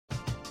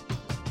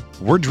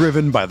We're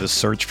driven by the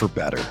search for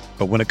better.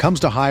 But when it comes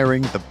to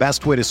hiring, the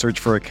best way to search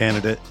for a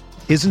candidate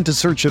isn't to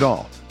search at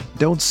all.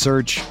 Don't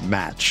search,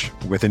 match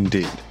with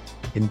Indeed.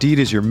 Indeed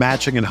is your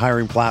matching and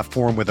hiring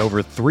platform with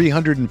over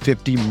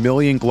 350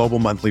 million global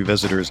monthly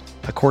visitors,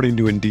 according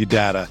to Indeed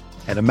data,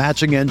 and a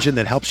matching engine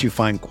that helps you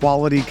find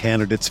quality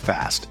candidates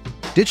fast.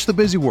 Ditch the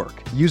busy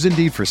work. Use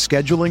Indeed for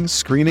scheduling,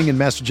 screening, and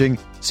messaging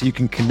so you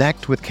can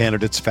connect with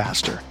candidates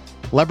faster.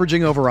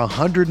 Leveraging over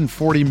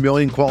 140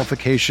 million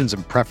qualifications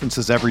and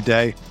preferences every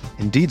day,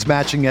 Indeed's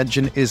matching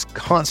engine is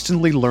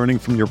constantly learning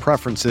from your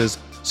preferences,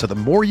 so the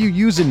more you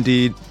use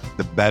Indeed,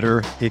 the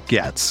better it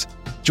gets.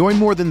 Join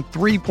more than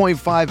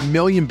 3.5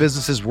 million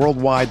businesses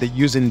worldwide that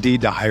use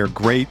Indeed to hire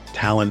great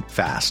talent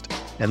fast.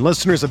 And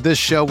listeners of this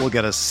show will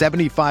get a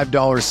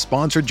 $75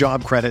 sponsored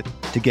job credit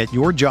to get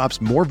your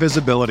jobs more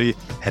visibility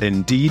at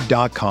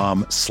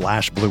Indeed.com/Blue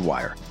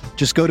Wire.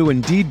 Just go to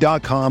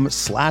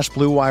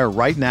Indeed.com/Blue Wire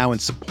right now and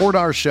support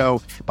our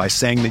show by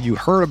saying that you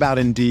heard about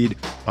Indeed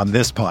on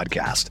this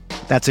podcast.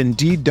 That's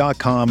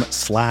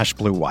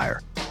Indeed.com/Blue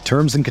Wire.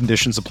 Terms and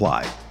conditions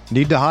apply.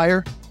 Need to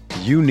hire?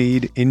 You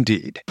need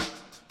Indeed.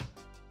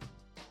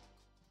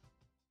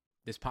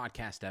 This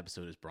podcast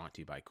episode is brought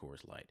to you by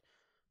Coors Light.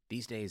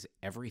 These days,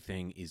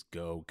 everything is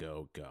go,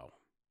 go, go.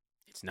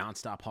 It's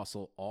nonstop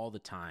hustle all the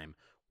time.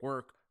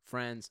 Work,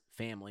 friends,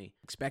 family,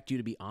 expect you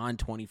to be on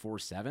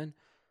 24/7.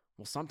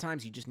 Well,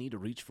 sometimes you just need to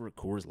reach for a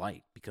Coors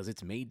Light because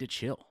it's made to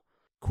chill.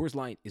 Coors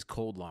Light is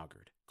cold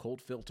lagered,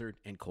 cold filtered,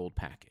 and cold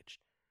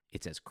packaged.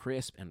 It's as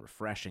crisp and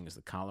refreshing as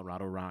the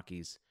Colorado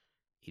Rockies.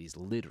 It is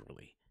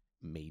literally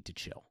made to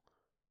chill.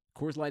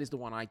 Coors Light is the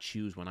one I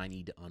choose when I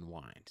need to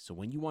unwind. So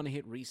when you want to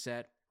hit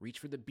reset, reach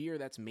for the beer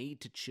that's made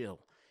to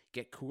chill.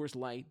 Get Coors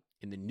Light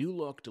in the new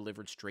look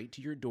delivered straight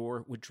to your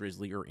door with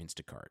Drizzly or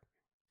Instacart.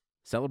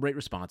 Celebrate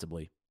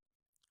responsibly.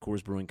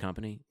 Coors Brewing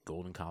Company,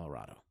 Golden,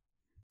 Colorado.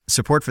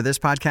 Support for this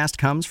podcast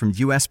comes from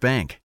U.S.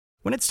 Bank.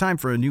 When it's time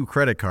for a new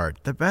credit card,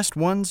 the best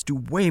ones do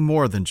way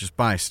more than just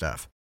buy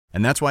stuff.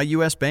 And that's why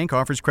U.S. Bank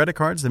offers credit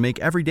cards that make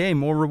every day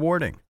more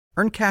rewarding.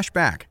 Earn cash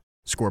back,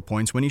 score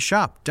points when you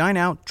shop, dine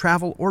out,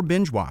 travel, or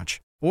binge watch,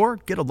 or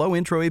get a low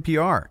intro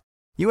APR.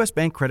 U.S.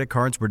 Bank credit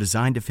cards were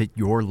designed to fit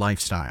your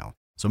lifestyle.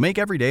 So make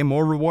every day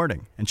more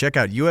rewarding and check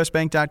out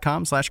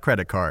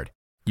usbank.com/credit card.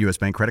 U.S.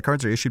 Bank credit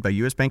cards are issued by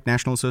U.S. Bank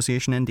National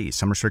Association ND.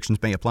 Some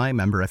restrictions may apply.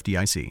 Member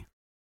FDIC.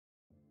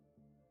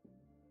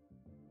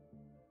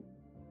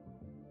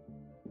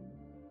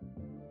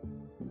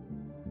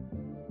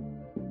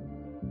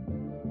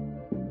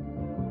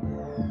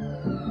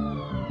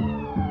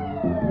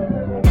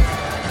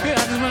 Yeah,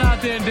 I just went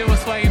out there and did what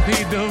Swaggy P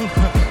do.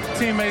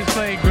 Teammates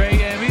played great,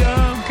 and we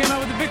came out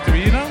with the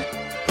victory, you know?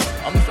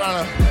 I'm just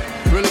trying to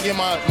really get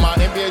my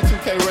NBA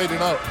 2K rating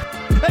up.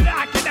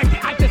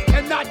 I just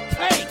cannot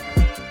take.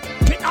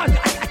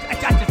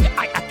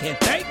 I can't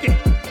take it.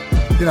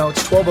 You know,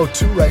 it's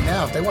 12:02 right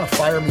now. If they want to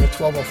fire me at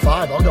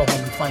 12:05, I'll go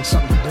home and find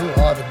something to do.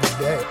 I'll have a good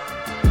day.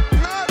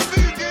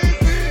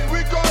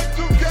 We go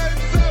to Game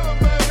 7,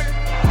 baby.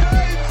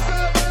 Game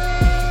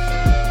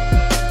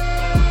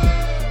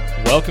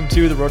 7. Welcome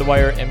to the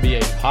RotoWire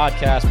NBA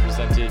podcast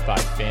presented by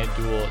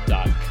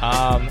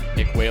FanDuel.com.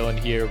 Nick Whalen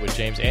here with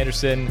James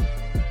Anderson.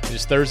 It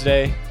is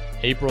Thursday,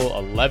 April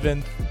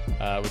 11th,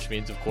 which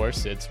means, of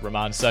course, it's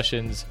Ramon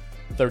Sessions'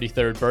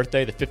 33rd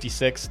birthday, the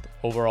 56th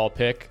overall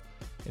pick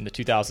in the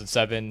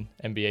 2007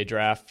 NBA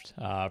draft.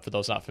 For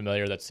those not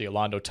familiar, that's the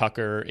Alondo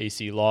Tucker,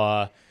 AC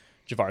Law,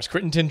 Javaris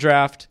Crittenton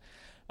draft.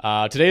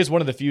 Today is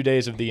one of the few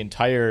days of the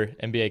entire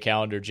NBA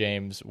calendar,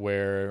 James,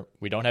 where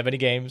we don't have any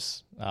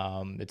games.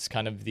 It's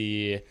kind of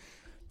the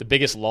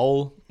biggest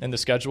lull in the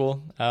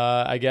schedule,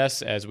 I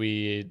guess, as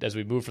we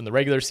move from the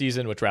regular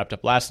season, which wrapped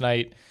up last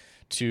night,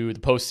 to the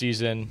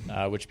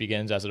postseason, which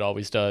begins, as it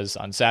always does,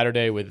 on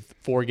Saturday with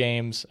 4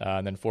 games,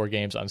 and then 4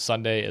 games on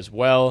Sunday as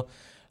well.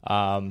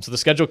 So the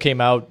schedule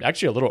came out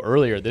actually a little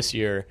earlier this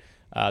year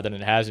than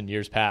it has in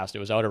years past. It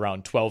was out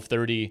around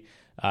 12:30.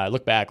 I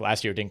look back,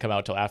 last year it didn't come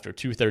out till after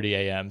 2:30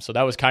 a.m., so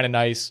that was kind of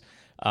nice.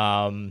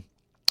 But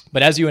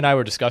as you and I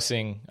were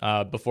discussing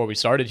before we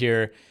started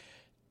here,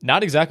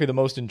 not exactly the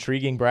most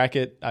intriguing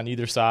bracket on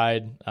either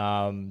side.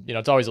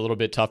 It's always a little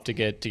bit tough to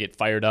get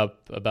fired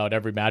up about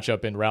every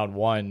matchup in round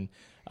one,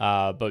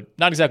 but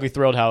not exactly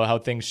thrilled how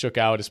things shook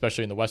out,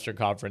 especially in the Western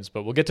Conference.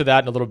 But we'll get to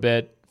that in a little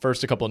bit.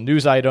 First, a couple of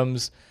news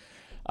items.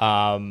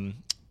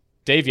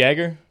 Dave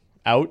Joerger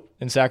out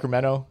in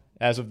Sacramento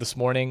as of this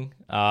morning.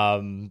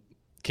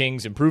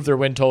 Kings improved their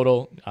win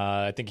total.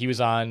 I think he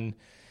was on,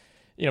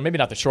 maybe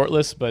not the short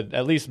list, but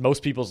at least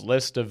most people's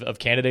list of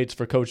candidates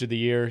for Coach of the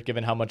Year,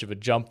 given how much of a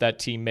jump that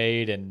team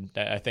made, and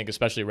I think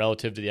especially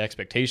relative to the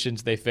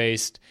expectations they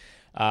faced.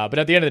 But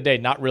at the end of the day,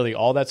 not really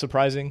all that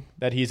surprising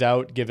that he's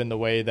out, given the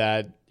way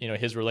that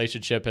his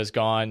relationship has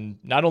gone,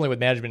 not only with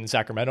management in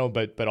Sacramento,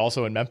 but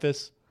also in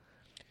Memphis.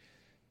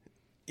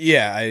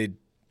 Yeah,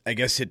 I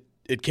guess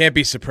it can't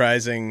be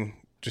surprising,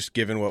 just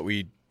given what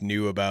we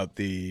knew about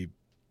the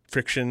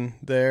friction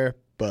there,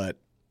 but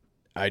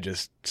I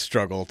just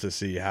struggle to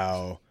see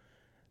how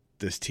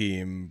this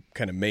team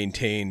kind of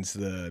maintains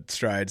the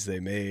strides they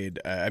made.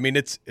 I mean,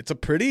 it's a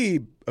pretty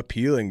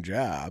appealing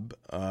job,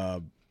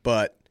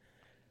 but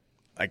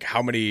like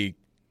how many,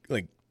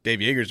 like Dave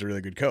Yeager's a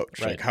really good coach.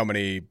 Right. Like how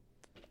many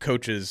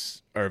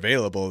coaches are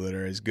available that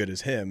are as good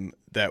as him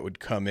that would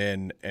come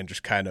in and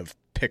just kind of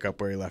pick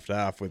up where he left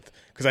off with,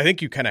 because I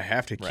think you kind of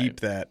have to keep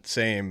that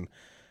same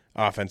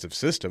offensive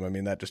system. I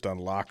mean, that just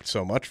unlocked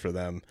so much for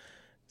them.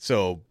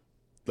 So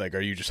like,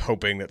 are you just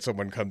hoping that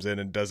someone comes in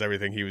and does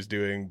everything he was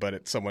doing, but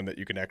it's someone that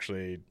you can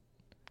actually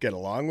get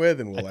along with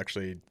and will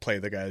actually play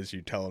the guys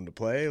you tell him to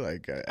play?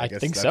 Like, I guess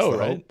think that's so, the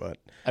right? hope, but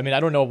I mean, I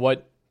don't know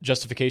what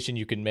justification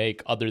you can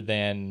make other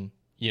than,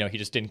 he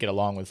just didn't get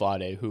along with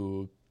Vlade,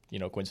 who,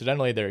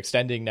 coincidentally they're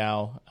extending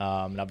now.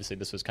 And obviously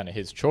this was kind of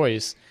his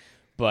choice.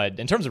 But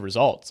in terms of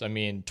results, I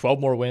mean, 12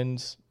 more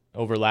wins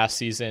over last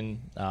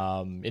season,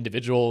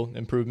 individual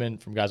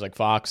improvement from guys like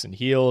Fox and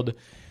Hield.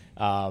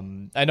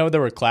 I know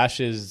there were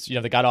clashes,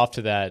 they got off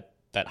to that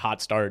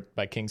hot start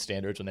by King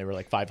standards when they were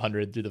like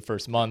 500 through the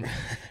first month.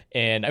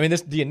 And I mean,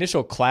 the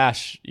initial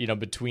clash,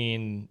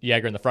 between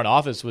Yeager and the front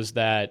office was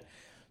that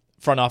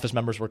front office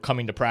members were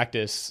coming to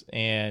practice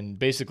and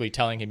basically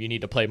telling him, you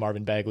need to play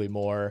Marvin Bagley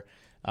more,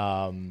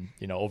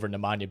 over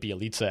Nemanja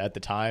Bjelica at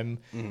the time.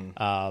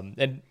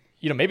 And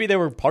maybe they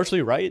were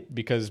partially right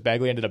because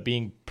Bagley ended up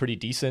being pretty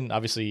decent.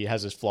 Obviously, he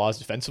has his flaws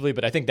defensively,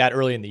 but I think that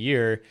early in the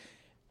year,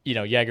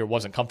 Yeager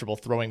wasn't comfortable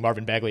throwing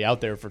Marvin Bagley out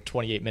there for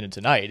 28 minutes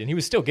a night, and he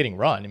was still getting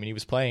run. I mean, he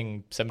was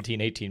playing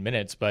 17, 18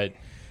 minutes, but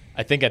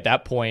I think at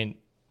that point,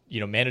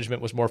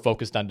 management was more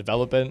focused on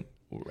development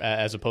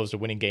as opposed to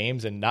winning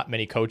games, and not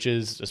many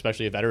coaches,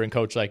 especially a veteran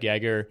coach like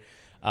Yeager,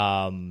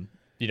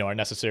 are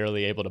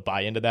necessarily able to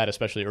buy into that,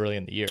 especially early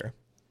in the year.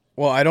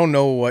 Well, I don't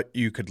know what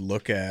you could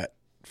look at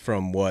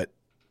from what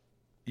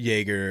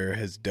Yeager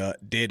has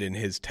did in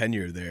his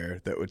tenure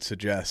there that would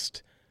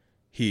suggest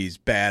he's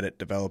bad at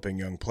developing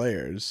young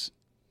players.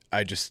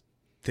 I just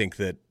think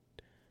that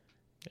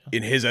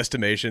in his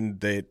estimation,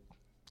 that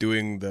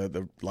doing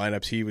the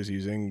lineups he was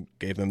using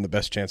gave them the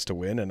best chance to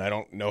win, and I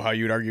don't know how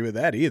you'd argue with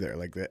that either.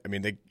 Like, I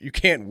mean, you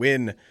can't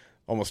win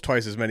almost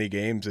twice as many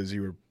games as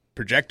you were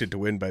projected to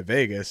win by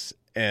Vegas,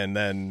 and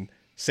then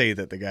say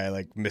that the guy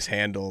like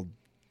mishandled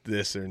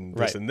this and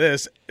this and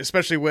this,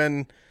 especially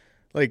when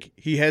like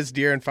he has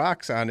De'Aaron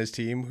Fox on his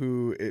team,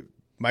 who it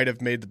might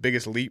have made the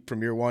biggest leap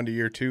from year 1 to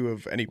year 2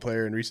 of any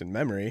player in recent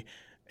memory.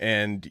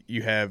 And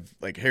you have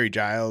like Harry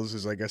Giles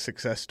is like a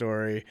success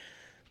story.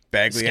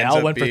 Bagley ends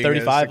up went for being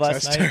 35 a last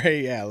success night.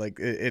 Story. Yeah, like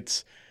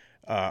it's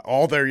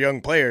all their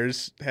young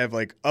players have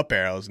like up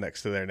arrows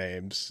next to their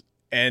names,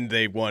 and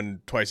they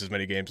won twice as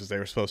many games as they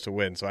were supposed to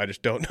win. So I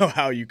just don't know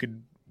how you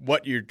could,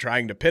 what you're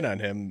trying to pin on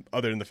him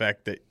other than the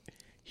fact that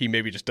he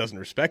maybe just doesn't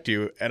respect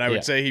you. And I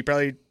would say he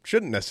probably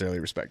shouldn't necessarily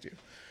respect you.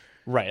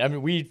 Right. I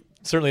mean, we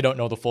certainly don't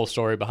know the full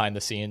story behind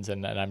the scenes,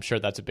 and I'm sure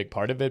that's a big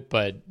part of it,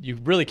 but you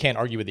really can't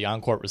argue with the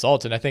on-court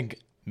results. And I think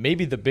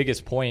maybe the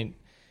biggest point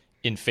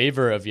in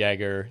favor of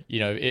Yeager,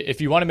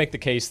 if you want to make the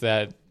case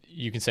that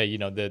you can say,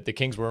 the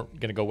Kings weren't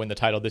going to go win the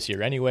title this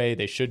year anyway,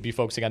 they should be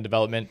focusing on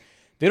development.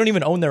 They don't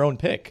even own their own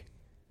pick.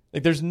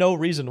 Like, there's no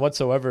reason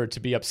whatsoever to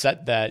be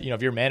upset that,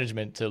 if you're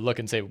management, to look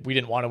and say, we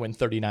didn't want to win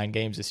 39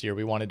 games this year,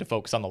 we wanted to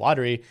focus on the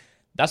lottery.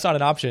 That's not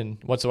an option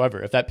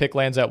whatsoever. If that pick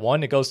lands at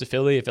 1, it goes to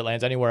Philly. If it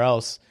lands anywhere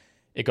else,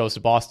 it goes to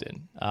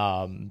Boston.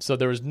 So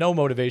there was no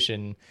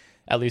motivation,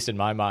 at least in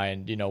my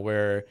mind,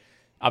 where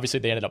obviously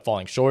they ended up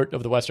falling short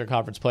of the Western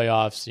Conference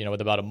playoffs. With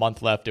about a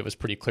month left, it was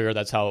pretty clear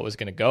that's how it was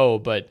going to go.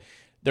 But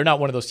they're not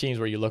one of those teams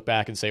where you look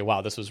back and say,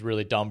 wow, this was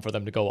really dumb for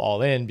them to go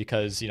all in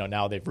because,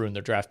 now they've ruined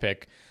their draft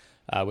pick,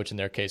 which in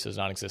their case is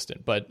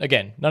non-existent. But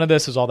again, none of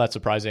this is all that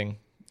surprising.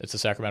 It's the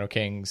Sacramento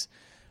Kings.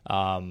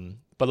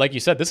 But like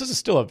you said, this is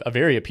still a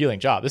very appealing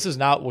job. This is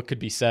not what could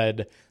be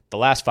said the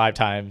last 5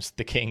 times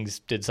the Kings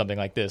did something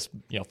like this,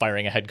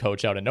 firing a head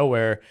coach out of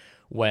nowhere,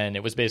 when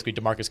it was basically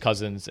DeMarcus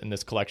Cousins and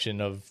this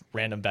collection of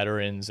random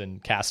veterans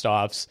and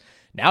cast-offs.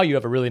 Now you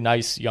have a really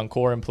nice young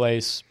core in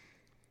place.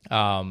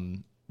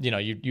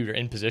 You're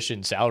in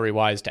position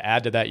salary-wise to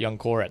add to that young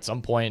core at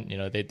some point.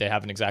 They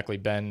haven't exactly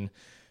been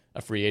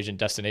a free agent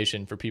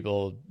destination for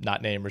people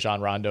not named Rajon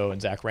Rondo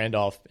and Zach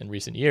Randolph in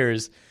recent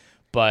years.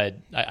 But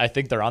I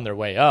think they're on their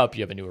way up.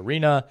 You have a new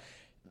arena.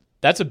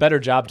 That's a better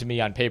job to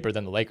me on paper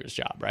than the Lakers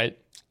job, right?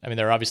 I mean,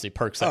 there are obviously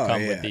perks that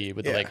come with the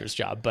Lakers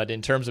job, but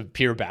in terms of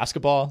pure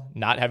basketball,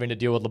 not having to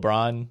deal with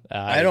LeBron,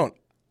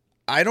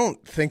 I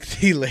don't think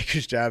the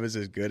Lakers job is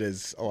as good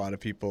as a lot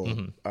of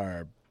people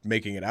are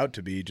making it out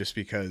to be, just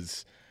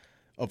because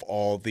of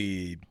all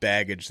the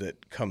baggage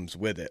that comes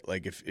with it.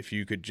 Like if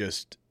you could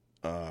just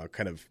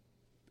kind of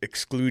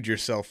exclude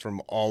yourself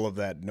from all of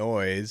that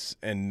noise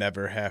and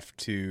never have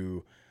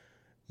to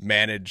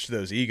manage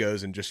those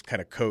egos and just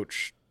kind of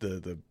coach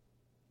the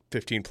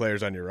 15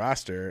 players on your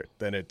roster,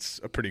 then it's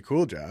a pretty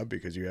cool job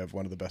because you have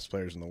one of the best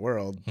players in the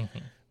world.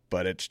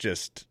 But it's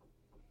just,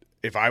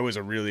 if I was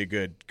a really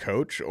good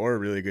coach or a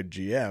really good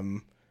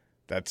GM,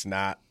 that's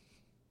not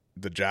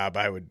the job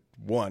I would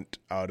want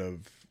out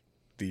of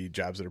the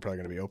jobs that are probably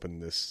going to be open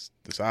this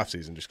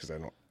offseason, just because I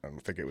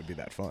don't think it would be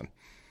that fun.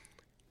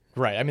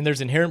 Right. I mean,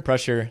 there's inherent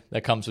pressure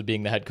that comes with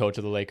being the head coach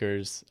of the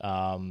Lakers.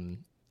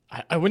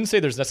 I wouldn't say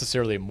there's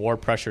necessarily more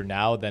pressure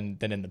now than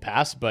in the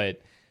past,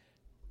 but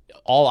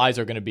all eyes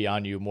are going to be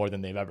on you more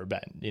than they've ever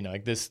been.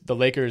 Like this, the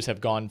Lakers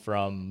have gone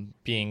from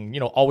being,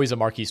 always a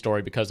marquee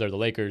story because they're the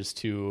Lakers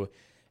to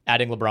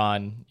adding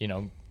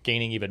LeBron,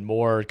 gaining even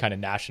more kind of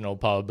national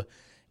pub.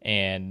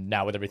 And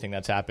now with everything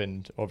that's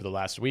happened over the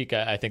last week,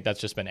 I think that's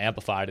just been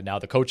amplified. And now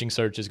the coaching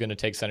search is going to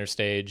take center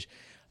stage.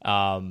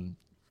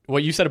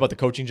 What you said about the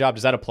coaching job,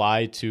 does that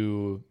apply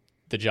to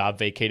the job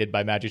vacated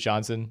by Magic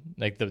Johnson?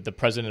 Like the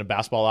president of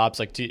basketball ops,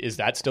 is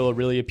that still a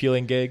really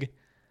appealing gig?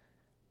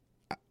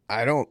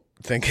 I don't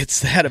think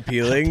it's that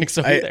appealing. I don't think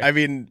so either. I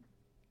mean,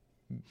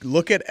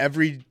 look at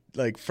every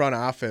front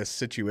office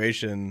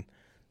situation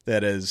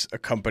that has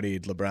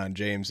accompanied LeBron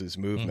James's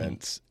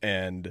movements,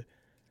 and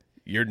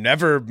you're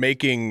never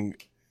making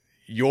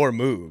your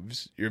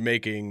moves. You're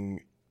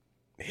making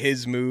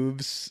his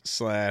moves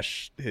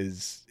 /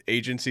 his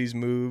agency's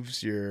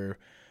moves. You're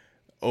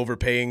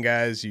overpaying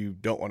guys you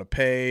don't want to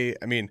pay.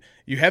 I mean,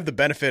 you have the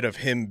benefit of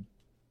him,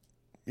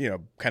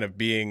 kind of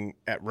being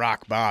at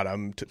rock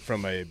bottom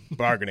from a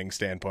bargaining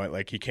standpoint.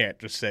 Like, he can't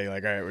just say, all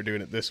right, we're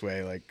doing it this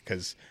way,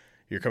 because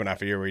you're coming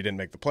off a year where you didn't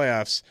make the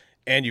playoffs,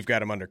 and you've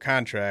got him under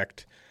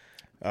contract.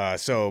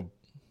 So,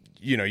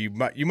 you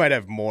might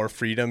have more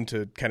freedom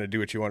to kind of do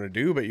what you want to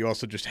do, but you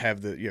also just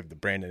have the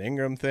Brandon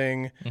Ingram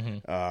thing.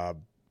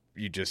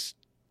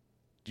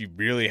 You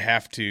really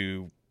have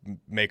to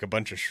make a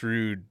bunch of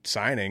shrewd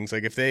signings.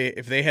 Like, if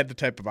they had the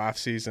type of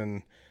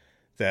offseason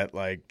that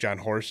John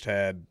Horst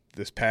had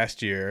this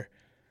past year,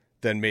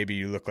 then maybe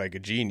you look like a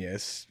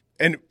genius.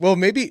 And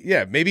maybe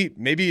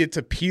it's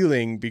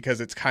appealing because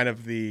it's kind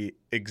of the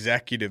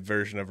executive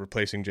version of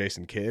replacing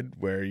Jason Kidd,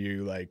 where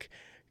you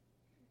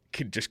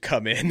could just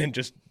come in and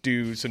just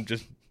do some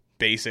just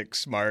basic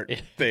smart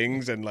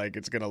things, and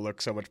it's going to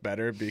look so much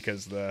better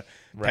because the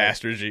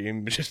past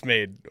regime just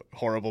made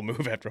horrible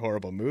move after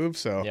horrible move.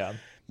 So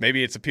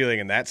maybe it's appealing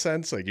in that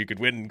sense. You could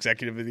win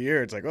executive of the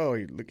year. It's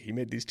he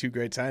made these 2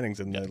 great signings,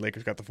 and the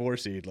Lakers got the 4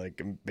 seed.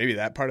 Maybe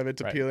that part of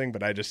it's appealing,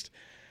 but I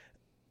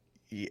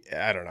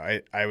don't know.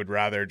 I would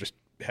rather just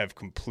have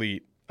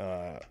complete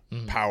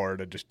power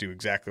to just do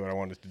exactly what I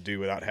wanted to do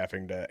without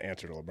having to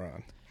answer to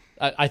LeBron.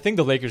 I think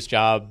the Lakers'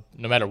 job,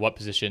 no matter what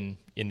position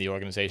in the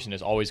organization,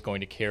 is always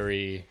going to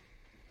carry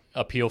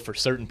appeal for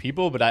certain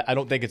people, but I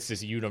don't think it's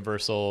this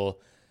universal,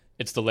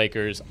 it's the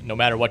Lakers. No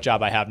matter what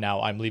job I have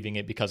now, I'm leaving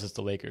it because it's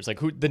the Lakers.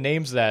 The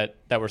names that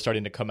were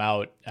starting to come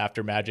out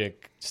after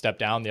Magic stepped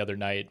down the other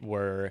night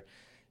were,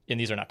 and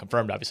these are not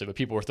confirmed, obviously, but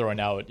people were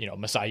throwing out,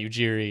 Masai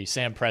Ujiri,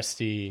 Sam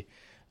Presti,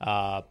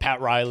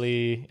 Pat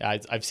Riley.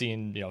 I've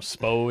seen,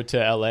 Spo to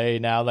LA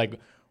now.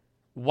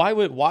 Why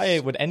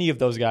would any of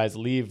those guys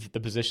leave the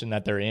position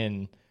that they're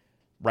in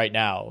right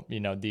now?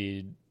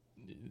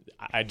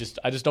 I just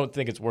don't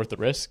think it's worth the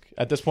risk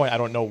at this point. I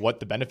don't know what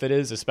the benefit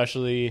is,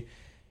 especially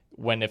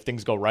when if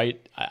things go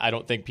right. I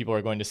don't think people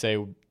are going to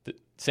say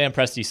Sam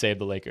Presti saved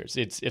the Lakers.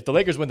 If the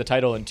Lakers win the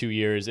title in 2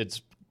 years,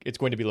 it's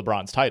going to be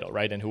LeBron's title,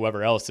 right? And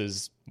whoever else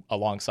is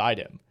alongside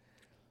him.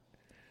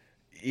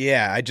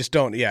 Yeah, I just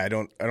don't. Yeah, I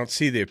don't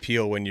see the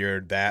appeal when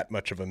you're that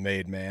much of a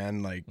made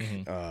man.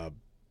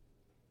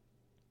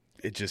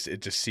 It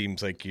just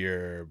seems like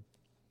you're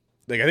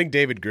I think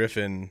David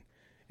Griffin,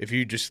 if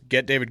you just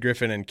get David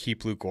Griffin and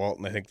keep Luke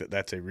Walton, I think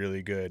that's a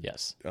really good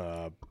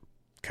kind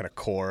of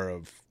core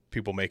of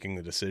people making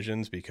the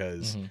decisions,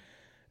 because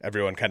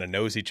everyone kind of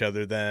knows each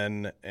other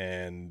then,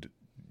 and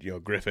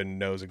Griffin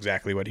knows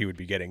exactly what he would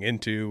be getting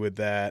into with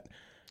that.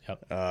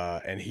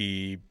 And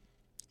he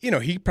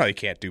probably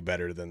can't do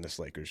better than this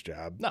Lakers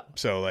job. No.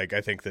 So I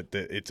think that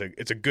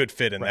it's a good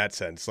fit in that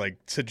sense.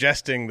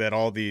 Suggesting that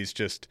all these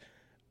just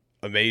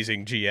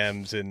amazing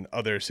GMs in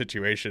other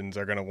situations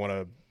are going to want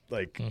to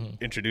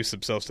introduce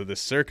themselves to this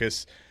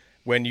circus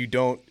when you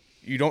don't,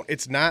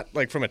 it's not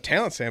from a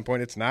talent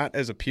standpoint, it's not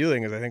as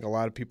appealing as I think a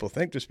lot of people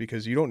think, just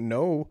because you don't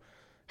know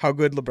how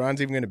good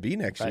LeBron's even going to be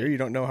next year. You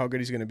don't know how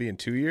good he's going to be in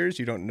 2 years.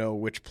 You don't know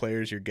which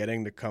players you're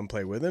getting to come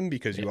play with him,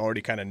 because you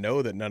already kind of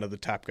know that none of the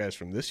top guys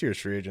from this year's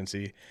free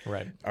agency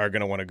are going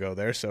to want to go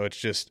there. So it's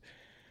just,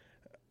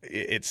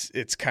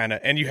 it's kind of,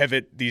 and you have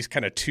these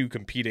kind of 2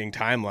 competing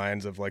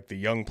timelines of the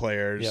young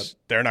players.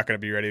 They're not going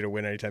to be ready to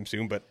win anytime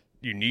soon, but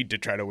you need to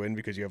try to win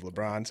because you have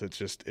LeBron. So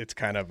it's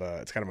kind of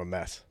a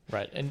mess.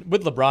 Right. And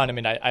with LeBron, I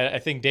mean, I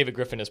think David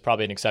Griffin is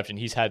probably an exception.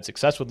 He's had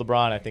success with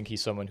LeBron. I think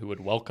he's someone who would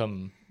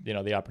welcome,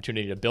 the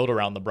opportunity to build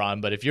around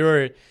LeBron. But if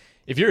you're a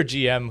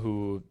GM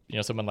who,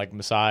 someone like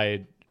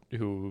Masai,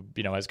 who,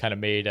 has kind of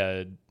made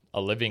a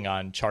living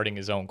on charting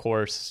his own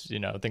course,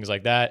 things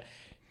like that,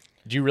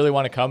 do you really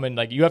want to come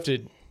and you have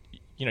to,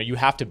 you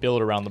have to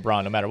build around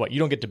LeBron no matter what. You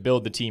don't get to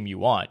build the team you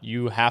want.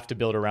 You have to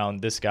build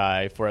around this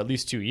guy for at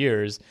least 2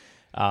 years.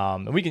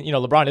 And we can,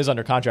 LeBron is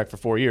under contract for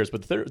 4 years,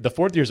 but the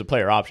 4th year is a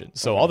player option.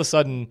 So all of a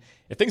sudden,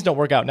 if things don't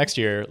work out next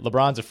year,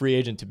 LeBron's a free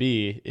agent to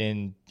be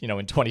in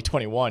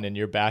 2021, and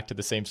you're back to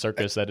the same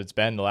circus that it's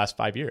been the last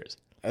 5 years.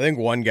 I think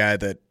one guy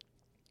that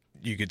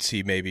you could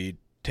see maybe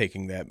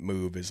taking that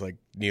move is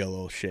Neil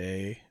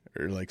O'Shea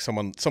or like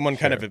someone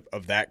kind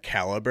of that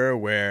caliber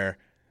where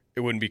it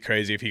wouldn't be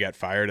crazy if he got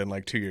fired in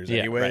like 2 years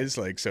anyways.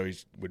 Right. Like, so he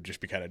would just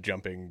be kind of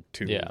jumping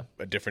to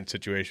a different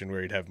situation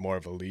where he'd have more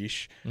of a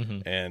leash.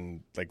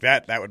 And like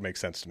that would make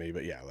sense to me.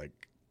 But yeah, like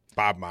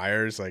Bob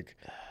Myers, like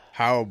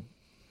how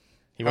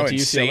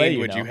insane UCLA,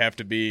 would you have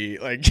to be?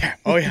 Like,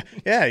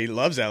 yeah, he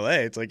loves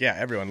LA. It's like, yeah,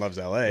 everyone loves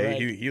LA. Right.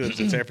 He lives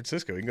in San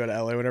Francisco. He can go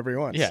to LA whenever he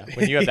wants. Yeah,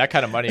 when you have that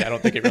kind of money, I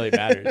don't think it really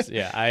matters.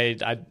 Yeah,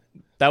 I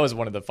that was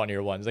one of the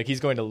funnier ones. Like, he's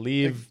going to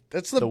leave. Like,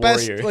 that's the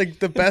best, Warrior. Like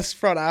the best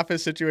front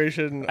office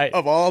situation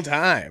of all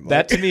time.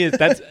 That to me is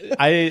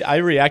I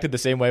reacted the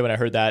same way when I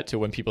heard that to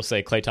when people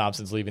say Klay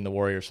Thompson's leaving the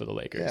Warriors for the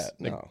Lakers.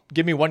 Yeah, like,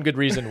 give me one good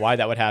reason why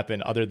that would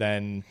happen other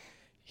than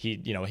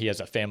he has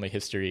a family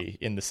history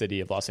in the city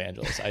of Los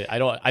Angeles.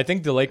 I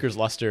think the Lakers'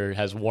 luster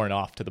has worn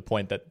off to the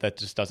point that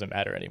just doesn't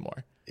matter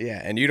anymore.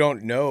 Yeah, and you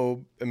don't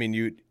know. I mean,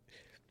 you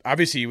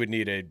would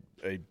need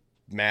a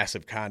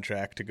massive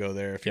contract to go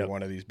there if you're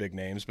one of these big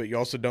names, but you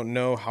also don't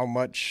know how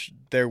much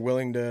they're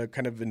willing to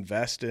kind of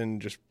invest in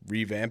just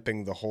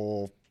revamping the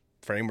whole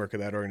framework of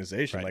that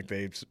organization. Right. Like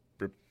they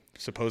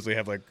supposedly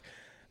have like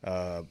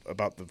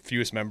about the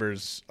fewest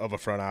members of a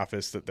front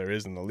office that there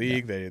is in the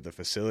league. The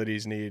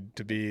facilities need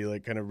to be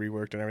like kind of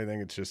reworked and everything.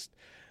 It's just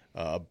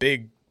a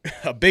big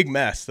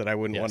mess that I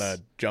wouldn't want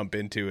to jump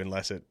into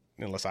unless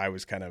I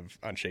was kind of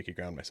on shaky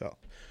ground myself.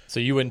 So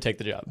you wouldn't take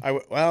the job?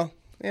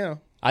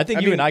 I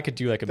think you and I could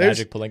do like a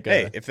Magic Pelinka.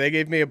 Hey, if they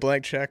gave me a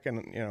blank check,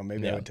 and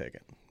maybe I would take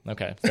it.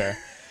 Okay, fair.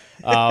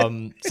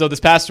 So this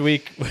past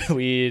week,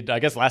 I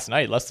guess last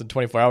night, less than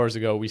 24 hours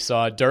ago, we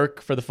saw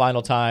Dirk for the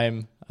final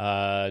time,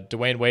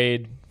 Dwayne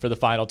Wade for the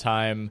final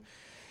time.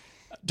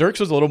 Dirk's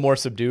was a little more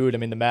subdued. I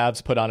mean, the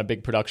Mavs put on a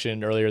big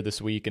production earlier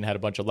this week and had a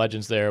bunch of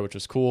legends there, which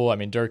was cool. I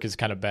mean, Dirk has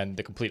kind of been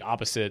the complete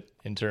opposite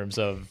in terms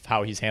of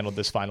how he's handled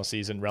this final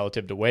season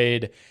relative to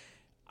Wade.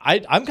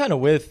 I'm kind of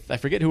with, I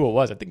forget who it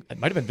was. I think it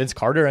might have been Vince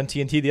Carter on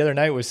TNT the other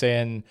night was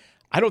saying,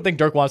 I don't think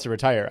Dirk wants to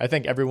retire. I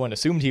think everyone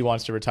assumed he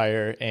wants to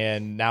retire,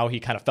 and now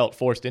he kind of felt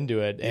forced into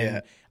it.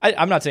 And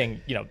I'm not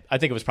saying, I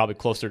think it was probably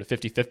closer to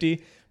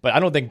 50-50, but I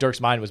don't think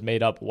Dirk's mind was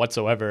made up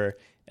whatsoever,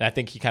 and I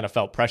think he kind of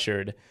felt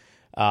pressured.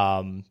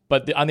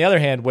 But on the other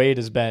hand, Wade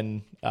has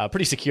been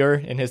pretty secure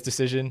in his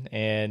decision,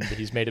 and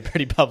he's made it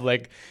pretty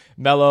public.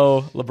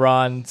 Melo,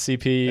 LeBron,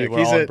 CP, we're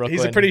all in Brooklyn.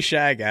 He's a pretty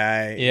shy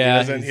guy.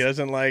 Yeah, he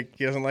doesn't like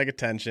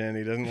attention.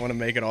 He doesn't want to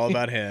make it all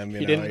about him.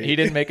 He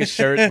didn't make a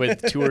shirt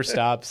with tour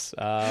stops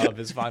of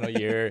his final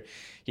year.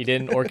 He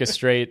didn't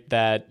orchestrate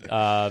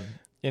that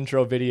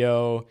intro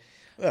video.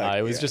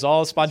 It was just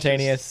all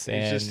spontaneous.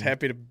 He's just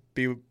happy to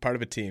be part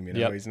of a team.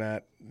 He's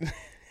not.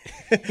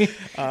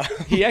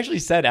 He actually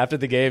said after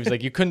the game, he's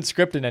like, you couldn't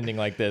script an ending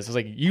like this. I was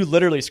like, you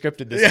literally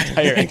scripted this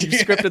entire ending. You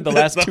scripted the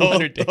last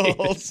 200 days. The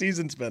whole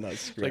season's been a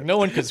script. Like, no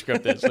one could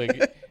script this.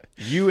 Like,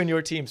 you and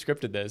your team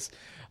scripted this.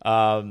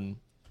 But,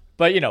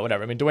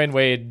 whatever. I mean, Dwayne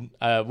Wade,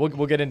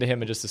 we'll get into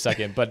him in just a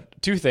second.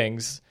 But two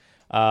things.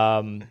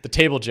 The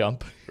table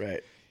jump.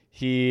 Right.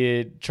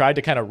 He tried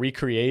to kind of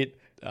recreate.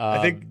 I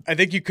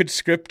think you could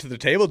script the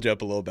table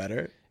jump a little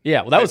better.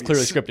 Yeah, well, that was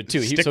clearly scripted too.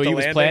 He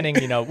was planning,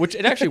 which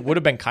it actually would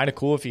have been kind of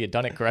cool if he had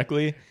done it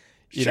correctly.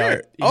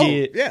 Sure.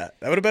 That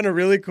would have been a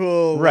really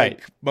cool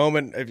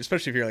moment,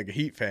 especially if you're like a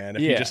Heat fan.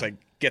 If he just like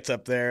gets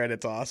up there and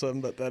it's awesome,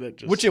 but then it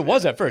just which it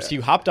was at first. He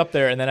hopped up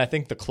there, and then I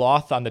think the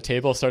cloth on the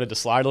table started to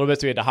slide a little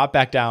bit, so he had to hop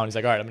back down. He's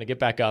like, "All right, I'm going to get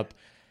back up."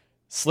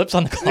 Slips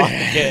on the cloth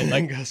again,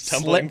 like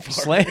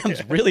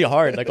slams really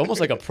hard, like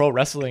almost like a pro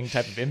wrestling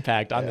type of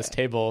impact on this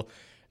table.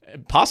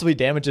 Possibly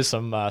damages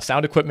some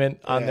sound equipment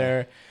on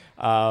there.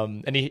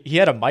 And he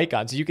had a mic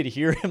on, so you could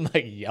hear him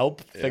like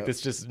yelp, like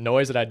this just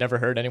noise that I'd never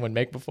heard anyone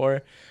make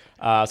before.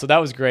 So that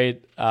was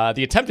great.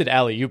 The attempted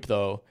alley-oop,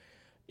 though,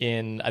 I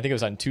think it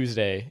was on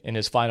Tuesday in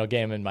his final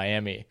game in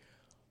Miami.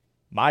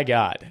 My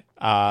God.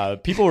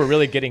 People were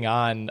really getting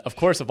on. Of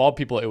course, of all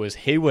people, it was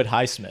Haywood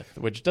Highsmith,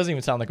 which doesn't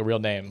even sound like a real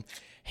name.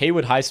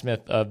 Haywood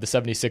Highsmith of the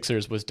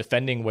 76ers was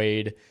defending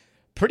Wade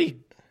pretty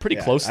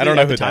closely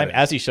at the time,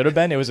 as he should have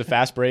been. It was a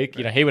fast break.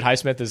 Haywood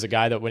Highsmith is a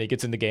guy that when he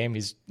gets in the game,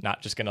 he's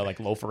not just going to like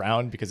loaf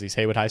around because he's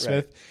Haywood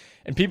Highsmith. Right.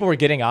 And people were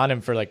getting on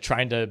him for like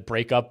trying to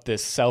break up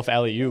this self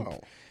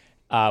alley-oop,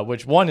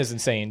 which one is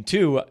insane.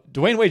 Two,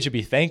 Dwayne Wade should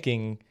be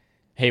thanking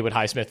Haywood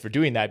Highsmith for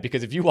doing that,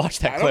 because if you watch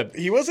that clip,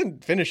 he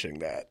wasn't finishing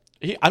that.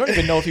 I don't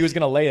even know if he was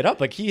going to lay it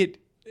up. Like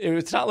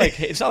it's not like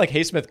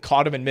Highsmith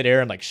caught him in midair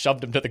and like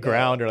shoved him to the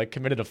ground or like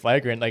committed a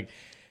flagrant. Like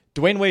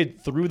Dwayne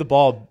Wade threw the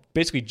ball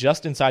basically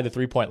just inside the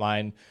 3-point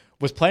line,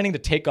 was planning to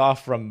take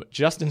off from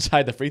just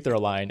inside the free throw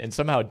line and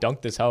somehow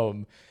dunk this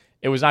home.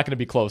 It was not going to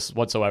be close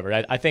whatsoever.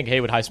 I think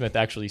Haywood Highsmith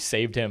actually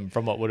saved him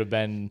from what would have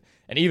been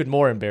an even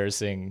more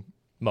embarrassing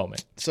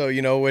moment. So,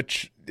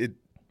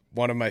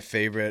 one of my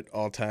favorite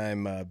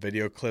all-time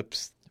video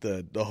clips,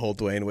 the whole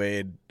Dwayne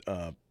Wade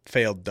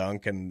failed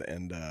dunk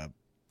and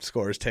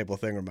scores table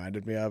thing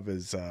reminded me of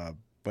is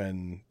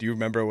do you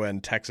remember when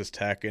Texas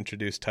Tech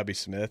introduced Tubby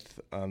Smith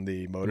on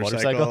the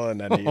motorcycle?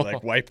 And then he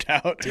like wiped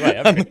out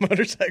on the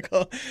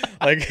motorcycle?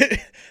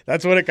 Like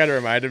that's what it kind of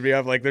reminded me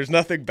of. Like there's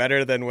nothing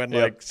better than when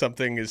like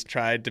something is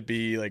tried to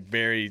be like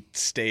very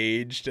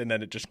staged and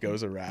then it just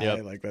goes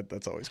awry. Like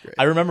that's always great.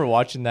 I remember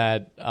watching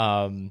that,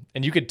 and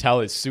you could tell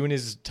as soon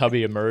as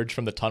Tubby emerged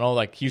from the tunnel,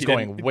 like he's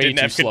going way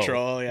too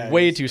slow,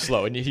 way too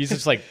slow, and he's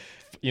just like.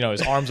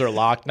 His arms are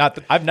locked.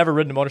 I've never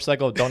ridden a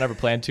motorcycle. Don't ever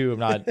plan to.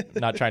 I'm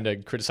not trying to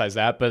criticize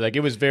that, but like it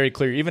was very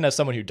clear, even as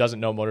someone who doesn't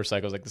know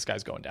motorcycles, like this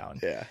guy's going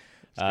down. Yeah.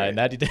 And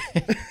that he did.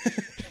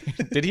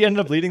 Did he end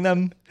up leading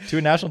them to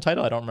a national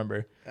title? I don't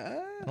remember.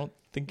 I don't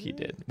think he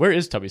did. Where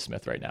is Tubby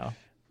Smith right now?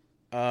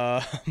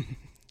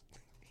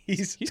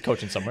 He's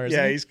coaching somewhere.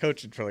 Isn't he? He's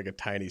coaching for like a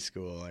tiny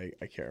school. I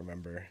can't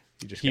remember.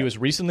 He was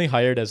recently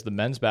hired as the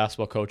men's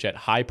basketball coach at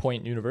High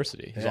Point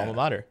University, his alma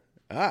mater.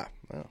 Wow.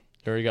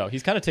 There we go.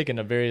 He's kind of taken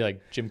a very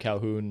like Jim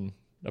Calhoun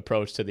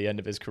approach to the end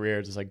of his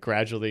career, just like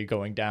gradually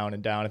going down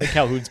and down. I think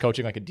Calhoun's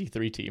coaching like a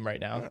D3 team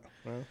right now.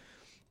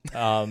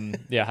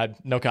 Had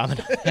no comment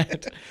on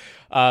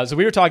that. So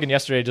we were talking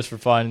yesterday just for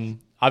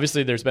fun.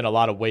 Obviously, there's been a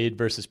lot of Wade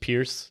versus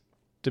Pierce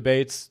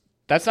debates.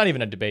 That's not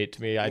even a debate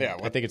to me.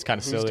 I think it's kind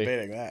of silly. Who's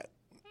debating that?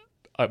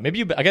 I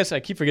guess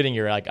I keep forgetting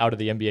you're like out of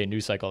the NBA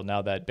news cycle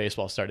now that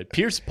baseball started.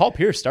 Paul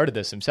Pierce started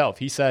this himself.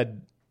 He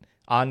said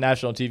on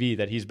national TV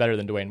that he's better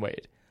than Dwayne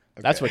Wade.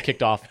 Okay. That's what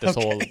kicked off this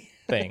whole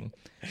thing.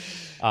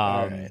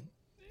 Right.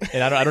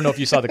 And I don't know if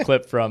you saw the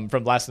clip from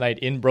last night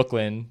in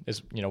Brooklyn,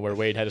 where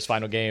Wade had his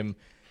final game.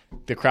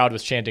 The crowd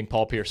was chanting,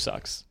 "Paul Pierce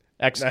sucks."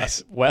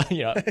 Nice.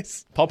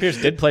 Nice. Paul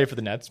Pierce did play for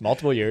the Nets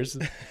multiple years.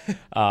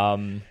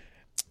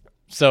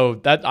 So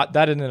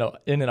that in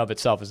and of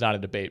itself is not a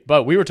debate.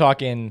 But we were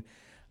talking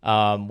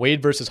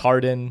Wade versus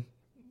Harden,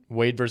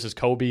 Wade versus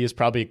Kobe is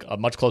probably a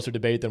much closer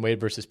debate than Wade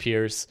versus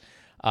Pierce.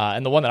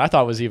 And the one that I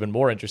thought was even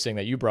more interesting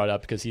that you brought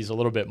up, because he's a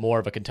little bit more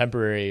of a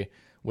contemporary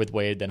with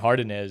Wade than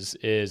Harden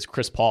is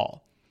Chris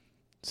Paul.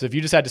 So if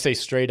you just had to say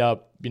straight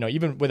up,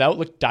 even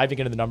without diving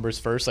into the numbers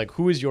first, like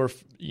who is your,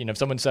 if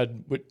someone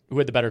said who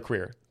had the better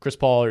career, Chris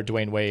Paul or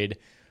Dwayne Wade,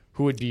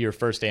 who would be your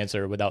first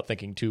answer without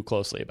thinking too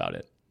closely about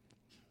it?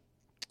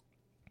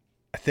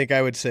 I think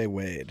I would say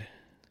Wade.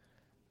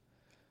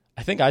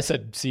 I think I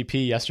said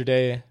CP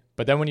yesterday,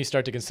 but then when you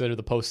start to consider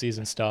the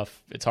postseason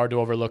stuff, it's hard to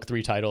overlook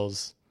 3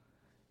 titles.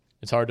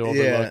 It's hard to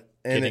overlook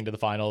getting to the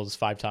finals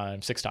 5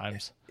 times, 6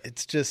 times.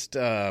 It's just,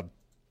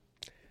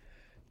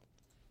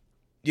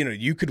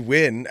 you could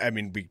win. I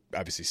mean, we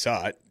obviously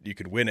saw it. You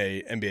could win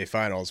a NBA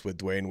Finals with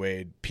Dwayne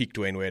Wade, peak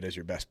Dwayne Wade as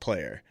your best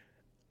player.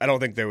 I don't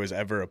think there was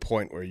ever a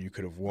point where you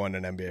could have won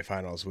an NBA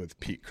Finals with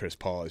peak Chris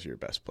Paul as your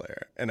best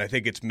player. And I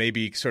think it's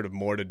maybe sort of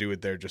more to do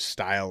with their just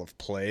style of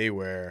play,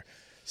 where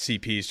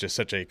CP is just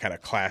such a kind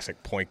of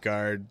classic point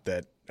guard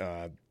that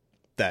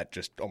that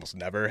just almost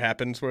never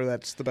happens where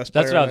that's the best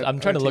player. That's what I'm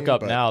trying to look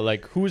up now.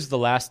 Like, who's the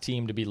last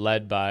team to be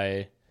led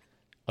by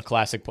a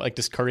classic? Like,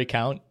 does Curry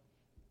count?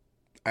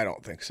 I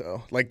don't think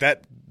so. Like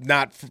that,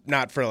 not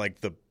for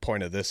like the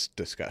point of this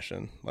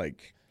discussion.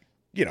 Like,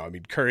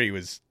 Curry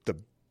was the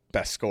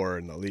best scorer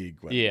in the league.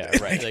 Right.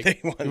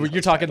 Like,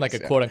 you're talking like a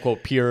quote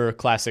unquote pure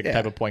classic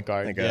type of point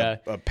guard. Like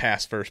a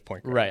pass first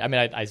point guard. Right. I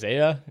mean,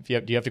 Isaiah. Do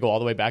you have to go all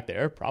the way back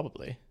there?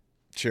 Probably.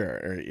 Sure.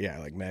 Or,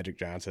 like Magic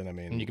Johnson. I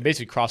mean, and you can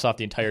basically cross off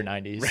the entire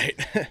 90s. Right.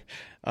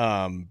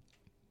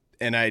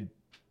 And I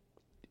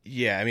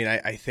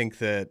think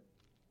that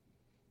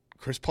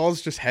Chris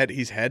Paul's just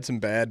had some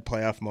bad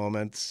playoff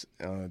moments.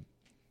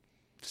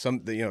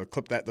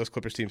 Those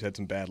Clippers teams had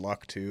some bad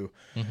luck too.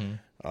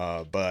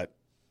 Mm-hmm. But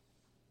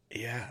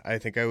yeah, I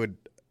think I would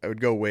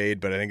go Wade,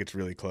 but I think it's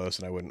really close,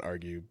 and I wouldn't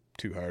argue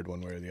too hard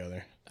one way or the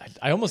other.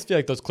 I almost feel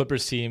like those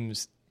Clippers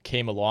teams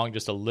came along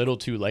just a little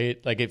too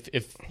late. Like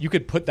if you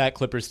could put that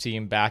Clippers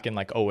team back in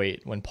like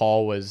 2008 when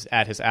Paul was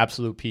at his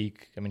absolute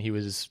peak. I mean, he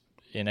was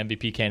an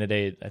MVP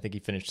candidate. I think he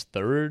finished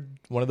 3rd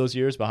one of those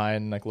years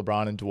behind like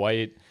LeBron and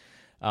Dwight.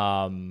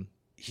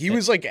 He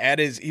was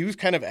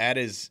kind of at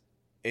his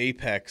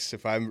apex,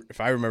 if I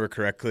remember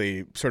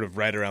correctly, sort of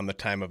right around the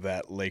time of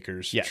that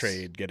Lakers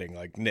trade getting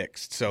like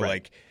nixed. So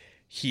like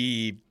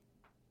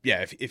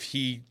if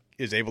he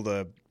is able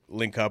to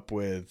link up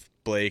with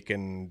Blake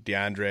and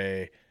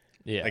DeAndre,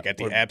 like at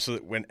the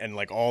absolute when and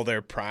like all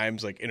their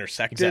primes like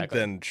intersected,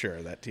 then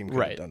sure, that team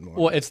could have done more.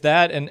 Well, it's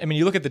that, and I mean,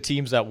 you look at the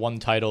teams that won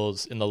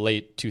titles in the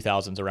late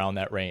 2000s around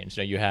that range.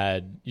 You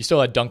still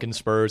had Duncan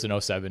Spurs in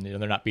 2007.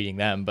 They're not beating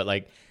them, but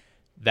like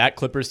that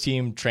Clippers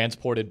team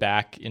transported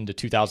back into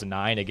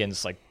 2009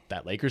 against like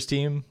that Lakers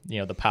team.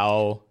 The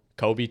Powell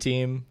Kobe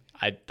team.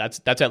 That's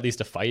at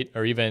least a fight,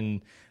 or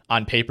even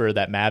on paper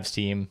that Mavs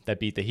team that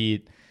beat the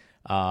Heat.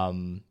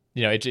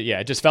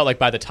 It just felt like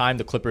by the time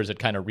the Clippers had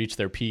kind of reached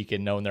their peak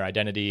and known their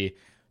identity,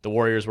 the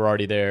Warriors were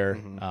already there.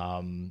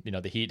 Mm-hmm.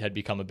 The Heat had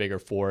become a bigger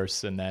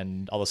force, and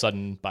then all of a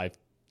sudden by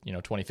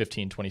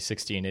 2015,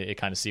 2016, it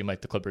kind of seemed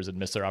like the Clippers had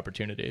missed their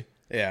opportunity.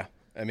 Yeah,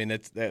 I mean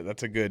it's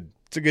a good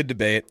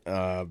debate.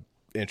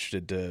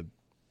 Interested to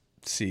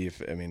see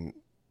if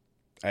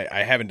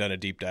I haven't done a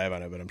deep dive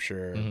on it, but I'm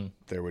sure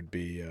there would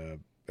be.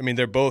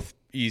 They're both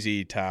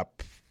easy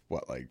top,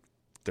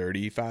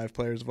 35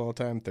 players of all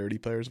time, 30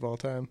 players of all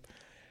time?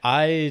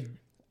 I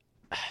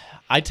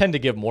tend to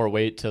give more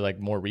weight to like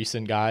more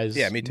recent guys.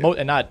 Yeah, me too.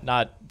 And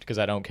not because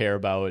I don't care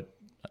about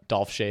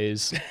Dolph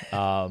Shays,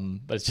 but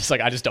it's just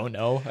like I just don't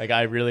know. Like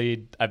I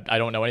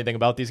don't know anything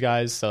about these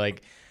guys. So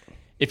like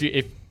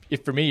if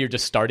for me you're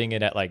just starting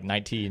it at like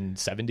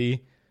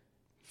 1970,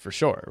 for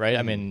sure, right?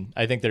 I mean,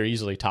 I think they're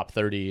easily top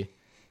 30,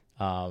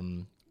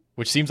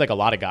 which seems like a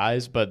lot of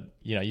guys, but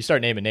you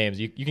start naming names,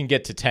 you can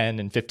get to 10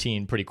 and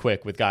 15 pretty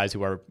quick with guys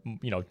who are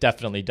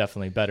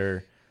definitely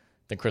better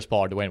than Chris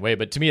Paul or Dwayne Wade.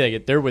 But to me,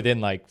 like they're within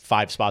like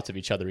 5 spots of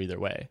each other either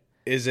way.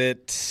 Is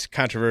it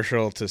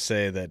controversial to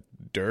say that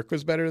Dirk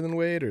was better than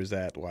Wade, or is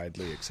that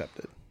widely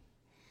accepted?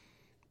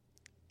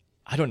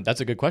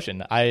 That's a good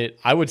question.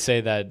 I would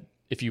say that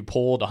if you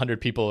polled 100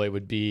 people, it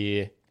would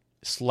be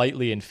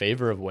slightly in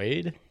favor of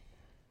Wade.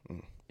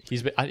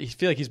 I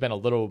feel like he's been a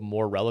little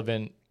more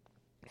relevant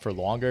for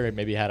longer.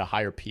 Maybe had a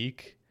higher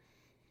peak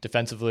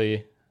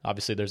defensively.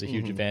 Obviously, there's a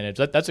huge advantage.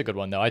 That's a good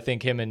one though. I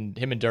think him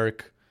and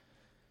Dirk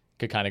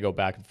could kind of go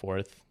back and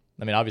forth.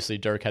 I mean, obviously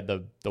Dirk had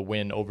the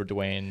win over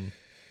Dwayne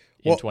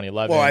in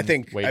 2011. Well, I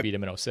think Wade beat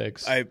him in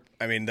 2006. I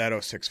mean, that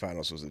 2006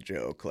 finals was a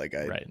joke. Like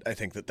I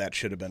think that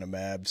should have been a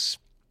Mavs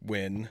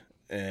win.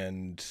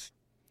 And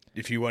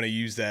if you want to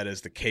use that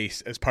as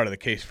part of the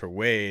case for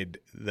Wade,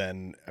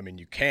 then I mean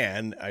you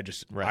can.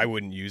 I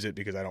wouldn't use it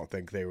because I don't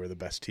think they were the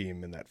best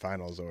team in that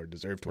finals or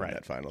deserved to win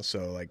that finals.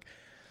 So like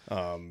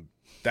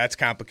that's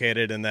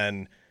complicated. And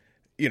then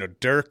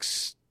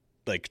Dirk's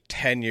like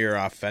 10-year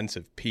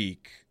offensive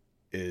peak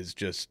is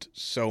just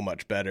so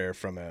much better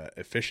from a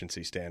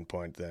efficiency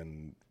standpoint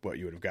than what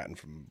you would have gotten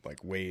from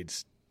like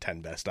Wade's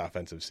 10 best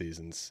offensive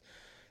seasons.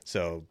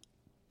 So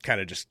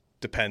kind of just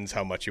depends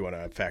how much you want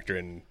to factor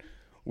in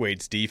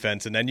Wade's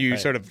defense. And then you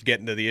sort of get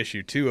into the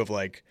issue too of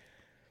like,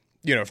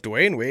 if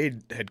Dwayne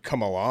Wade had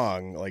come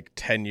along like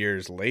 10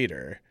 years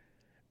later,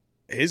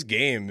 his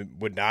game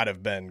would not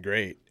have been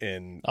great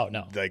in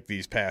like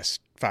these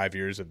past 5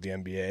 years of the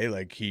NBA.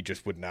 Like he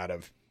just would not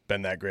have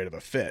been that great of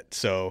a fit.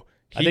 So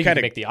I think you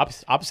can make the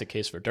opposite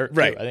case for Dirk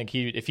too. I think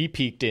if he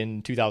peaked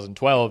in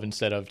 2012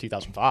 instead of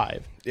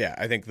 2005. Yeah,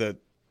 I think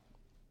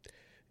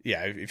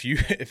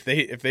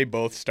if they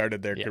both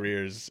started their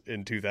careers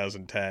in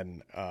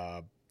 2010,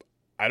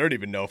 I don't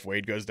even know if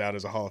Wade goes down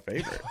as a Hall of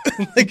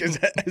Famer. Like,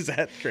 is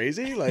that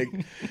crazy? Like,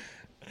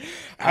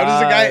 how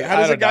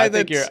does a guy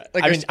that's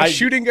like a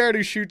shooting guard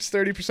who shoots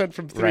 30%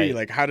 from three,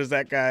 like how does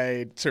that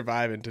guy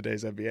survive in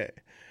today's NBA?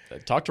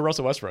 Talk to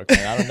Russell Westbrook,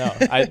 man.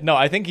 I don't know.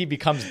 I think he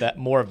becomes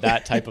more of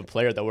that type of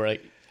player that we're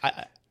like,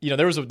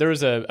 there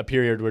was a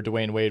period where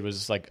Dwayne Wade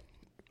was like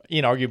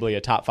inarguably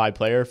a top 5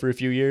 player for a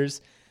few years.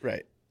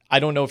 Right. I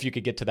don't know if you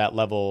could get to that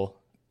level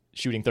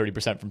shooting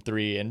 30% from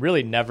 3 and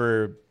really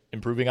never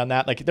improving on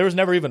that. Like there was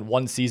never even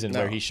one season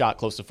where he shot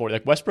close to 40.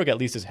 Like Westbrook at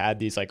least has had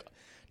these like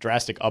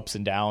drastic ups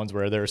and downs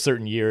where there are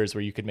certain years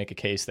where you could make a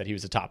case that he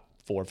was a top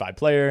 4 or 5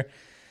 player.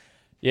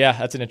 Yeah,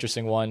 that's an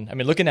interesting one. I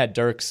mean, looking at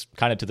Dirk's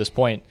kind of to this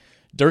point,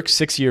 Dirk's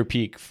 6-year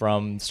peak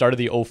from start of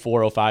the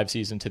 04-05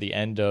 season to the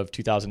end of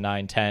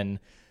 2009-10,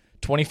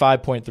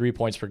 25.3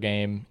 points per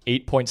game,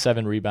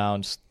 8.7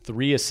 rebounds,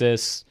 3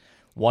 assists,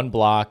 1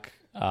 block,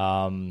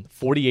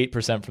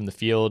 48% from the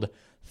field,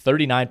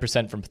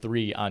 39% from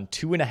 3 on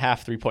 2.5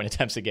 3-point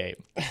attempts a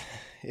game.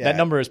 That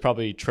number is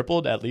probably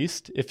tripled at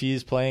least if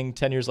he's playing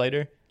 10 years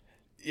later.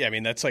 Yeah, I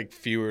mean, that's like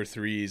fewer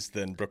threes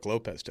than Brook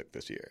Lopez took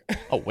this year.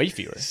 Oh, way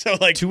fewer. So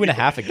like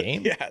 2.5 a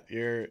game?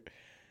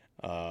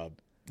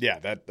 Yeah,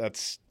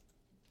 that's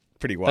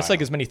pretty wild. That's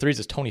like as many threes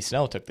as Tony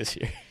Snell took this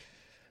year.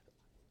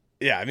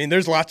 Yeah, I mean,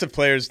 there's lots of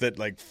players that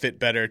like fit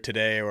better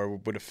today or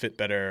would have fit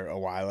better a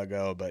while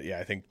ago. But yeah,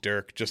 I think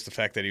Dirk, just the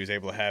fact that he was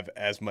able to have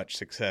as much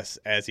success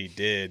as he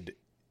did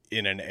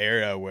in an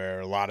era where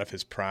a lot of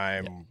his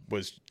prime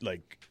was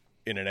like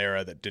in an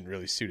era that didn't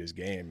really suit his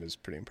game is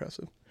pretty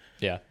impressive.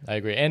 Yeah, I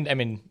agree. And I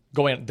mean,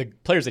 the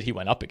players that he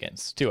went up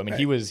against too. I mean,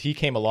 he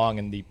came along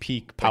in the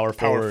peak power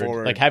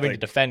forward, like having to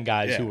defend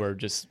guys who were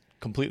just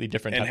completely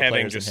different type of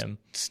players than him.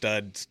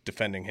 Studs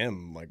defending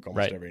him like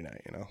almost every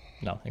night,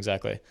 No,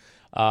 exactly.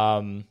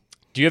 Do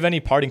you have any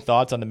parting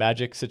thoughts on the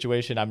Magic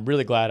situation? I'm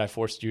really glad I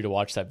forced you to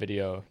watch that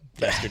video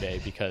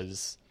yesterday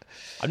because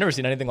I've never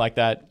seen anything like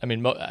that. I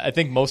mean, I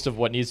think most of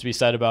what needs to be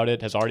said about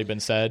it has already been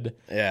said.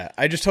 Yeah,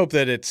 I just hope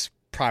that it's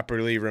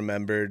properly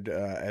remembered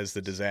as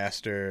the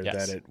disaster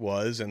that it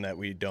was, and that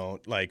we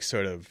don't like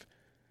sort of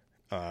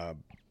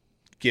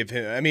give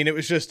him. I mean, it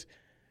was just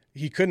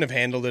he couldn't have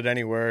handled it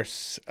any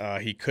worse.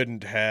 He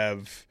couldn't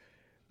have.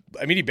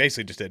 I mean, he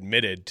basically just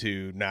admitted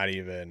to not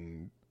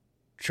even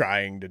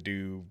trying to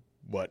do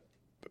what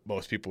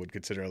most people would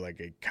consider like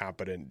a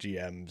competent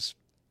GM's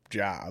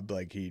job.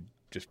 Like he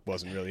just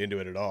wasn't really into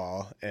it at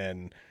all.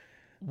 And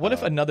what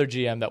if another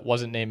GM that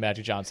wasn't named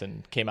Magic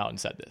Johnson came out and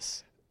said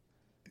this?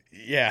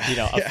 Yeah,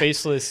 a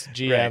faceless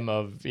GM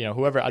of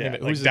whoever.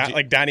 Who's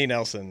like Donnie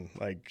Nelson,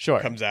 sure.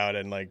 comes out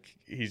and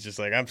he's just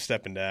like, I'm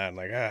stepping down.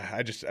 Like,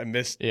 I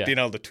missed being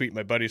able to tweet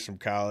my buddies from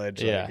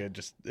college. Yeah,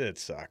 it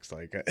sucks.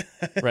 Like,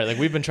 right. Like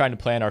we've been trying to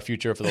plan our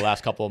future for the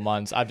last couple of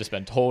months. I've just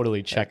been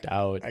totally checked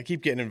out. I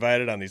keep getting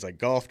invited on these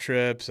golf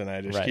trips, and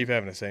I just keep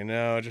having to say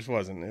no. It just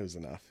wasn't. It was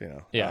enough.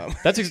 Yeah,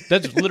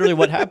 that's literally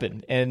what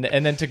happened. And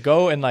then to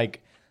go and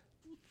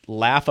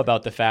laugh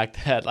about the fact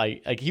that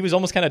like he was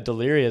almost kind of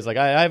delirious. Like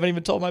I haven't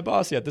even told my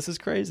boss yet. This is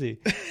crazy.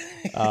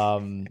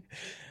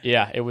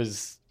 Yeah, it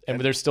was. And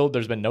there's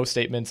been no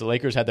statements. The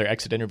Lakers had their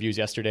exit interviews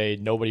yesterday.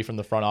 Nobody from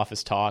the front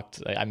office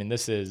talked. I mean,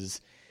 this is,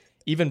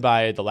 even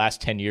by the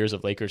last 10 years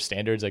of Lakers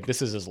standards,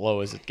 this is as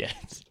low as it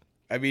gets.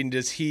 I mean,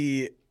 is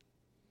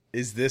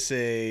this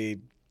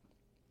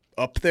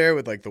up there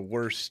with the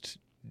worst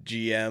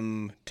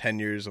GM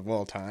tenures of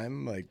all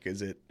time?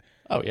 Is it?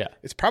 Oh, yeah.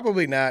 It's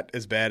probably not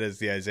as bad as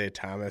the Isaiah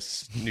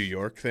Thomas New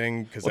York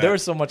thing. There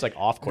was so much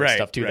off-court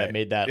stuff, too, that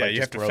made that you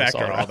have to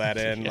factor all that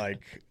in,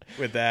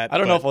 with that. I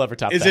don't know if we'll ever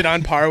top that. Is it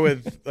on par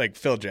with,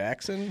 Phil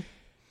Jackson?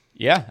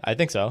 Yeah, I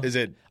think so. Is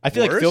it I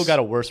feel worse? like Phil got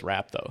a worse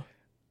rap, though.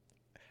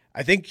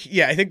 I think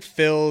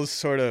Phil's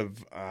sort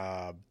of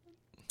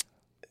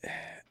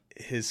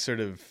his sort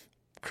of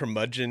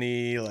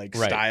curmudgeon-y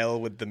style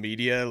with the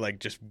media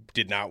just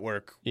did not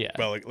work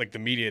well. The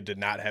media did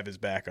not have his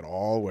back at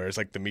all, whereas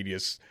the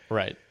media's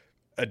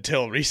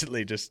until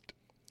recently just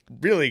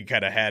really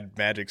kind of had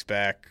Magic's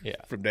back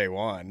from day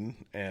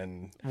one.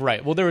 And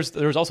well, there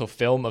was also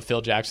film of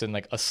Phil Jackson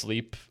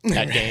asleep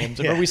at games.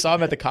 I remember we saw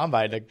him at the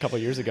Combine a couple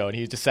of years ago, and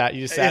he just sat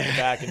in the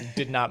back and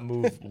did not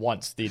move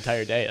once the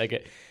entire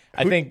day.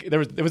 I think there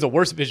was a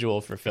worse visual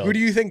for Phil. Who do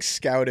you think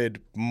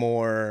scouted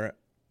more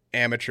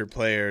amateur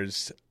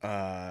players?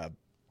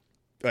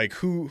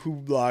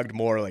 Who logged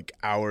more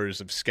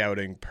hours of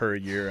scouting per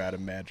year out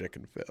of Magic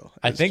and Phil?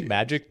 I think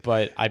Magic,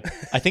 but I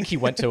think he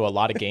went to a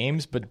lot of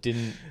games but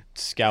didn't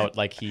scout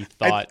like he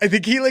thought. I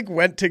think he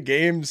went to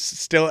games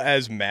still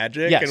as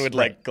Magic and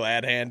would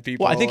glad hand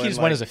people. Well, I think he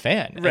just went as a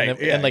fan,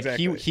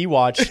 exactly. he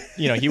watched.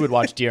 He would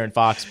watch De'Aaron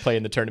Fox play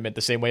in the tournament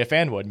the same way a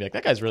fan would, and be like,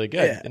 that guy's really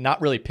good, and not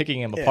really picking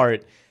him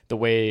apart the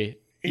way.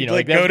 He'd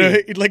wear a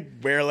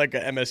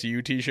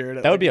MSU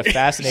t-shirt. That would be a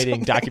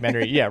fascinating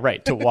documentary. Yeah,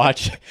 right. To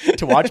watch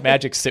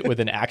Magic sit with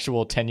an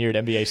actual tenured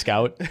NBA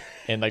scout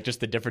and just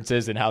the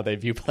differences in how they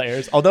view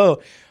players.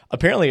 Although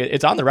apparently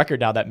it's on the record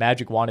now that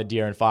Magic wanted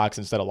De'Aaron Fox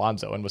instead of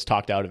Lonzo and was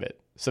talked out of it.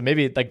 So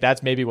maybe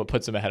that's maybe what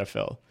puts him ahead of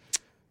Phil.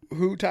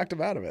 Who talked him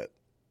out of it?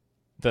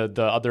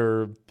 The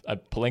other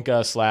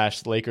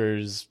Pelinka /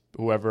 Lakers,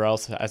 whoever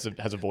else has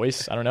a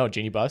voice. I don't know.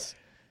 Jeannie Buss.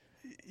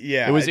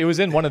 Yeah, it was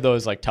in one of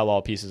those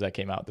tell-all pieces that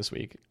came out this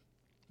week.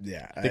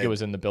 Yeah, I think it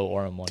was in the Bill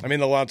Oram one. I mean,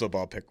 the Lonzo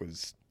Ball pick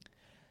was.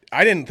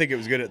 I didn't think it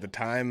was good at the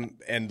time,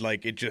 and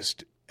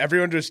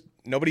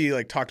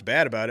nobody talked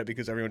bad about it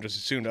because everyone just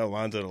assumed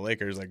Lonzo to the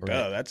Lakers.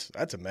 Duh,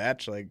 that's a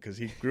match, because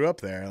he grew up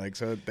there,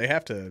 so they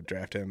have to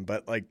draft him.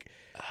 But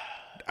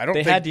I don't.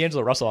 They had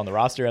D'Angelo Russell on the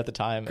roster at the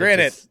time.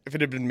 Granted, if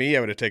it had been me,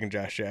 I would have taken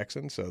Josh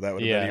Jackson, so that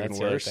would have been even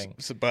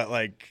worse. But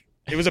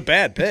it was a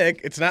bad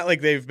pick. It's not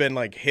like they've been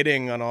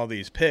hitting on all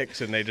these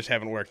picks and they just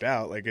haven't worked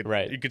out.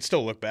 You could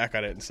still look back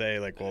on it and say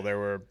well, there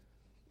were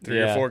 3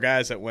 or 4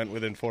 guys that went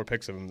within 4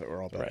 picks of him that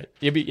were all bad. Right.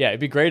 It'd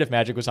be great if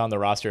Magic was on the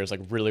roster as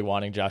really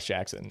wanting Josh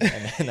Jackson,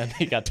 and then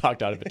he got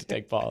talked out of it to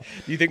take Paul.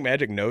 Do you think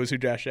Magic knows who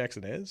Josh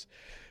Jackson is?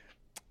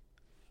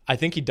 I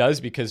think he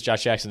does because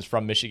Josh Jackson's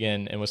from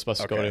Michigan and was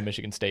supposed to go to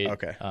Michigan State.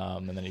 Okay.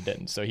 And then he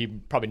didn't. So he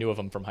probably knew of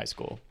him from high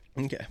school.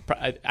 Okay.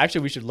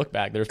 Actually, we should look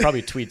back. There's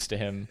probably tweets to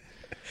him.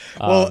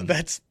 Well,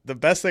 that's the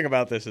best thing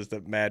about this is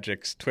that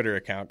Magic's Twitter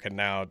account can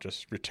now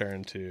just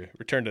return to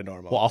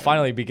normal. Well, I'll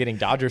finally be getting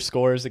Dodger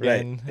scores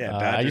again. Right. Yeah,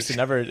 Dodgers. I used to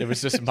never. It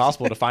was just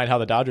impossible to find how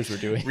the Dodgers were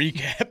doing.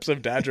 Recaps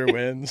of Dodger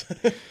wins.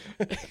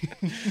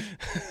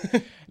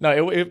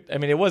 No,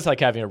 it was like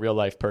having a real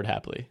life Pert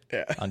Hapley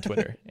on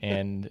Twitter,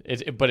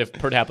 but if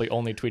Pert Hapley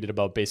only tweeted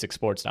about basic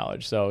sports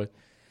knowledge, so.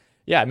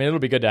 Yeah, I mean, it'll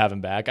be good to have him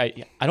back. I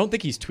don't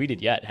think he's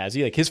tweeted yet, has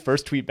he? His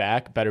first tweet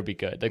back better be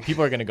good.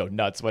 People are going to go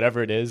nuts,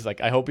 whatever it is.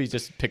 I hope he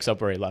just picks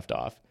up where he left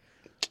off.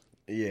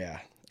 Yeah.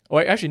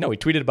 Well, actually, no, he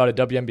tweeted about a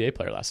WNBA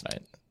player last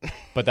night.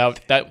 But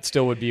that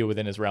still would be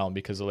within his realm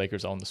because the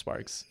Lakers own the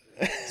Sparks.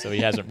 So he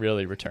hasn't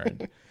really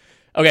returned.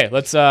 Okay,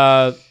 let's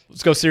go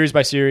series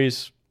by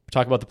series.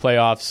 Talk about the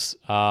playoffs.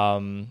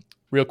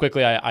 Real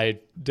quickly, I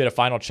did a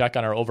final check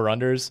on our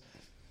over-unders.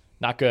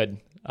 Not good.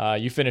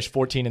 You finished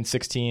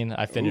 14-16.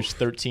 I finished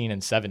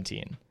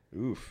 13-17.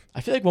 Oof.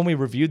 I feel like when we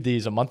reviewed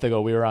these a month ago,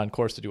 we were on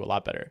course to do a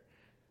lot better.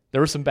 There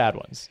were some bad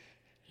ones.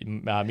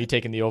 Me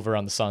taking the over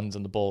on the Suns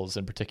and the Bulls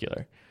in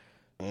particular.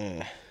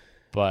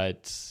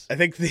 But I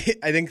think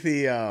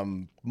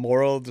the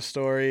moral of the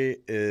story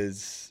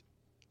is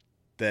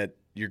that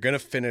you're gonna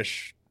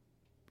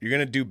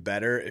do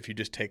better if you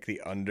just take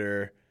the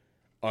under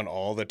on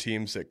all the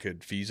teams that could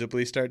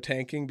feasibly start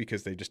tanking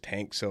because they just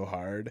tank so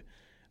hard.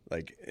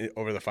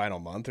 Over the final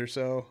month or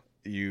so,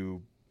 the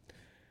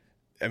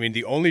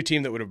only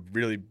team that would have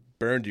really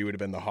burned you would have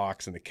been the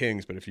Hawks and the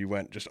Kings, but if you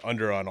went just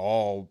under on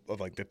all of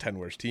like the 10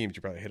 worst teams,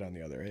 you probably hit on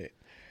the other 8.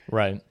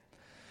 Right.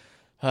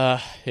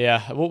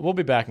 Yeah, we'll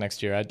be back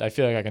next year. I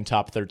feel like I can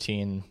top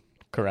 13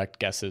 correct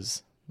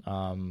guesses.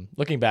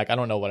 Looking back, I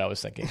don't know what I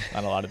was thinking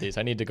on a lot of these.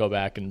 I need to go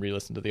back and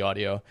re-listen to the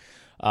audio.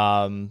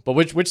 But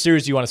which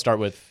series do you want to start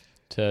with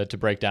to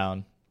break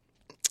down?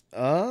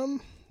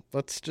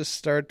 Let's just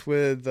start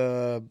with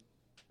the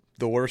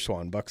worst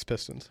one, Bucks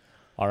Pistons.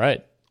 All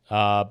right.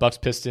 Bucks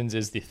Pistons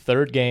is the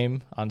third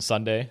game on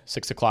Sunday,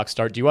 6:00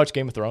 start. Do you watch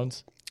Game of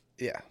Thrones?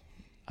 Yeah.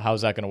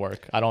 How's that going to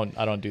work? I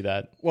don't do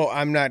that. Well,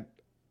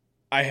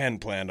 I hadn't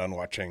planned on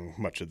watching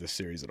much of this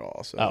series at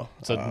all. So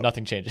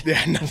nothing changes.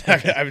 Yeah, I'm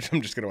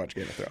just going to watch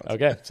Game of Thrones.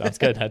 Okay, sounds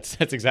good. That's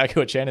exactly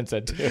what Shannon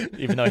said too,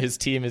 even though his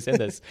team is in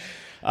this.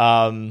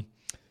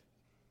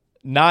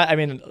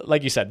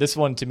 Like you said, this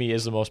one to me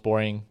is the most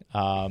boring.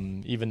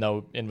 Even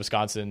though in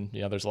Wisconsin,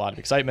 there's a lot of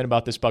excitement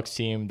about this Bucks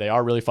team. They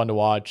are really fun to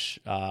watch.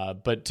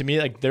 But to me,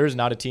 like, there's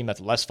not a team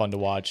that's less fun to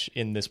watch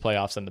in this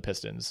playoffs than the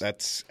Pistons.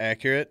 That's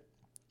accurate.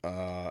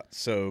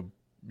 So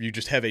you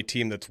just have a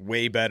team that's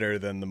way better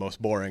than the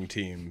most boring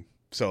team.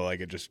 So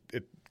like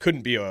it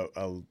couldn't be a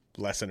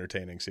less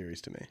entertaining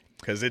series to me,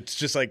 because it's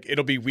just like,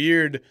 it'll be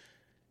weird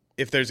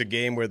if there's a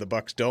game where the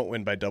Bucks don't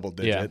win by double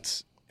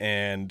digits. Yeah.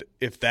 And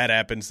if that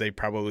happens, they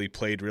probably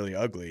played really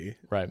ugly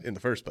in the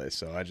first place.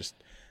 So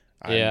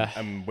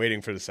I'm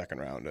waiting for the second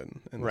round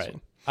in this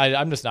one.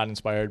 I'm just not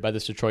inspired by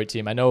this Detroit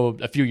team. I know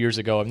a few years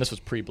ago, and this was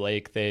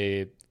pre-Blake,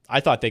 I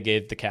thought they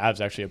gave the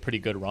Cavs actually a pretty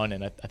good run,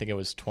 and I think it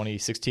was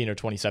 2016 or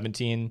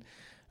 2017.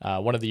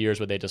 One of the years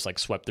where they just like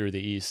swept through the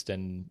East,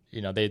 and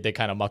they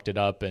kind of mucked it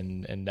up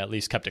and at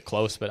least kept it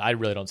close. But I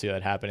really don't see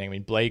that happening. I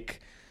mean,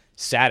 Blake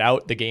sat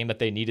out the game that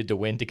they needed to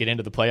win to get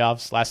into the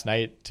playoffs last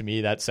night. To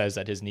me, that says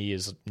that his knee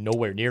is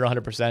nowhere near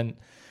 100%.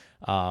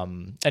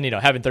 And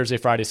having Thursday,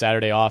 Friday,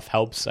 Saturday off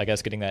helps, I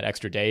guess, getting that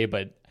extra day.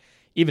 But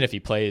even if he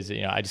plays,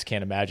 I just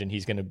can't imagine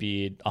he's going to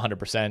be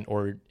 100%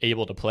 or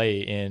able to play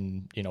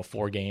in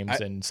 4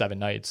 games and 7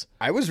 nights.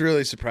 I was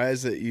really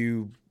surprised that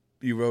you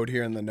wrote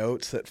here in the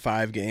notes that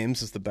 5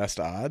 games is the best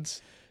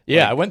odds.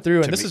 Yeah, I went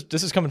through, and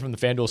this is coming from the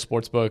FanDuel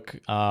Sportsbook.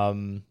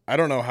 I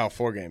don't know how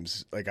 4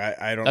 games. Like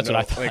I don't. That's know.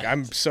 What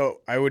I thought.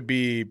 I would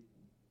be.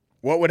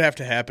 What would have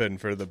to happen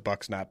for the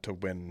Bucks not to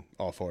win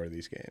all 4 of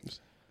these games?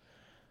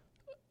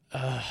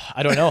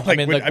 I don't know.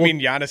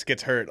 Giannis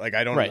gets hurt. Like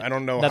I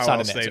don't know That's how not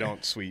else an they answer.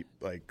 don't sweep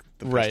like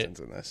the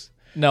Pistons in this.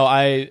 No,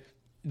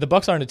 the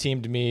Bucks aren't a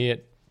team to me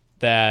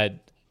that.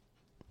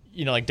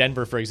 Like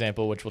Denver, for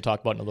example, which we'll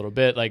talk about in a little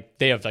bit, like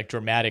they have like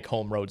dramatic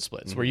home road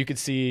splits where you could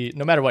see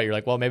no matter what, you're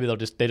like, well, maybe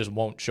they just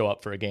won't show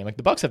up for a game. Like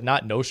the Bucks have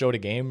not no-showed a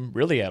game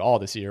really at all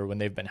this year when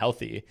they've been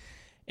healthy.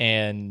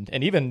 And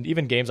even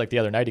games like the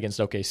other night against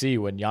OKC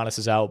when Giannis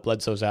is out,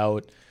 Bledsoe's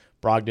out,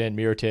 Brogdon,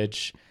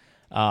 Mirotic,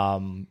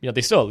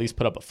 they still at least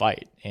put up a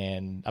fight.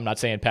 And I'm not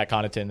saying Pat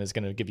Connaughton is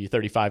going to give you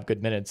 35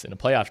 good minutes in a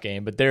playoff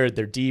game, but they're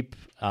deep.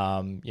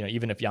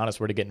 Even if Giannis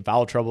were to get in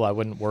foul trouble, I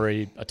wouldn't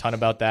worry a ton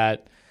about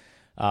that.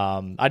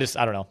 I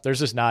don't know. There's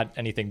just not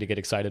anything to get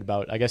excited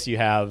about. I guess you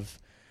have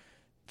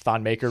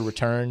Thon Maker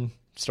return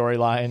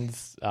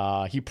storylines.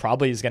 He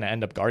probably is going to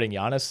end up guarding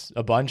Giannis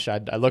a bunch. I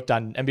looked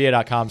on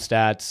NBA.com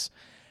stats,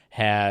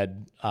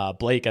 had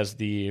Blake as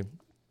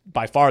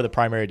by far the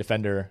primary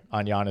defender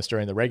on Giannis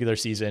during the regular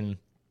season.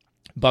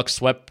 Bucks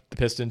swept the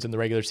Pistons in the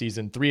regular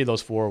season. 3 of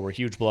those 4 were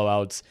huge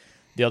blowouts.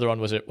 The other one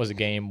was a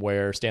game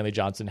where Stanley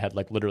Johnson had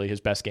like literally his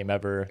best game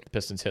ever. The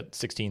Pistons hit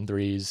 16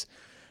 threes.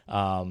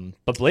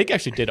 But Blake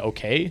actually did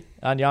okay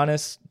on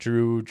Giannis,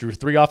 drew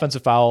 3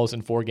 offensive fouls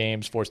in 4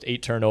 games, forced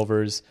 8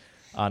 turnovers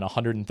on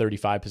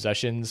 135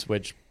 possessions,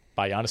 which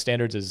by Giannis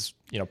standards is,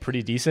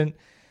 pretty decent.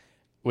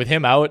 With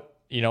him out,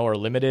 or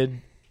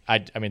limited,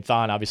 I mean,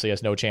 Thon obviously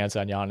has no chance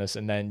on Giannis.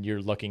 And then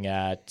you're looking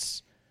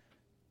at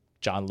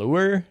John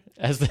Lure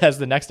as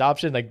the next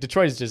option. Like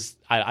Detroit is just,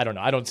 I don't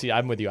know.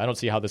 I'm with you. I don't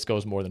see how this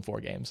goes more than 4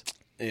 games.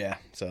 Yeah,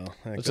 so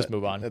let's just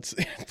move on.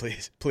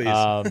 Please.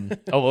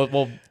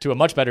 Well, to a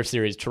much better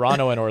series,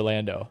 Toronto and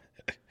Orlando.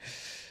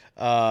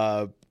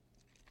 I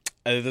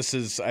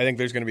think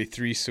there's going to be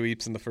 3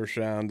 sweeps in the first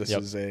round. This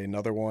is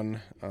another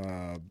one.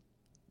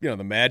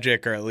 The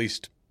Magic are at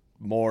least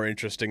more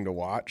interesting to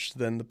watch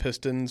than the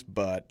Pistons,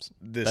 but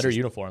better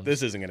uniforms.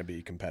 This isn't going to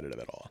be competitive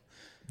at all.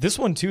 This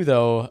one too,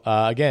 though.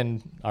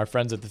 Again, our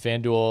friends at the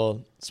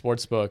FanDuel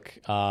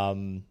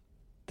Sportsbook.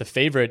 The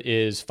favorite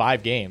is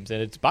 5 games,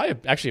 and it's by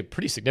actually a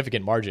pretty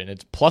significant margin.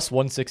 It's plus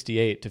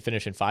 168 to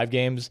finish in 5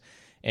 games,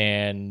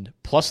 and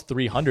plus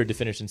 300 to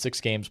finish in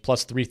 6 games,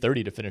 plus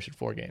 330 to finish in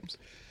 4 games.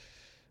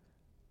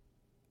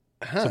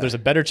 So there's a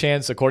better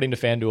chance, according to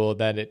FanDuel,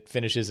 that it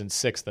finishes in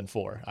 6 than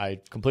 4.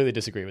 I completely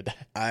disagree with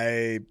that.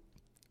 I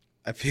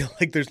feel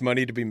like there's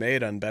money to be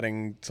made on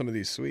betting some of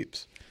these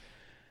sweeps.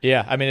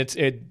 Yeah, I mean, it's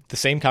the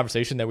same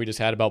conversation that we just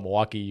had about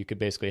Milwaukee. You could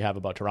basically have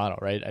about Toronto,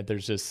 right?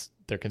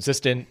 They're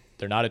consistent.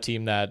 They're not a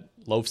team that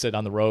loafs it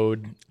on the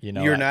road.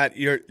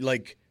 You're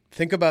like,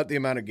 think about the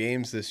amount of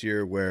games this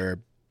year where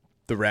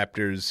the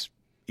Raptors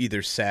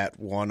either sat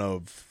one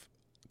of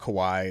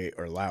Kawhi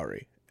or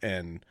Lowry,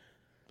 and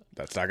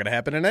That's not going to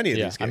happen in any of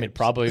these games. I mean,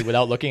 probably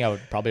without looking, I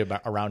would probably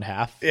about around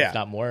half, if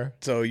not more.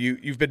 So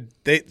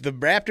the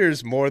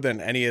Raptors, more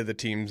than any of the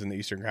teams in the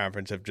Eastern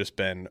Conference, have just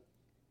been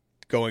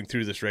going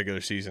through this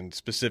regular season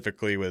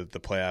specifically with the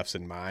playoffs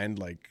in mind.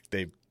 Like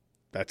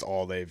that's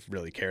all they've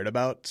really cared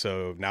about.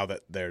 So now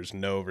that there's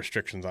no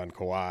restrictions on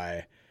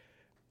Kawhi,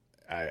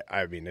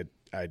 I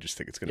just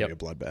think it's going to be a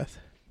bloodbath.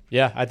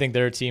 Yeah, I think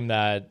they're a team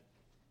that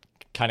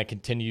kind of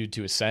continued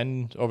to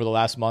ascend over the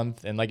last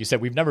month. And like you said,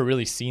 we've never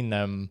really seen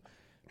them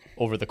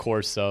over the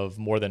course of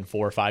more than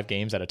 4 or 5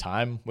 games at a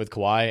time with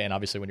Kawhi. And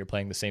obviously when you're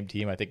playing the same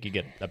team, I think you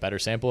get a better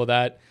sample of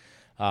that.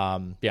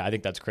 I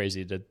think that's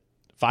crazy.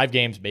 5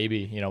 games,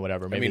 maybe,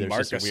 whatever. Maybe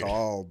Marc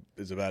Gasol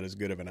is about as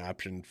good of an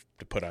option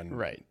to put on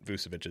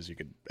Vucevic as you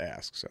could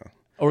ask. So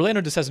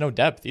Orlando just has no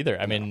depth either.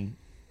 I mean,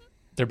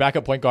 their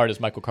backup point guard is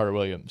Michael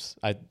Carter-Williams.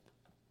 I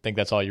think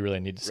that's all you really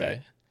need to say.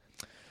 Right.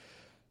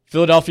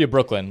 Philadelphia,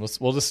 Brooklyn.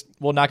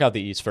 We'll knock out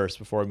the East first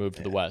before we move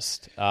to the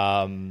West.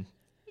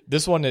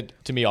 This one,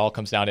 to me, all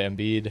comes down to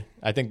Embiid.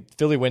 I think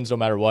Philly wins no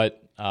matter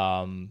what.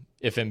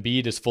 If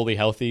Embiid is fully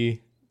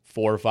healthy,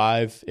 4 or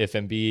 5. If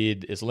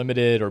Embiid is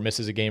limited or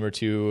misses a game or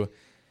two,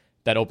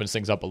 that opens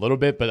things up a little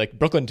bit. But like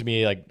Brooklyn, to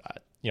me, I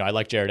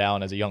like Jared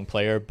Allen as a young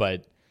player,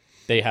 but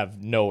they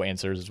have no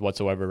answers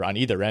whatsoever on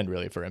either end,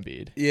 really, for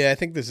Embiid. Yeah, I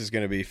think this is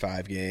going to be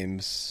 5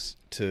 games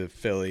to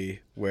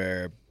Philly,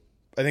 where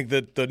I think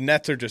the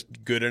Nets are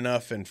just good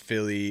enough and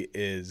Philly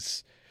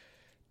is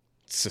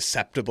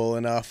susceptible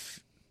enough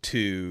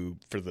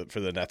for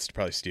the Nets to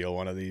probably steal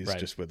one of these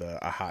just with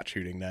a hot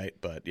shooting night.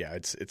 But yeah,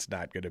 it's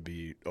not going to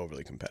be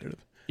overly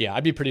competitive. Yeah,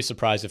 I'd be pretty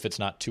surprised if it's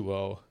not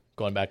 2-0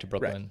 going back to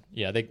Brooklyn.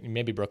 Right. Yeah,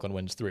 maybe Brooklyn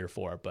wins 3 or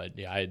 4, but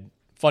yeah,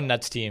 fun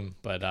Nets team,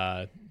 but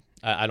I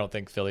don't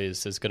think Philly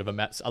is as good of a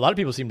match. A lot of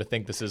people seem to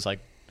think this is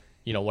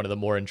one of the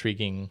more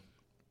intriguing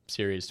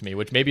series to me,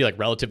 which may be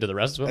relative to the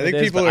rest of them. I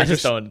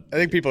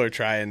think people are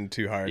trying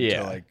too hard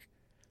to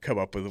come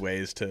up with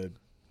ways to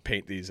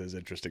paint these as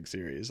interesting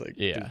series.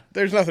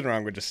 There's nothing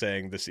wrong with just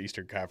saying this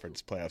Eastern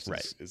Conference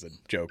playoffs is a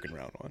joke in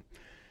round 1.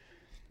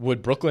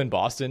 Would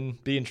Brooklyn-Boston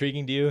be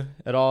intriguing to you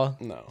at all?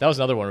 No. That was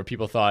another one where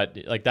people thought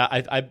that.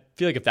 I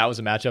feel like if that was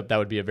a matchup, that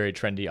would be a very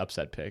trendy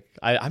upset pick.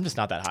 I'm just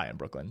not that high on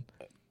Brooklyn.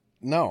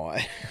 No,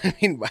 I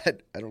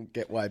don't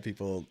get why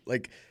people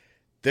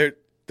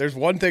There's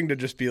one thing to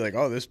just be like,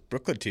 oh, this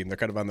Brooklyn team, they're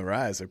kind of on the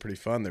rise. They're pretty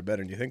fun. They're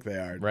better than you think they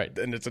are. Right.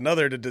 And it's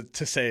another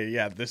to say,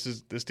 yeah, this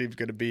team's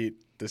going to beat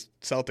this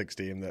Celtics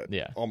team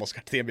that almost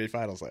got to the NBA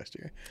Finals last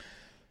year.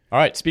 All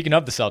right. Speaking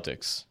of the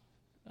Celtics,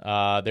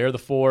 they're the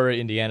 4.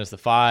 Indiana's the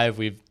 5.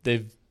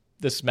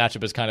 This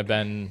matchup has kind of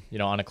been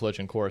on a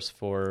collision course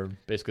for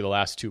basically the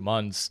last 2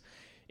 months.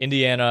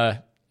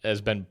 Indiana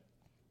has been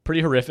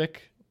pretty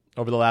horrific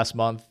over the last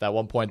month. At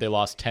one point, they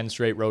lost 10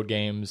 straight road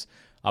games.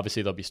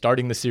 Obviously, they'll be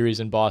starting the series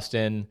in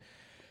Boston.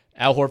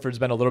 Al Horford's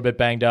been a little bit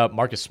banged up.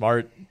 Marcus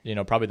Smart,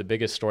 probably the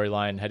biggest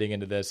storyline heading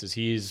into this is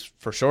he's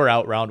for sure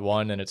out round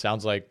 1, and it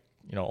sounds like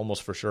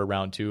almost for sure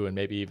round 2, and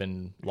maybe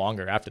even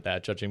longer after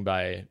that, judging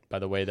by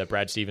the way that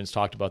Brad Stevens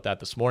talked about that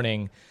this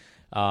morning.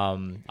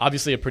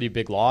 Obviously, a pretty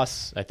big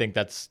loss. I think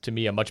that's, to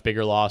me, a much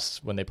bigger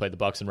loss when they play the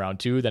Bucks in round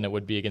 2 than it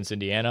would be against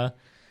Indiana.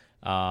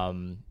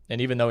 And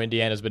even though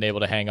Indiana's been able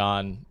to hang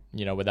on,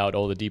 without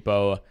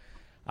Oladipo,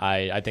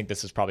 I think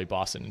this is probably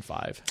Boston in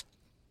 5.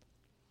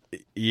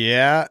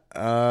 Yeah.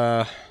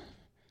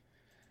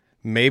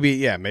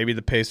 Maybe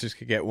the Pacers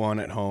could get one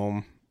at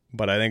home,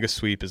 but I think a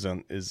sweep is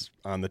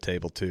on the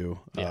table too.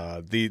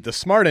 Yeah. The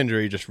Smart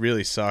injury just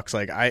really sucks.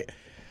 I'm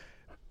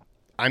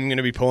going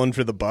to be pulling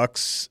for the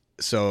Bucks,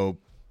 so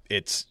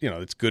it's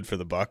good for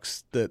the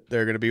Bucks that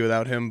they're going to be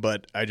without him,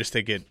 but I just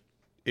think it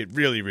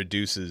really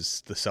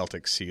reduces the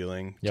Celtics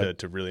ceiling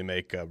to really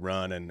make a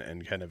run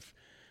and kind of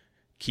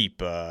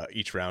keep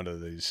each round of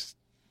this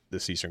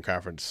Eastern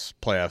Conference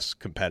playoffs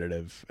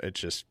competitive.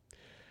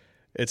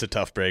 It's a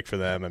tough break for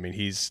them. I mean,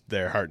 he's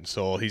their heart and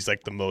soul. He's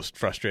the most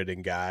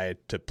frustrating guy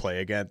to play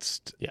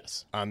against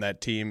on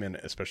that team, and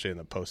especially in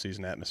the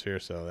postseason atmosphere.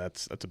 So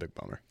that's a big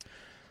bummer.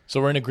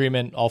 So we're in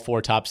agreement. All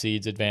 4 top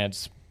seeds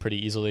advance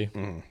pretty easily.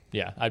 Mm-hmm.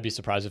 Yeah, I'd be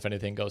surprised if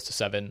anything goes to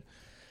 7.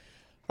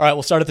 All right,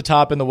 we'll start at the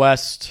top in the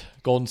West.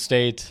 Golden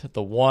State,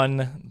 the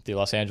 1. The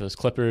Los Angeles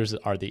Clippers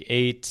are the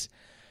 8.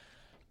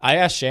 I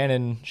asked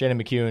Shannon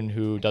McCune,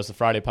 who does the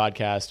Friday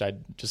podcast,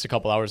 just a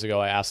couple hours ago,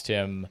 I asked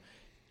him,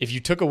 if you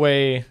took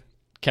away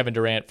Kevin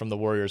Durant from the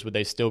Warriors, would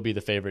they still be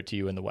the favorite to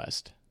you in the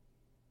West?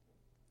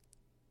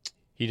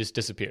 He just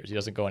disappears. He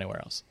doesn't go anywhere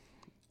else.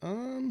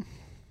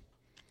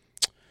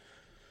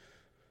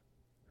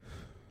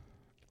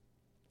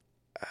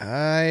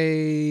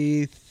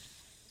 I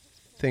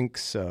think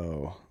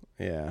so.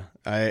 Yeah.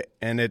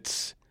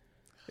 It's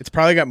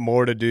probably got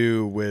more to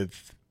do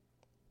with,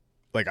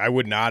 I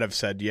would not have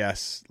said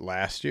yes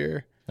last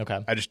year.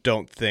 Okay. I just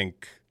don't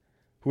think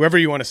whoever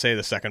you want to say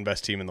the second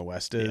best team in the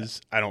West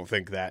is, I don't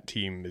think that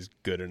team is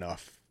good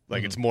enough.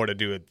 It's more to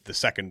do with the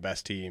second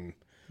best team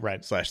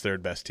 /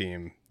 third best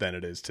team than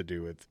it is to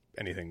do with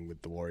anything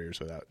with the Warriors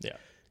without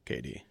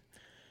KD.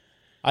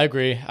 I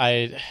agree.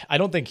 I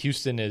don't think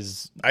Houston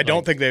is. I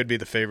don't think they would be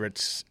the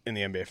favorites in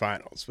the NBA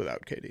Finals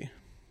without KD,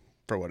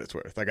 for what it's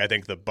worth. Like, I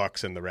think the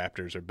Bucks and the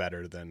Raptors are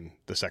better than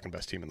the second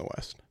best team in the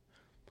West.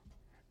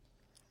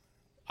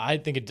 I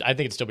think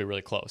it'd still be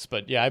really close.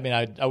 But yeah, I mean,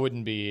 I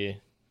wouldn't be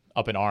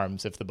up in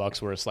arms if the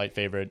Bucks were a slight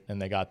favorite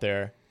and they got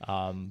there.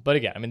 But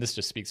again, I mean, this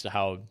just speaks to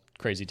how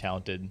crazy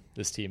talented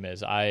this team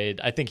is.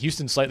 I think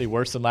Houston's slightly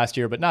worse than last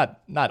year, but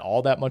not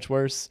all that much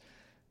worse.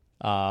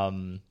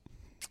 You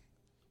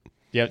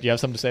have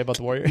something to say about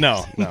the Warriors?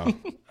 No.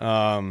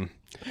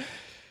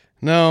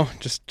 No,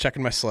 just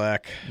checking my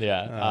Slack.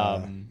 Yeah.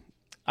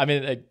 I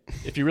mean,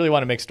 if you really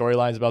want to make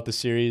storylines about the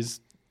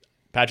series,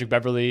 Patrick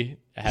Beverley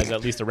has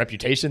at least a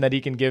reputation that he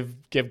can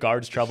give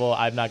guards trouble.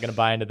 I'm not going to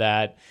buy into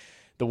that.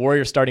 The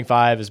Warriors starting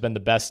five has been the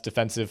best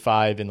defensive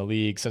five in the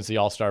league since the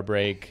All-Star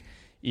break,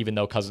 even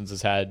though Cousins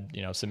has had,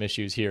 some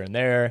issues here and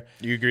there.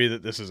 You agree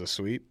that this is a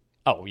sweep?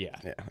 Oh yeah,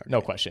 okay. No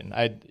question.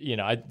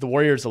 The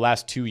Warriors the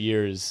last 2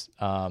 years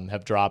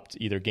have dropped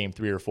either game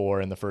 3 or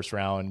 4 in the first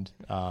round.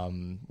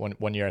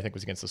 One year I think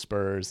was against the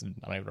Spurs. And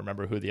I don't even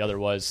remember who the other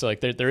was. So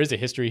like there is a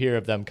history here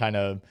of them kind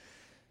of,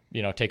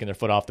 taking their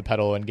foot off the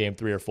pedal in game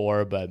 3 or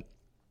 4. But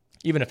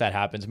even if that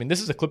happens, I mean,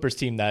 this is a Clippers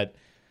team that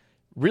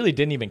really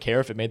didn't even care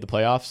if it made the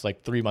playoffs.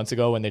 Like 3 months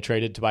ago when they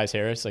traded Tobias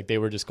Harris, like they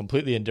were just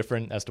completely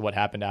indifferent as to what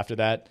happened after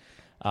that.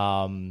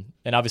 And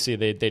obviously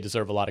they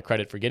deserve a lot of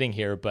credit for getting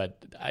here,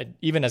 but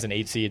even as an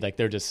 8 seed, like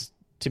they're just,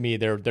 to me,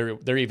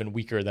 they're even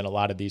weaker than a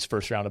lot of these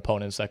first round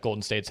opponents that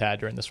Golden State's had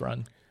during this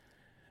run.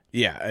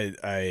 Yeah,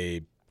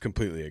 I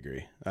completely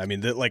agree. I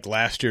mean, like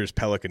last year's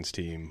Pelicans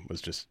team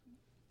was just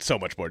so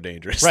much more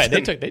dangerous. Right.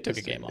 They took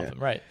a game off them.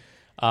 Right.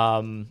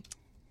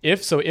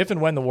 If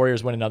and when the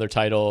Warriors win another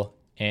title,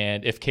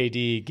 and if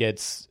KD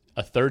gets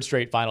a third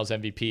straight Finals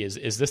MVP,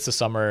 is this the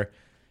summer,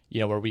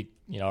 where we,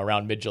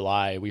 around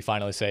mid-July, we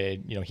finally say,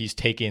 he's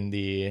taking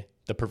the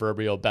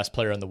proverbial best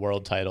player in the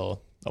world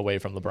title away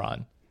from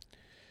LeBron?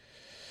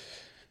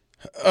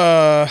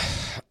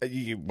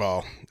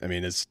 Well, I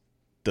mean, does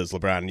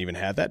LeBron even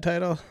have that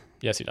title?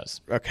 Yes, he does.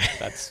 Okay.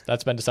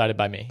 That's been decided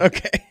by me.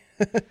 Okay.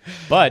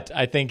 But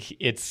I think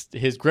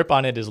his grip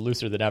on it is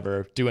looser than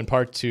ever, due in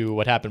part to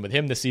what happened with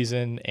him this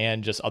season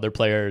and just other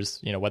players,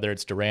 whether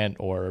it's Durant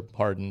or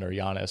Harden or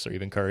Giannis or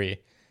even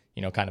Curry,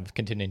 kind of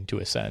continuing to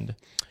ascend.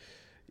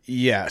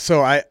 Yeah,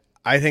 so I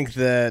think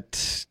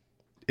that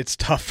it's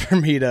tough for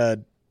me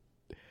to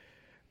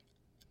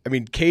 – I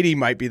mean, KD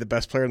might be the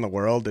best player in the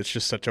world. It's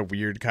just such a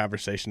weird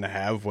conversation to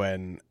have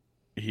when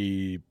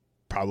he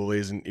probably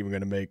isn't even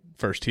going to make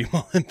first-team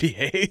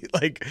All-NBA.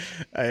 Like,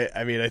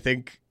 I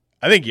think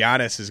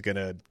Giannis is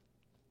going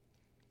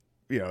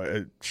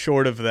to,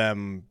 short of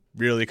them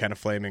really kind of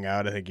flaming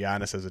out, I think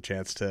Giannis has a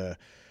chance to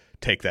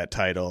take that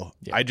title.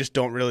 Yeah. I just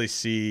don't really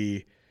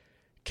see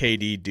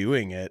KD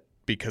doing it,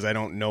 because I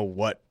don't know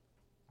what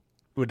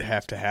would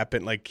have to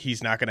happen. Like,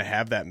 he's not going to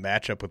have that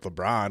matchup with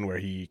LeBron where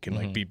he can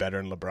like be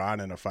better than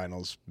LeBron in a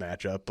finals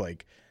matchup.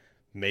 Like,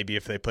 maybe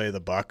if they play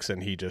the Bucks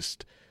and he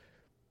just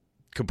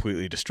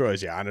completely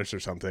destroys Giannis or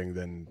something,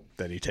 then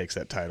he takes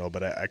that title.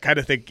 But I kind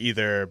of think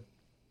either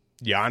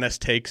Giannis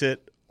takes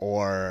it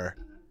or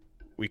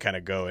we kind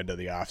of go into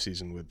the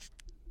offseason with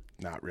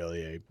not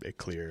really a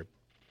clear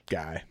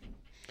guy.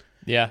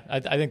 Yeah, I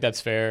think that's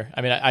fair.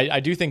 I mean, I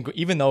do think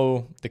even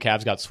though the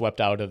Cavs got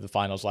swept out of the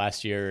finals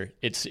last year,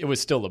 it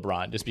was still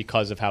LeBron just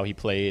because of how he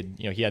played.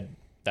 He had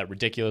that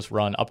ridiculous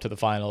run up to the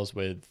finals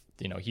with,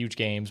 huge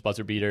games,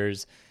 buzzer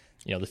beaters,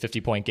 the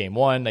 50-point game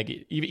one. Like,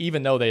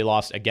 even though they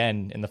lost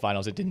again in the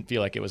finals, it didn't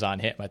feel like it was on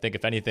him. I think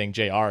if anything,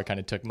 JR kind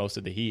of took most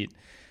of the heat.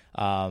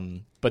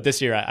 But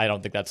this year, I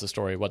don't think that's the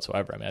story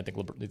whatsoever. I mean, I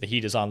think the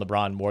heat is on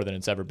LeBron more than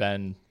it's ever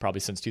been,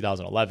 probably since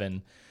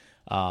 2011.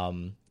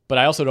 But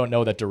I also don't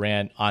know that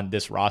Durant on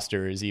this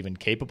roster is even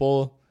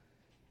capable.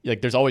 Like,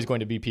 there's always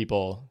going to be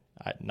people,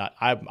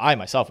 I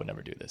myself would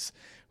never do this,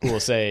 who will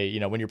say,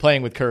 when you're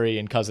playing with Curry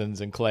and Cousins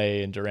and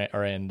Clay and Durant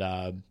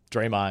and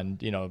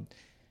Draymond,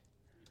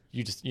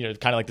 you just,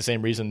 kind of like the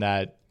same reason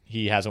that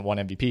he hasn't won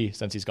MVP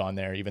since he's gone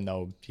there, even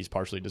though he's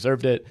partially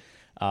deserved it.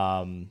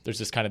 There's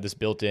just kind of this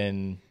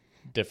built-in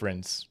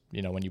difference,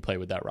 when you play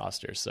with that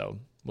roster. So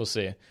we'll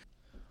see.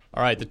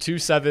 All right, the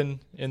 2-7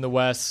 in the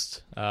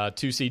West,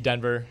 2 seed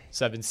Denver,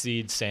 7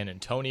 seed San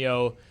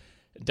Antonio.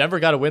 Denver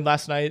got a win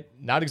last night.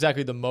 Not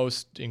exactly the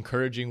most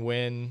encouraging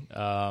win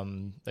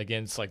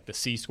against like the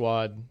C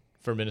squad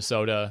for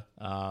Minnesota.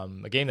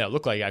 A game that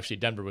looked like actually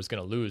Denver was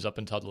going to lose up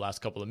until the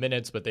last couple of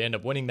minutes, but they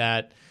ended up winning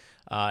that.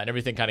 And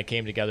everything kind of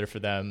came together for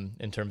them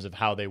in terms of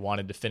how they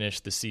wanted to finish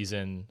the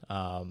season,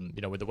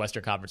 with the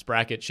Western Conference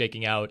bracket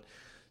shaking out.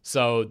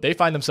 So they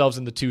find themselves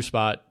in the 2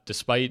 spot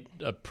despite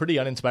a pretty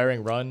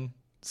uninspiring run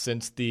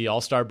since the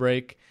All-Star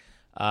break.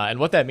 And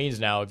what that means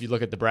now, if you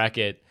look at the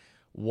bracket,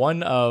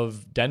 one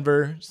of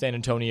Denver, San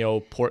Antonio,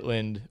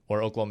 Portland,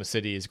 or Oklahoma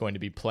City is going to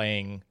be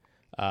playing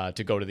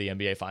to go to the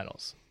NBA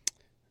Finals.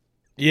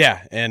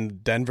 Yeah,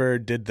 and Denver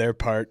did their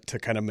part to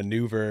kind of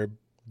maneuver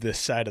this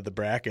side of the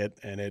bracket,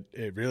 and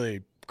it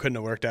really couldn't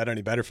have worked out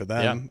any better for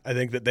them. Yeah. I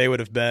think that they would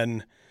have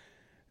been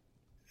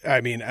 –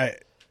 I mean,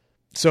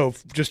 So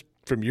just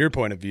from your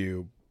point of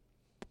view,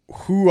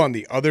 who on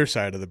the other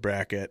side of the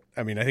bracket,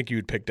 I mean, I think you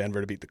would pick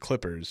Denver to beat the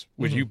Clippers.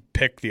 Would you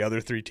pick the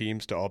other 3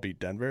 teams to all beat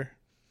Denver?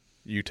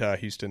 Utah,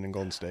 Houston, and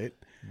Golden State?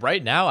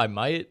 Right now, I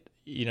might.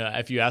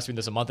 If you asked me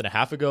this a month and a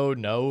half ago,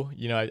 no.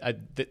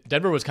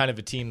 Denver was kind of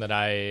a team that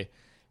I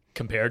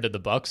compared to the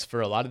Bucks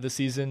for a lot of the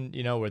season,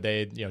 where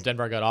they,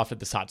 Denver got off at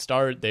this hot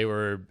start. They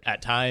were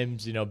at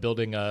times,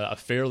 building a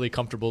fairly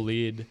comfortable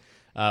lead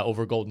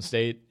over Golden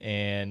State.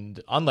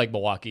 And unlike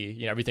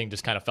Milwaukee, everything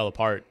just kind of fell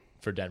apart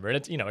for Denver. And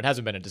it's, it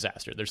hasn't been a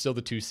disaster. They're still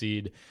the 2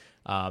 seed.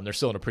 They're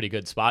still in a pretty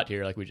good spot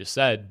here, like we just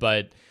said,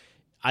 but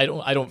I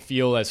don't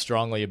feel as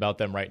strongly about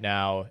them right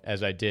now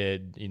as I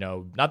did,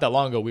 not that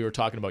long ago. We were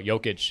talking about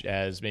Jokic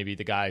as maybe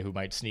the guy who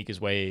might sneak his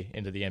way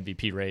into the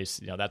MVP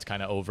race. That's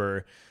kind of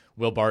over.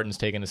 Will Barton's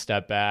taken a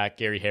step back.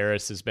 Gary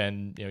Harris has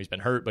been, he's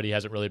been hurt, but he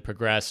hasn't really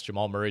progressed.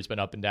 Jamal Murray's been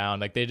up and down.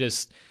 Like they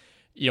just,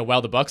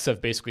 while the Bucks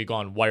have basically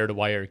gone wire to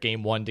wire,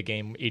 game 1 to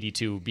game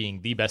 82,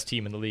 being the best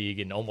team in the league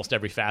in almost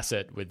every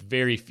facet with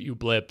very few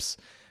blips,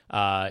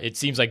 it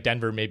seems like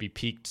Denver maybe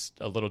peaked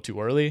a little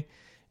too early.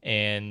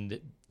 And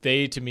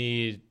they, to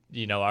me,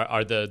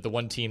 are the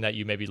one team that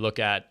you maybe look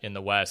at in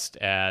the West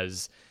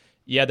as,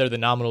 yeah, they're the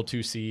nominal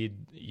 2 seed.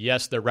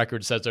 Yes, their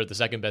record says they're the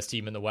second best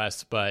team in the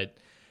West, but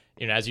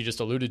as you just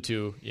alluded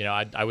to,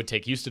 I would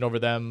take Houston over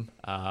them.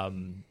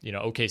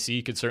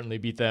 OKC could certainly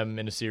beat them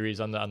in a series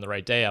on the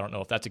right day. I don't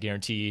know if that's a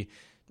guarantee.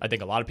 I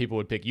think a lot of people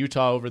would pick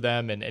Utah over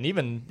them, and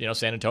even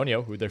San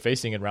Antonio, who they're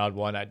facing in round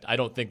 1. I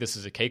don't think this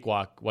is a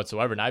cakewalk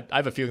whatsoever, and I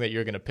have a feeling that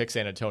you're going to pick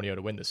San Antonio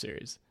to win the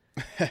series.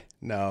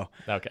 No.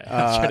 Okay.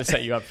 I was trying to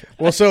set you up.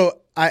 Well, so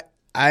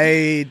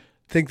I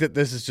think that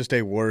this is just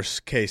a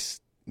worst case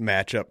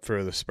matchup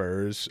for the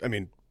Spurs. I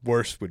mean,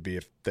 worse would be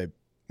if they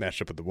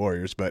matched up with the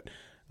Warriors, but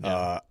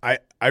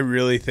I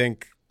really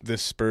think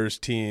this Spurs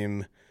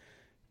team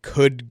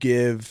could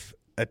give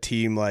a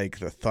team like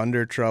the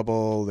Thunder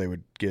trouble. They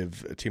would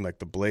give a team like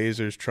the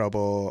Blazers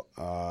trouble.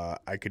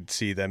 I could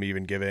see them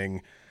even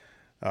giving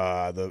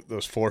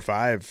those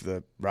 4-5,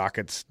 the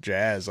Rockets,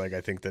 Jazz. Like I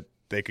think that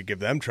they could give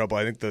them trouble.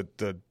 I think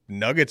the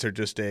Nuggets are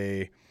just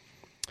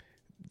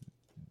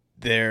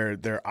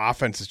their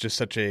offense is just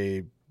such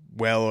a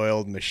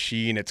well-oiled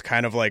machine. It's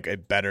kind of like a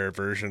better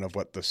version of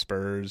what the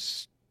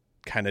Spurs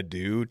kind of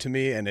do to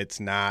me, and it's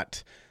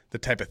not the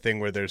type of thing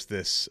where there's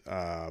this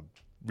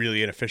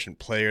really inefficient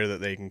player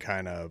that they can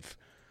kind of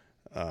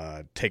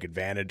take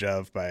advantage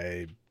of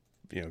by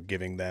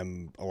giving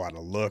them a lot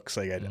of looks.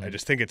 Like I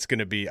just think it's going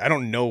to be, I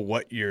don't know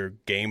what your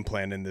game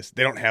plan in this.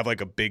 They don't have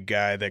like a big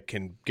guy that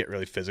can get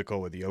really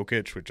physical with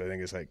Jokic, which I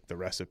think is like the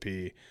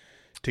recipe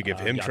to give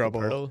him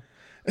trouble.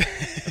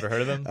 Ever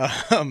heard of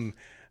him?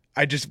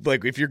 I just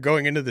like, if you're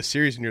going into the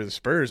series and you're the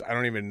Spurs, I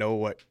don't even know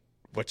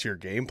what's your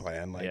game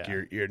plan. Like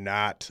you're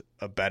not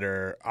a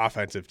better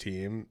offensive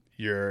team.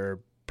 You're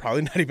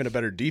probably not even a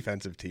better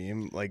defensive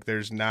team. Like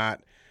there's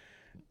not.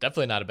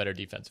 Definitely not a better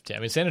defensive team. I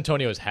mean, San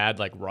Antonio has had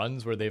like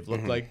runs where they've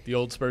looked like the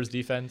old Spurs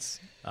defense.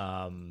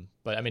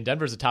 But I mean,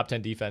 Denver's a top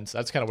 10 defense.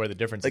 That's kind of where the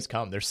difference has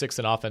come. They're 6th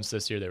in offense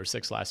this year. They were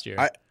 6th last year.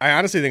 I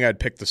honestly think I'd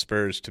pick the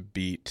Spurs to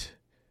beat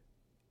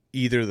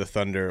either the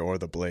Thunder or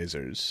the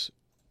Blazers.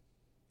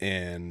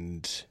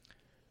 And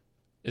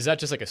is that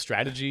just like a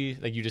strategy?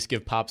 Like you just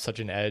give Pop such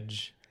an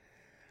edge?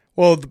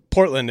 Well,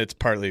 Portland, it's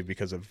partly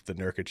because of the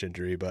Nurkic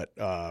injury, but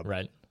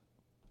right.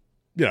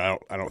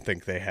 I don't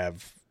think they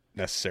have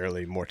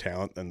necessarily more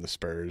talent than the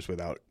Spurs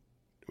without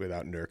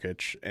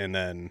Nurkic. And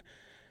then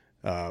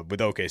with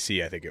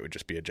OKC, I think it would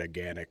just be a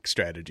gigantic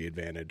strategy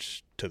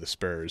advantage to the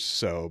Spurs.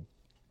 So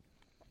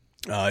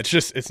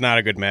it's not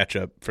a good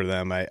matchup for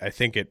them. I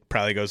think it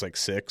probably goes like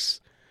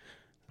 6.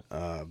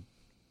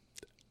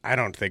 I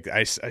don't think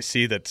I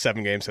see that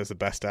 7 games has the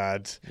best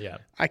odds. Yeah,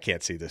 I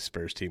can't see the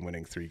Spurs team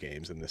winning 3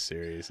 games in this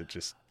series. It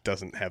just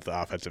doesn't have the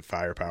offensive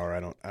firepower. I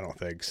don't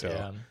think so.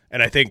 Yeah.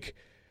 And I think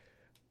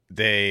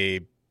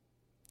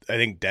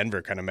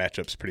Denver kind of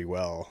matchups pretty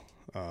well.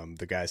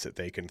 The guys that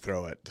they can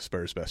throw at the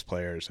Spurs' best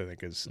players, I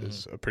think,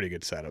 is a pretty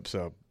good setup.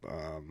 So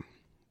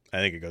I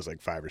think it goes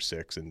like 5 or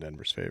 6 in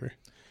Denver's favor.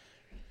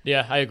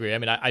 Yeah, I agree. I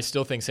mean, I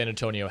still think San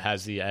Antonio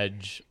has the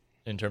edge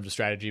in terms of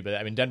strategy, but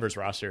I mean, Denver's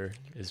roster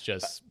is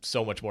just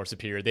so much more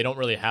superior. They don't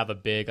really have a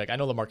big, like I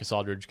know LaMarcus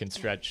Aldridge can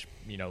stretch,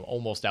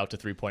 almost out to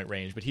 3-point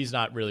range, but he's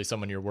not really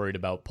someone you're worried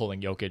about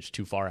pulling Jokic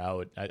too far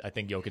out. I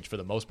think Jokic for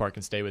the most part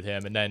can stay with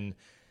him. And then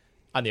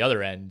on the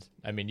other end,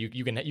 I mean,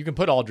 you can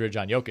put Aldridge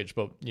on Jokic,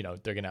 but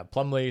they're going to have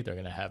Plumlee, they're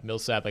going to have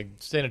Millsap. Like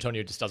San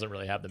Antonio just doesn't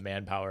really have the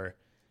manpower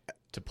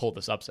to pull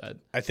this upset.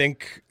 I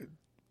think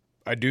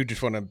I do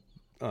just want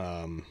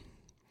to.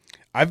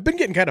 I've been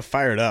getting kind of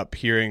fired up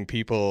hearing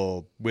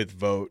people with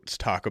votes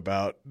talk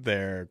about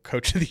their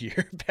Coach of the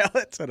Year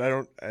ballots, and I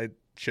don't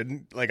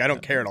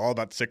care at all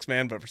about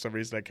 6-man, but for some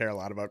reason I care a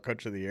lot about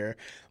Coach of the Year.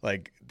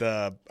 Like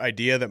the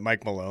idea that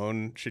Mike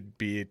Malone should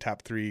be a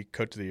top 3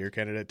 Coach of the Year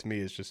candidate to me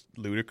is just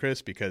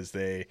ludicrous because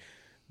they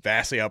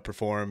vastly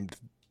outperformed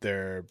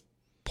their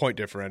point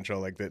differential.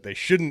 Like that they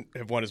shouldn't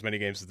have won as many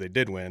games as they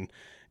did win,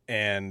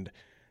 and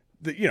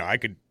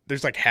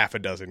there's like half a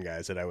dozen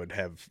guys that I would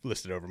have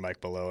listed over Mike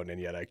Malone,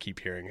 and yet I keep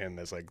hearing him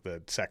as like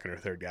the second or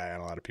third guy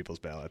on a lot of people's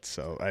ballots.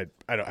 So I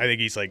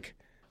think he's like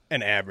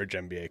an average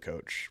NBA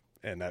coach,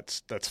 and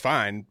that's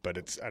fine,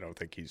 but I don't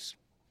think he's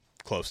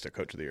close to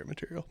Coach of the Year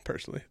material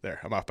personally.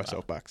 There, I'm off my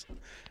soapbox.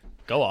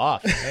 Go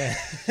off, man.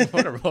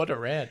 what a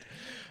rant.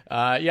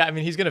 Yeah, I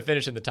mean, he's going to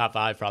finish in the top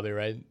 5 probably,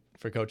 right,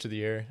 for Coach of the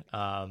Year.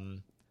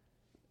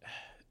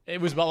 It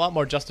was a lot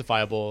more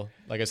justifiable.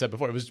 Like I said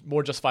before, it was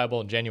more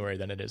justifiable in January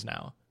than it is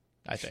now,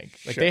 I think.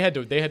 Like Sure.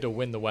 they had to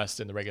win the West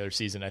in the regular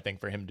season, I think,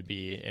 for him to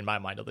be, in my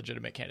mind, a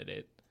legitimate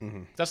candidate.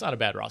 Mm-hmm. That's not a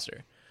bad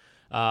roster.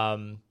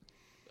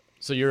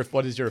 So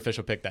what is your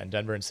official pick then?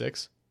 Denver in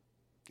 6?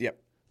 Yep.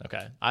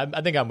 Okay.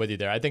 I think I'm with you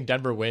there. I think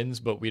Denver wins,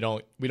 but we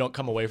don't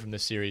come away from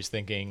this series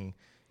thinking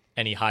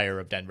any higher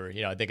of Denver.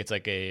 You know, I think it's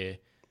like an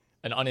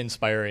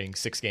uninspiring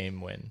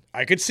 6-game win.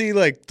 I could see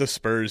like the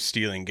Spurs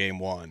stealing game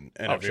 1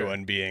 and everyone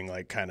sure. being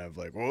like kind of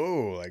like,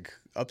 whoa, like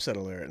upset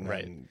alert. And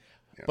right. Then,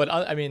 you know. But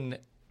I mean,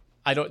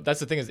 that's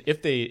the thing is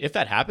if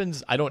that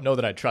happens, I don't know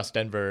that I trust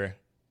Denver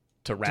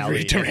to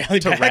rally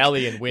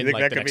and win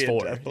like the next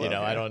 4. You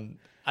know, yeah.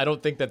 I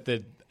don't think that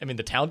the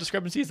talent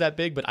discrepancy is that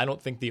big, but I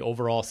don't think the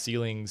overall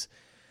ceilings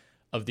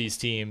of these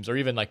teams, or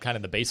even like kind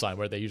of the baseline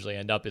where they usually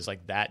end up, is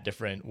like that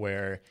different,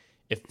 where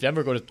if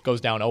Denver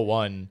goes down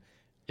 0-1,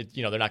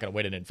 they're not going to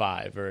win it in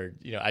 5, or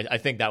I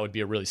think that would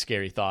be a really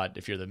scary thought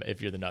if you're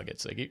the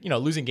Nuggets. Like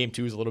losing game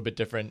 2 is a little bit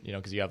different,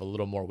 because you have a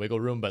little more wiggle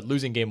room. But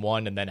losing game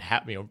 1 and then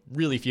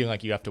really feeling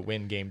like you have to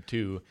win game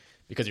 2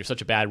 because you're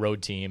such a bad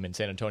road team and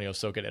San Antonio's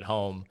so good at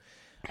home,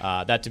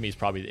 that to me is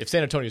probably, if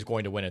San Antonio is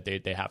going to win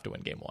it, they have to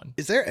win game 1.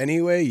 Is there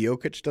any way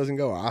Jokic doesn't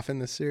go off in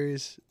this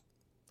series?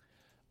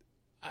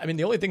 I mean,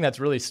 the only thing that's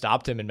really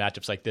stopped him in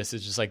matchups like this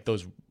is just like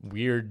those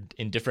weird,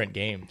 indifferent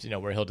games,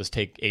 where he'll just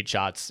take 8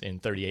 shots in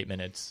 38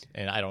 minutes,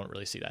 and I don't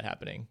really see that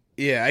happening.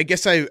 Yeah, I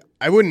guess I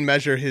wouldn't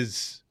measure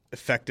his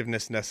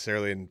effectiveness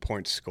necessarily in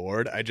points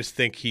scored. I just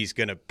think he's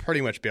going to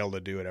pretty much be able to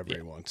do whatever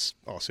he wants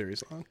all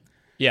series long.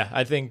 Yeah,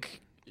 I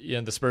think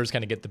the Spurs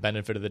kind of get the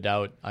benefit of the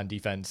doubt on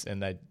defense,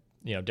 and that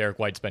Derek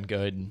White's been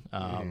good,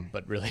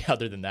 but really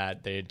other than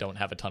that, they don't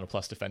have a ton of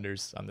plus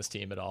defenders on this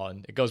team at all.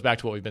 And it goes back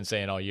to what we've been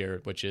saying all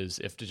year, which is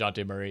if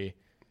DeJounte Murray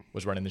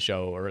was running the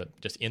show, or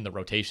just in the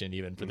rotation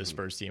even for the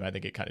Spurs team, I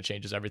think it kind of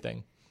changes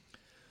everything.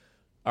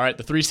 All right,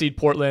 the 3 seed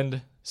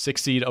Portland,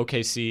 6 seed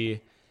OKC.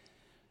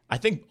 I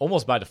think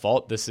almost by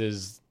default, this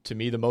is, to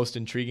me, the most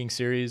intriguing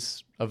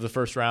series of the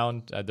first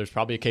round. There's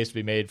probably a case to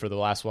be made for the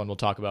last one we'll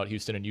talk about,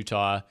 Houston and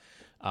Utah.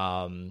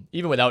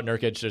 Even without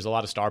Nurkic, there's a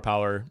lot of star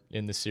power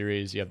in this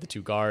series. You have the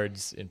 2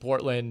 guards in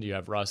Portland. You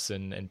have Russ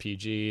and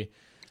PG.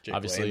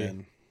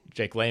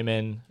 Jake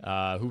Layman,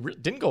 who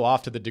didn't go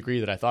off to the degree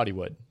that I thought he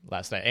would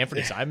last night.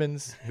 Anthony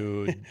Simons,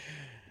 who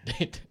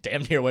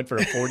damn near went for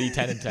a 40,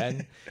 10, and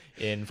 10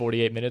 in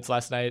 48 minutes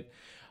last night.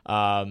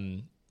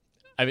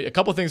 A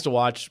couple things to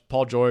watch.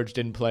 Paul George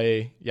didn't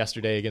play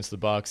yesterday against the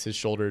Bucks. His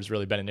shoulder's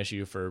really been an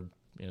issue for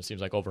seems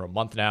like over a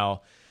month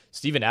now.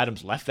 Steven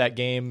Adams left that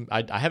game.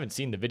 I haven't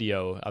seen the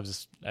video. I was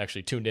just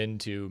actually tuned in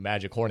to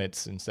Magic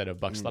Hornets instead of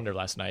Bucks Thunder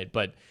last night.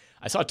 But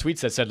I saw tweets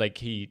that said like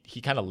he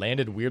kind of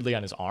landed weirdly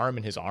on his arm,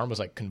 and his arm was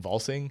like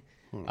convulsing.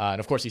 And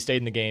of course, he stayed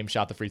in the game,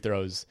 shot the free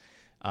throws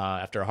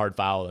after a hard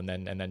foul, and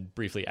then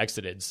briefly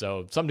exited.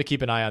 So something to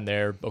keep an eye on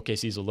there.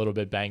 OKC's a little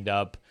bit banged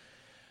up.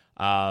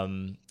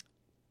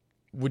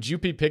 Would you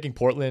be picking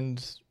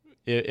Portland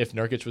if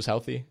Nurkic was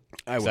healthy?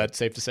 Is that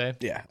safe to say?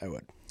 Yeah, I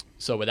would.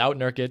 So without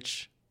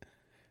Nurkic,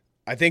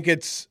 I think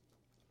it's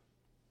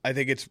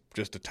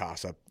just a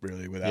toss-up,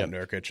 really, without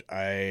Nurkic.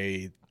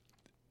 I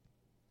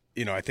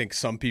think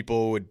some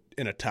people would,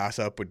 in a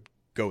toss-up, would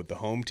go with the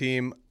home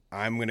team.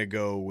 I'm going to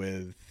go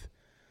with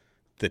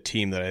the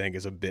team that I think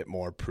is a bit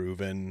more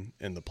proven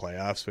in the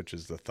playoffs, which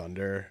is the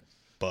Thunder.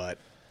 But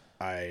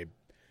I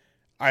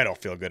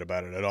don't feel good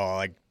about it at all.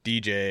 Like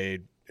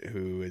DJ,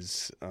 who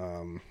is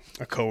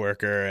a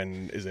coworker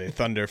and is a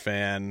Thunder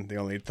fan, the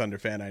only Thunder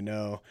fan I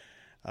know,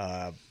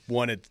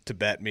 wanted to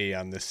bet me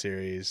on this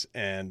series,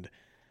 and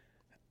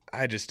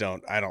I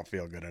don't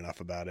feel good enough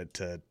about it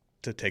to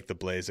take the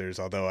Blazers.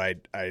 Although I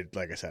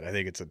like I said, I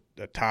think it's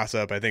a toss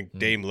up. I think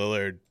Dame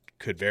Lillard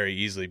could very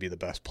easily be the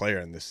best player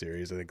in this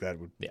series. I think that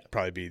would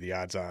probably be the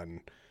odds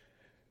on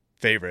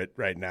favorite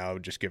right now,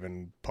 just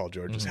given Paul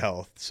George's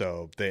health.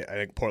 So I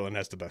think Portland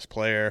has the best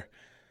player,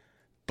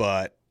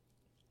 but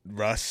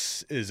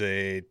Russ is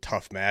a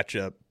tough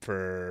matchup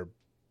for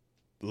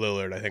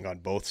Lillard, I think, on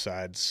both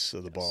sides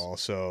of the ball.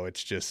 So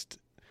it's just,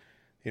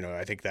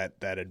 I think that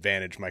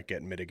advantage might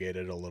get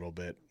mitigated a little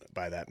bit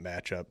by that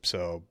matchup.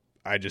 So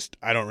I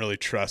don't really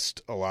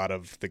trust a lot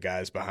of the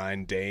guys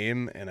behind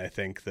Dame, and I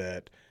think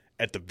that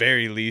at the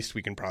very least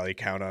we can probably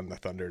count on the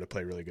Thunder to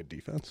play really good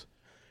defense.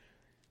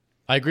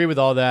 I agree with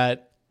all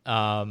that.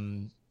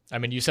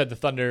 You said the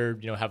Thunder,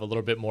 have a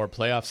little bit more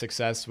playoff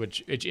success,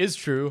 which is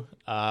true.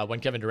 When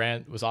Kevin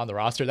Durant was on the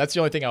roster, that's the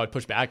only thing I would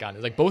push back on.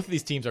 Is like both of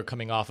these teams are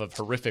coming off of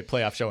horrific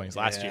playoff showings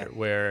last year,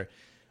 where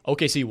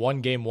OKC won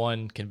game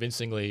 1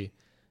 convincingly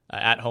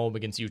at home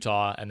against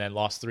Utah, and then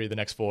lost 3 of the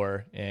next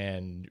 4,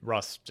 and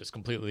Russ just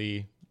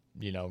completely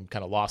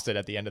kind of lost it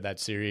at the end of that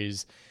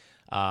series.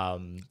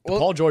 The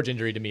Paul George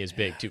injury to me is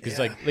big too, because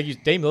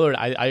Dame Lillard,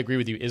 I agree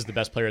with you, is the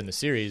best player in the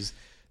series.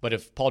 But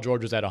if Paul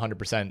George was at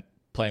 100%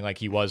 playing like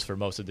he was for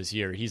most of this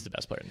year, he's the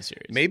best player in the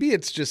series. Maybe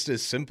it's just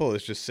as simple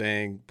as just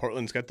saying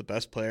Portland's got the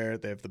best player,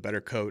 they have the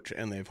better coach,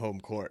 and they have home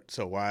court.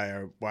 So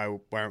why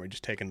aren't we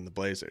just taking the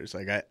Blazers?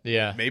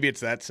 Maybe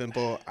it's that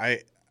simple.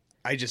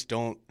 I just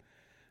don't.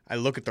 I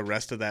look at the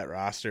rest of that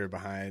roster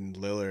behind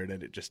Lillard,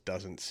 and it just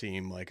doesn't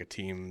seem like a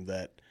team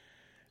that,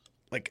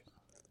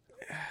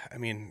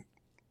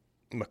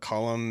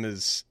 McCollum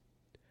is.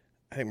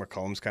 I think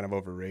McCollum's kind of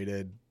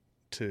overrated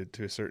to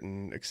a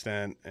certain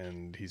extent,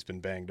 and he's been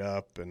banged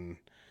up, and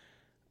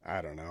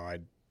I don't know.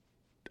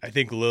 I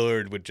think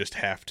Lillard would just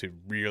have to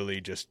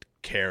really just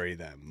carry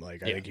them. I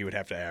think he would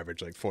have to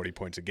average 40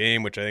 points a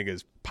game, which I think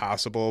is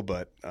possible,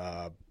 but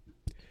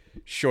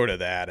short of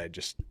that, I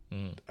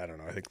don't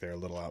know. I think they're a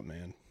little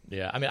outmanned.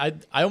 Yeah,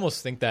 I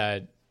almost think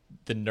that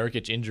the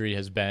Nurkic injury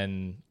has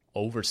been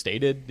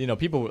overstated.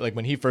 People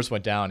when he first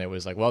went down, it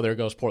was well, there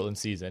goes Portland's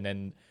season.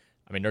 And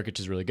Nurkic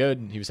is really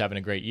good. He was having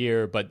a great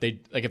year, but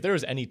if there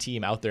was any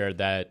team out there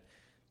that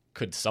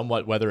could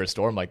somewhat weather a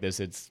storm like this,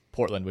 it's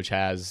Portland, which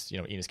has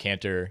Enes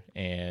Kanter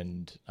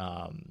and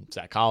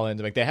Zach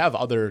Collins. They have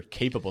other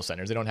capable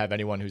centers. They don't have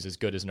anyone who's as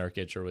good as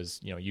Nurkic or was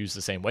used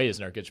the same way as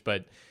Nurkic,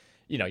 but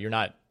you're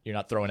not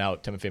throwing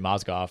out Timofey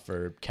Mozgov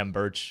or Khem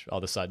Birch all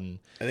of a sudden.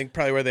 I think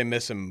probably where they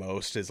miss him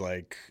most is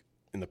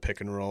in the pick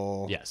and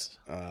roll. Yes.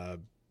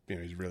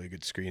 He's a really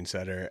good screen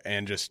setter,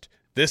 and just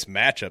this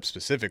matchup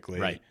specifically,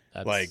 right?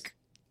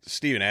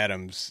 Steven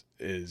Adams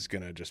is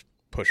going to just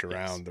push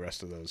around the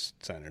rest of those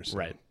centers.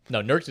 Right.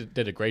 No, Nurk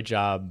did a great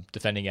job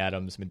defending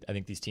Adams. I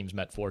think these teams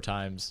met 4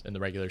 times in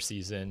the regular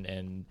season,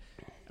 and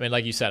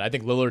like you said, I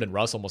think Lillard and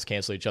Russ almost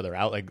cancel each other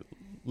out.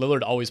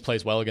 Lillard always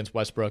plays well against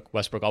Westbrook.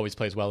 Westbrook always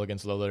plays well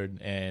against Lillard.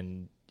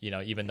 And,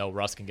 even though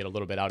Russ can get a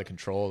little bit out of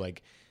control,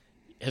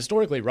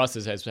 historically Russ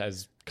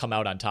has come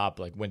out on top,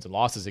 wins and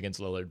losses against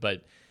Lillard.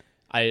 But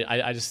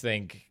I just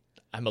think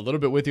I'm a little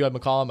bit with you on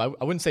McCollum.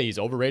 I wouldn't say he's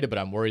overrated, but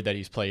I'm worried that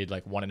he's played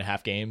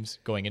 1.5 games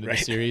going into the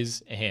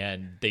series,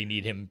 and they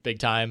need him big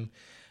time.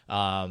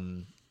 I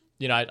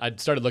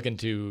started looking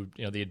to,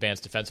 the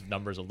advanced defensive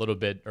numbers a little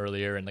bit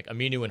earlier, and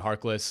Aminu and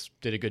Harkless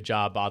did a good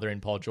job bothering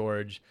Paul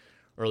George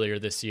earlier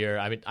this year.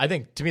 I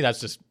think to me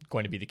that's just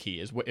going to be the key,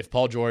 is if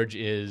Paul George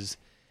is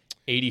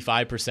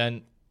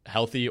 85%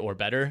 healthy or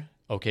better,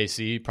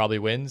 OKC probably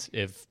wins.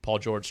 If Paul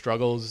George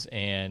struggles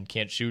and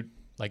can't shoot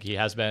like he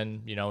has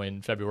been,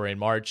 in February and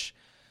March,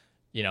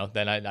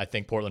 then I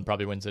think Portland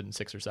probably wins it in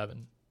 6 or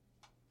 7.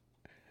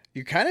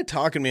 You're kind of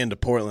talking me into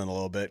Portland a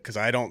little bit, because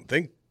I don't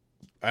think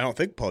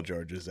Paul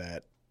George is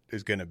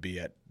going to be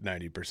at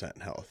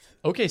 90% health.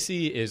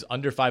 OKC is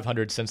under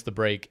 500 since the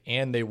break,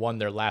 and they won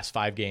their last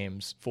 5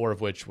 games, 4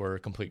 of which were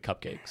complete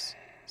cupcakes.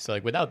 So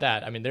without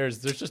that, there's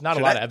just not a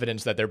lot of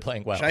evidence that they're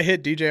playing well. Should I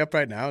hit DJ up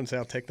right now and say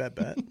I'll take that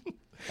bet?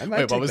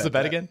 Wait, what was the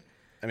bet again?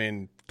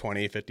 $20,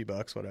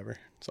 $50, whatever,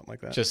 something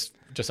like that. Just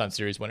on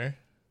series winner?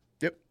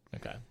 Yep.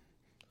 Okay.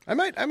 I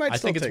might. I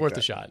think it's worth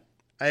a shot.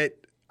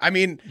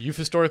 You've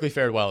historically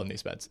fared well in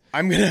these bets.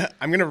 I'm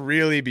gonna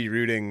really be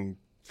rooting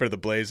for the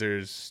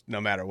Blazers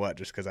no matter what,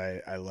 just because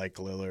I like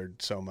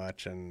Lillard so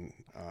much, and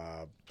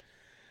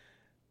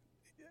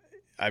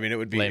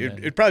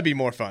it'd probably be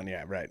more fun.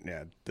 Yeah, right.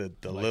 Yeah, the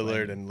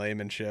Lillard and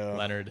Layman show.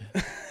 Leonard.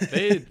 I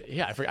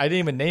didn't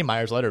even name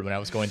Myers Leonard when I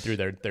was going through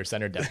their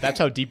center depth. That's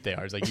how deep they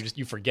are. It's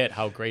you forget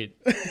how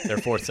great their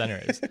 4th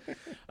center is.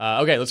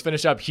 Okay, let's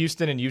finish up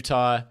Houston and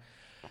Utah.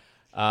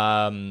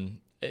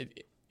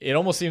 It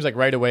almost seems like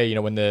right away,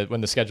 when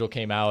the schedule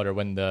came out, or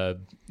when the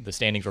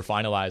standings were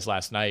finalized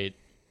last night,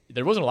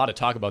 there wasn't a lot of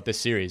talk about this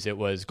series. It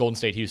was Golden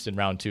State Houston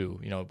round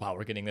 2. Wow,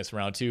 we're getting this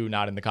round 2,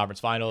 not in the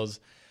conference finals.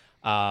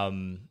 I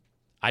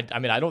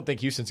don't think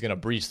Houston's going to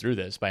breeze through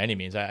this by any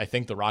means. I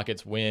think the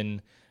Rockets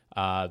win.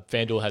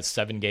 FanDuel has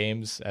 7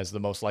 games as the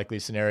most likely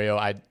scenario.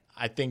 I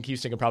think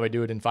Houston can probably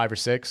do it in 5 or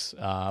 6,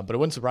 but it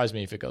wouldn't surprise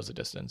me if it goes the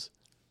distance.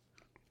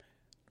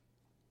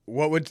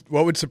 What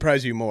would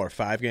surprise you more,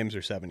 5 games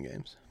or 7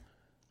 games?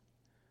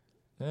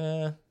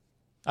 I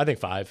think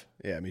 5.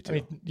 Yeah, me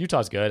too.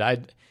 Utah's good. I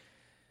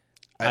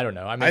don't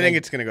know. I think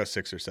it's going to go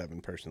 6 or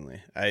 7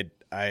 personally. I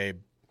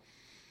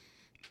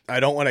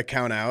don't want to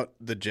count out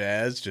the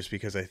Jazz just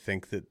because I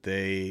think that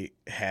they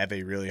have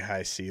a really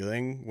high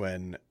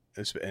ceiling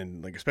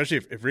especially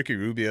if Ricky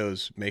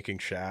Rubio's making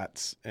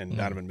shots and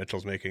Donovan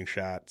Mitchell's making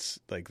shots,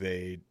 I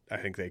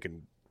think they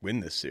can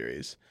win this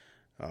series.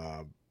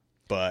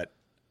 But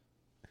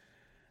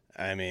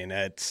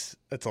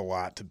it's a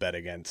lot to bet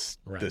against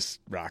this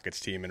Rockets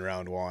team in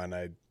round 1.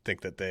 I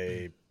think that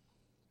they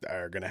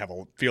are going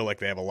to feel like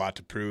they have a lot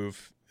to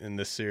prove in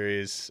this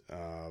series.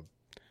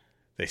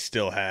 They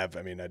still have.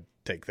 I'd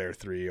take their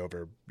 3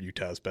 over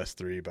Utah's best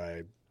 3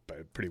 by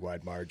a pretty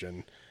wide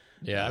margin.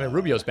 Yeah,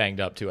 Rubio's banged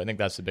up too. I think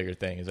that's the bigger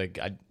thing. Is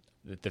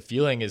the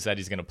feeling is that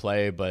he's going to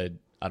play, but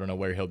I don't know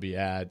where he'll be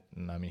at.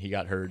 And he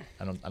got hurt.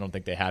 I don't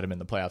think they had him in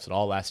the playoffs at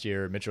all last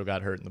year. Mitchell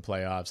got hurt in the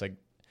playoffs.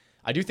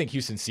 I do think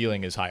Houston's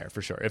ceiling is higher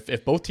for sure.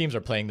 If both teams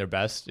are playing their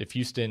best, if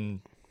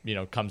Houston,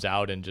 comes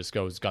out and just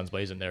goes guns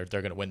blazing, they're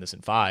going to win this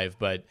in 5.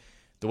 But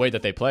the way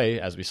that they play,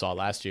 as we saw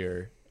last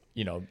year,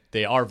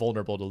 they are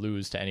vulnerable to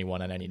lose to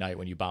anyone on any night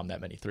when you bomb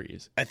that many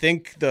threes. I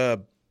think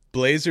the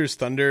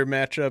Blazers-Thunder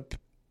matchup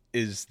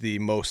is the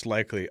most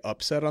likely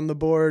upset on the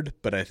board,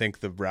 but I think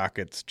the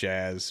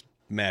Rockets-Jazz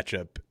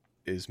matchup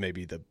is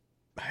maybe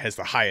has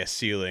the highest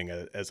ceiling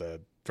as a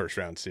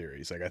first-round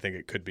series. Like, I think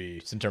it could be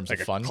just in terms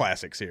like of fun,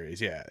 classic series.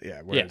 Yeah.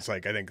 Whereas,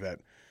 I think that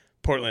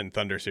Portland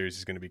Thunder series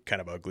is going to be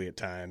kind of ugly at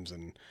times,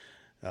 and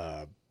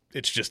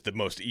it's just the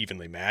most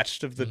evenly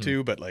matched of the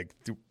two. But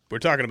we're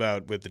talking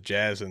about with the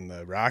Jazz and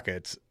the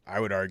Rockets, I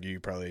would argue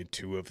probably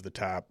 2 of the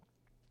top,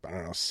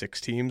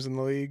 6 teams in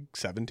the league,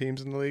 7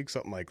 teams in the league,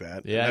 something like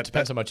that. Yeah, it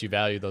depends how much you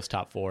value those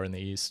top 4 in the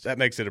East. That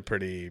makes it a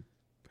pretty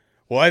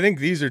 – well, I think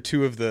these are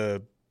 2 of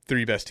the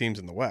 3 best teams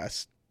in the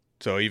West.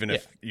 So even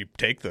if you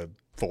take the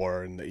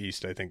 4 in the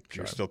East, I think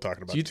you're still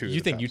talking about 2.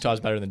 You think Utah's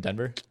better than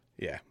Denver?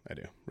 Yeah, I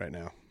do right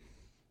now.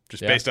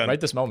 Just based on –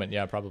 right this moment,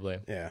 yeah, probably.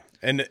 Yeah,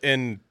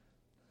 and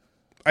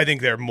I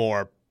think they're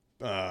more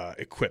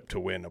equipped to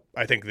win.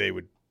 I think they're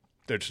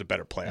just a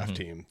better playoff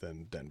team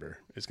than Denver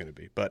is going to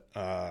be. But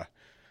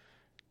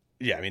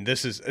yeah, I mean,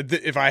 this is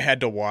if I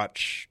had to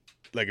watch,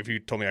 if you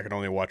told me I could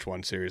only watch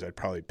one series, I'd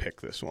probably pick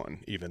this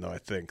one, even though I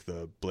think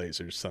the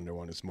Blazers Thunder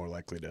one is more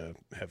likely to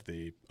have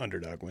the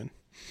underdog win.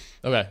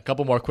 Okay, a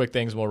couple more quick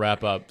things and we'll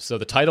wrap up. So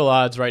the title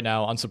odds right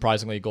now,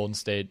 unsurprisingly, Golden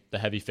State, the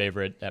heavy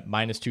favorite at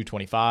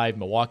 -225,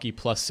 Milwaukee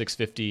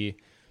 +650,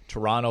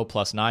 Toronto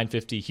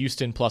 +950,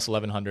 Houston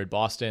 +1100,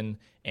 Boston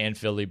and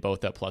Philly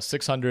both at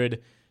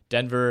 +600,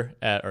 Denver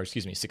at,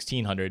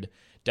 1600,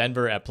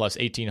 Denver at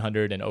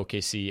 +1800, and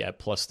OKC at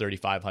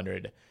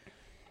 +3500.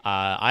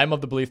 I'm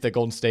of the belief that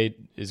Golden State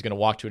is going to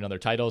walk to another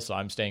title, so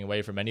I'm staying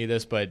away from any of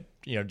this. But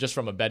just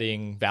from a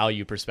betting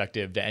value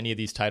perspective, do any of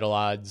these title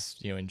odds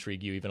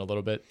intrigue you even a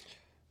little bit?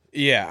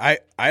 Yeah,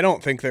 I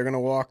don't think they're going to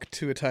walk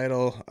to a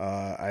title.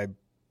 I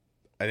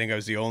think I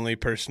was the only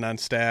person on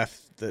staff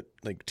that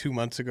 2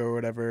 months ago or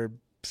whatever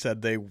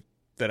said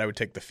that I would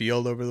take the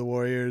field over the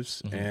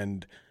Warriors,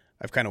 and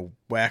I've kind of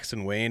waxed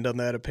and waned on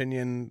that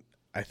opinion.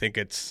 I think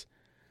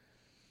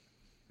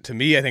to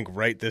me, I think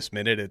right this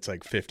minute it's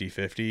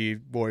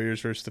 50-50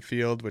 Warriors versus the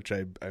field, which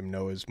I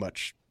know is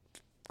much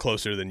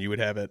closer than you would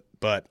have it.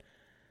 But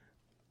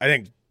I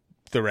think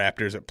the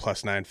Raptors at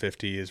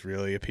 +950 is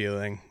really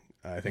appealing.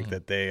 I think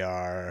that they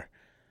are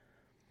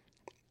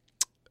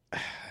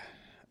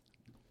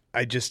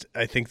I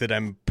think that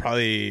I'm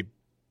probably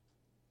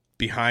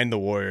behind the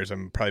Warriors.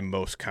 I'm probably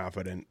most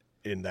confident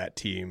in that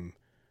team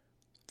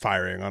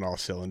firing on all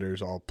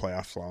cylinders all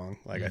playoffs long.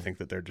 I think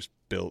that they're just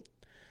built.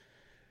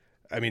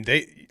 I mean,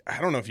 I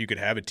don't know if you could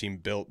have a team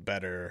built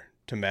better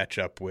to match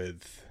up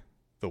with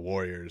the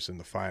Warriors in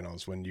the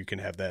finals when you can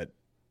have that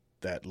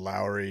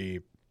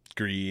Lowry,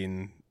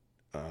 Green,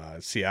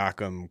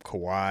 Siakam,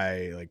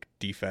 Kawhi,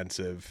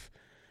 defensive.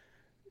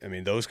 I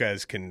mean, those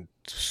guys can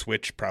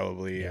switch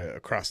probably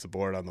across the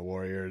board on the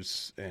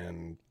Warriors,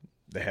 and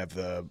they have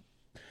the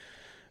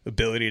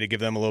ability to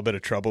give them a little bit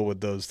of trouble with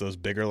those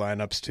bigger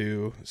lineups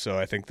too. So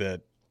I think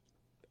that,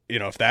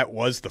 if that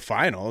was the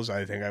finals,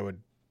 I think I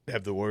would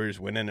have the Warriors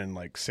winning in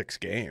 6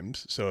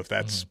 games. So if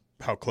that's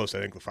how close I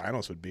think the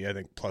finals would be, I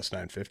think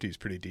 +950 is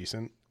pretty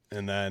decent.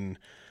 And then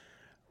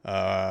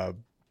I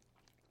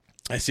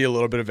see a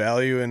little bit of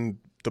value in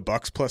the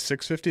Bucks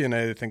 +650, and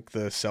I think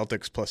the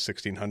Celtics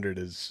 +1600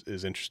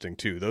 is interesting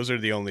too. Those are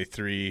the only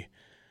 3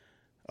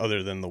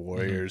 other than the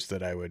Warriors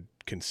that I would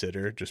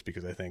consider, just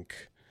because I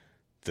think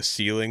the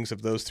ceilings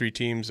of those 3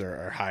 teams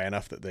are high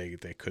enough that they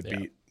could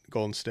beat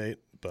Golden State.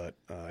 But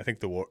I think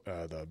the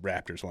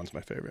Raptors one's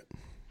my favorite.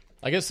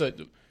 I guess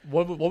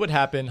what would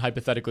happen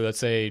hypothetically? Let's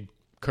say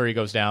Curry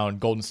goes down,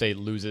 Golden State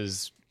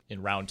loses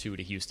in round 2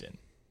 to Houston.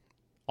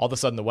 All of a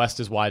sudden, the West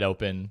is wide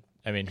open.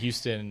 I mean,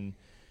 Houston.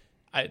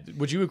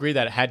 Would you agree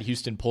that had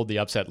Houston pulled the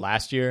upset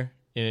last year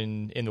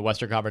in the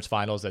Western Conference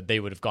Finals, that they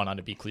would have gone on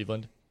to beat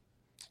Cleveland?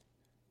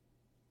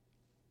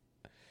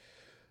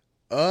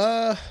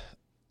 I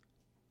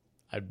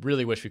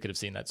really wish we could have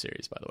seen that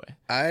series, by the way.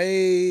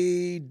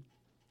 I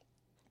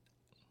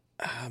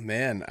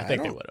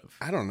think they would have.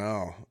 I don't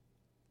know.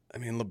 I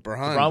mean,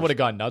 LeBron would have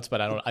gone nuts,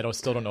 but I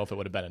still don't know if it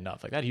would have been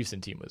enough. That Houston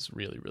team was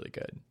really, really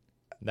good.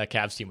 That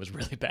Cavs team was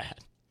really bad.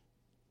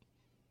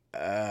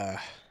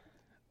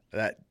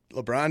 That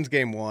LeBron's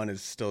game 1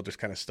 is still just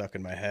kind of stuck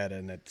in my head,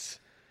 and it's.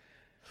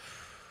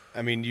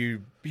 I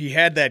mean, he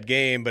had that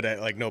game, but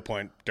at no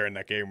point during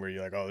that game were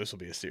you like, oh, this will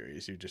be a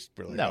series. You just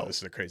were like, oh, this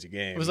is a crazy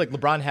game. It was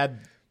LeBron had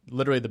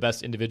literally the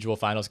best individual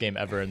finals game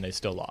ever, and they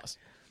still lost.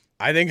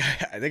 I think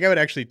I would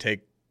actually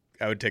take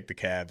the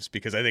Cavs,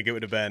 because I think it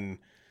would have been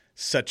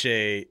such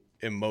a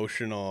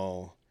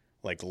emotional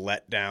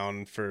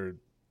letdown for.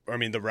 I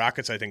mean, the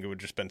Rockets, I think it would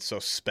have just been so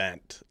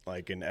spent,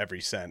 in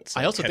every sense.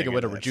 I also think it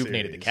would have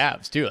rejuvenated the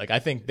Cavs, too. I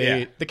think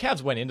the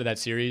Cavs went into that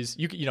series.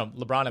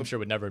 LeBron, I'm sure,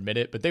 would never admit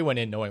it, but they went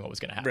in knowing what was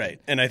going to happen.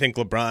 Right. And I think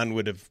LeBron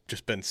would have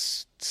just been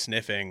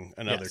sniffing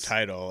another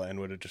title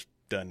and would have just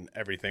done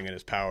everything in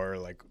his power,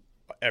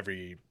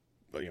 every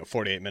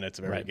 48 minutes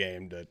of every Right.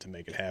 game to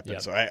make it happen.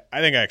 Yep. So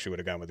I think I actually would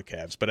have gone with the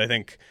Cavs. But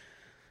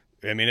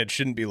I mean, it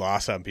shouldn't be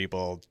lost on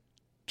people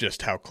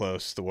just how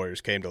close the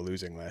Warriors came to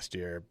losing last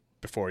year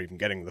before even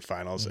getting to the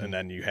finals. Mm-hmm. And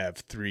then you have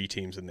 3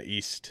 teams in the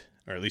East,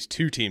 or at least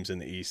 2 teams in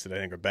the East that I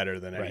think are better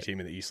than any Right. team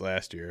in the East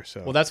last year.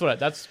 So Well,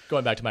 that's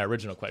going back to my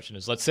original question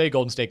is, let's say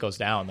Golden State goes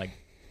down, like,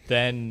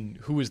 then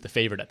who is the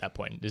favorite at that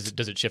point?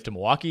 Does it shift to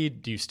Milwaukee?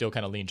 Do you still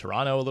kind of lean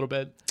Toronto a little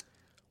bit?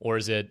 Or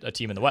is it a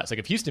team in the West? Like,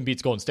 if Houston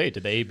beats Golden State,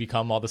 did they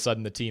become all of a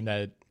sudden the team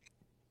that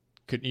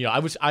could,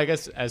 I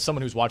guess as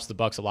someone who's watched the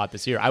Bucks a lot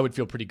this year, I would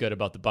feel pretty good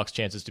about the Bucks'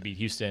 chances to beat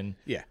Houston.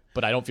 Yeah.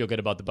 But I don't feel good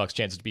about the Bucks'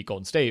 chances to beat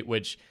Golden State,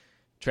 which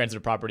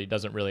transitive property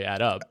doesn't really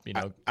add up.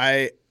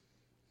 I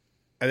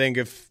think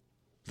if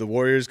the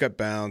Warriors got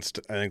bounced,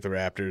 I think the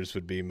Raptors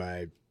would be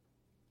my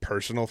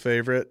personal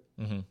favorite,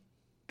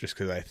 just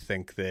because I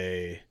think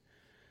they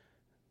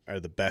are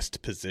the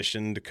best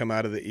positioned to come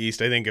out of the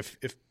East. I think if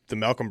the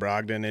Malcolm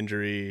Brogdon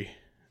injury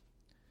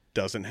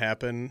doesn't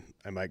happen,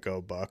 I might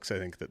go Bucks. I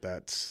think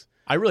that's.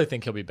 I really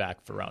think he'll be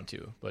back for round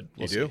 2, but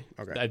we'll see. You do?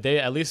 Okay. They,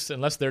 at least,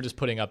 unless they're just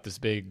putting up this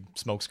big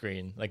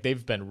smokescreen, like,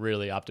 they've been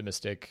really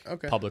optimistic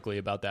publicly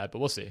about that, but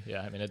we'll see.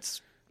 Yeah, I mean,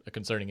 it's a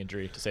concerning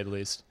injury to say the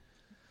least.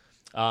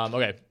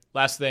 Okay,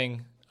 last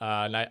thing,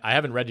 and I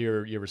haven't read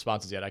your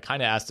responses yet. I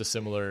kind of asked a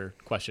similar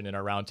question in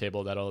our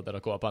roundtable that'll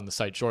go up on the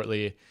site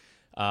shortly.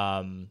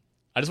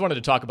 I just wanted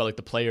to talk about, like,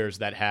 the players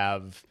that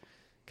have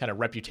kind of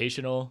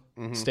reputational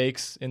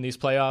stakes in these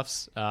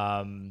playoffs.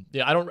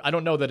 I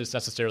don't know that it's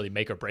necessarily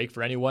make or break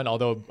for anyone,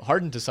 although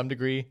Harden to some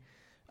degree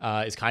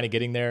is kind of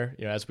getting there.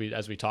 As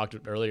we talked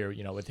earlier,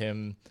 with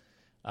him,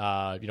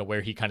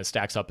 where he kind of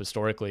stacks up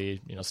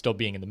historically, still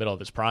being in the middle of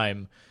his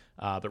prime,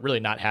 but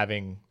really not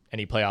having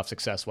any playoff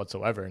success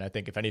whatsoever. And I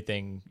think if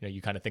anything,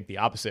 you kind of think the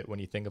opposite when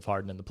you think of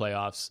Harden in the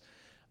playoffs.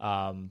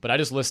 But I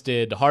just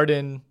listed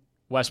Harden,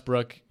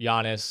 Westbrook,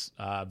 Giannis,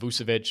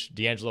 Vucevic,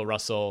 D'Angelo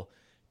Russell,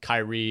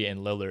 Kyrie,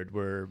 and Lillard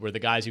were the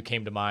guys who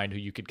came to mind who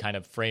you could kind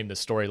of frame the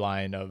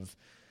storyline of,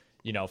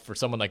 for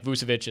someone like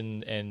Vucevic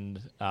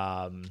and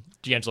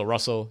D'Angelo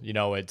Russell,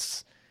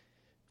 it's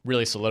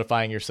really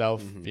solidifying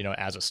yourself,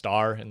 as a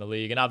star in the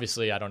league. And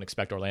obviously I don't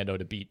expect Orlando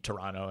to beat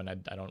Toronto, and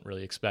I don't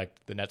really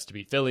expect the Nets to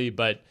beat Philly,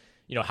 but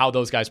how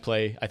those guys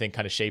play, I think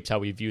kind of shapes how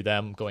we view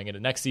them going into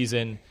next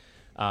season.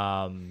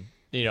 And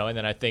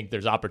then I think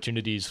there's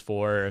opportunities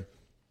for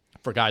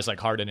guys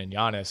like Harden and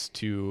Giannis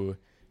to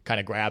kind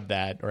of grab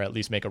that, or at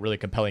least make a really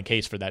compelling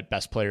case for that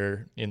best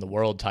player in the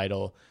world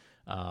title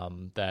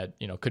that,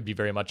 could be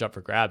very much up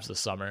for grabs this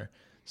summer.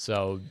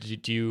 So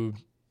do you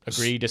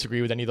agree,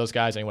 disagree with any of those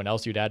guys? Anyone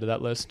else you'd add to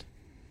that list?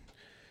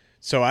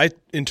 So I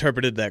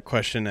interpreted that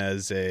question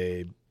as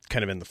a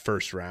kind of in the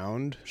first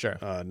round. Sure.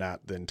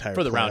 Not the entire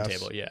For the playoffs. round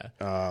table, yeah.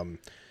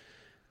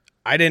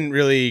 I didn't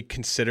really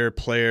consider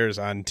players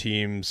on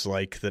teams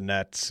like the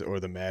Nets or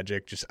the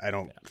Magic. I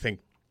don't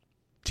think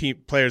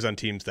players on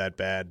teams that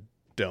bad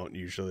don't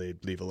usually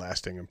leave a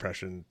lasting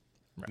impression,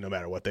 no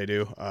matter what they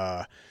do.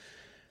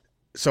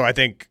 So I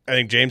think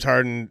James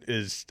Harden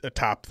is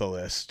atop the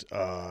list.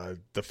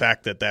 The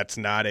fact that that's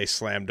not a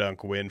slam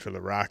dunk win for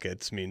the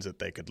Rockets means that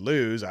they could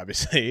lose,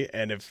 obviously.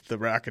 And if the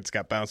Rockets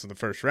got bounced in the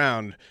first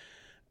round,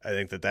 I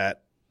think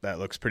that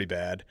looks pretty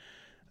bad.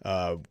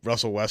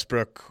 Russell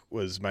Westbrook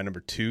was my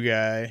number 2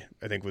 guy.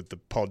 I think with the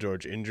Paul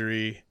George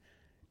injury,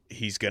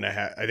 he's going to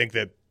have – I think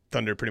that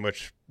Thunder pretty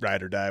much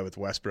ride or die with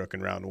Westbrook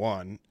in round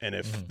 1. And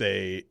if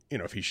they –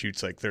 if he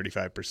shoots like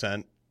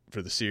 35%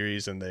 for the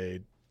series and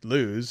they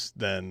lose,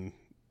 then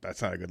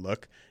that's not a good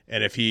look.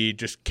 And if he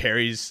just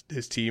carries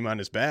his team on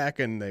his back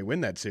and they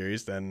win that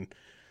series, then,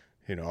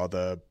 all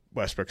the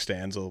Westbrook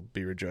stands will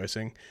be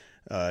rejoicing.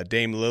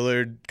 Dame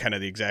Lillard, kind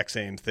of the exact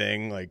same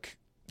thing. Like,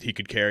 he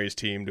could carry his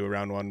team to a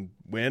round 1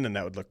 win, and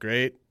that would look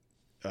great.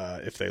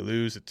 If they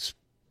lose,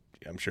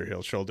 I'm sure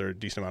he'll shoulder a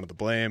decent amount of the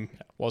blame.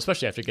 Well,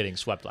 especially after getting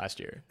swept last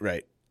year.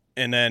 Right.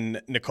 And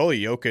then Nikola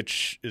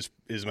Jokic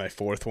is my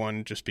 4th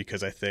one, just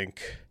because I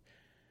think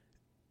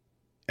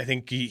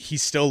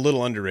he's still a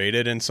little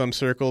underrated in some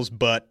circles,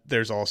 but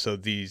there's also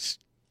these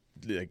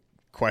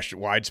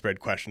widespread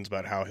questions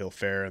about how he'll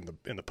fare in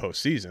the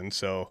postseason.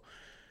 So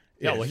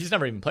well, he's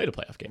never even played a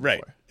playoff game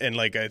before.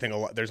 And I think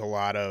there's a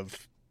lot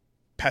of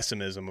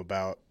pessimism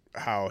about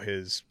how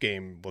his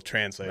game will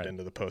translate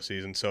into the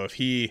postseason. So if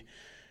he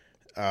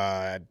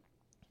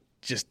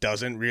just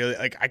doesn't really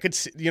I could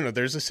see,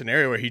 there's a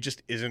scenario where he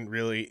just isn't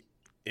really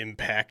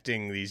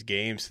impacting these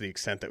games to the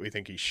extent that we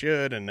think he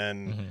should, and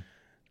then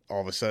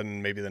all of a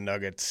sudden maybe the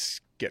Nuggets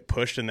get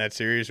pushed in that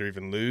series or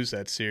even lose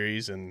that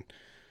series, and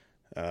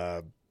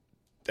I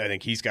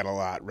think he's got a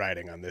lot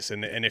riding on this,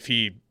 and if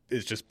he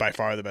is just by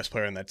far the best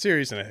player in that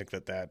series, then I think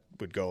that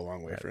would go a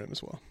long way for him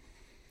as well.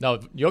 No,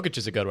 Jokic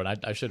is a good one.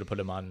 I should have put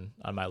him on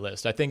my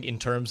list. I think in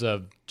terms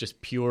of just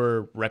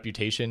pure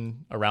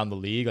reputation around the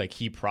league, like,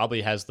 he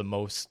probably has the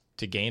most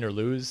to gain or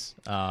lose.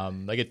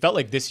 It felt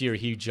like this year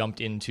he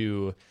jumped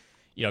into,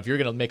 if you're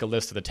going to make a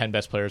list of the 10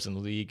 best players in the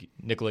league,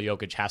 Nikola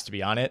Jokic has to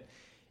be on it.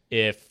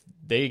 if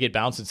they get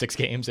bounced in 6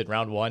 games in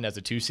round 1 as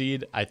a 2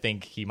 seed, I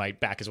think he might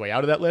back his way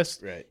out of that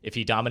list. Right. If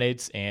he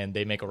dominates and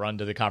they make a run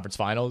to the conference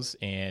finals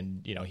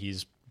and,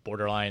 he's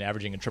borderline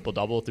averaging a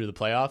triple-double through the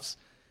playoffs,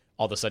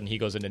 all of a sudden he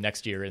goes into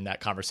next year in that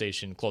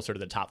conversation closer to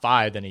the top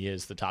 5 than he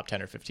is the top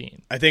 10 or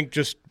 15. I think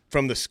just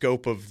from the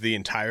scope of the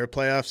entire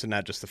playoffs and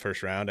not just the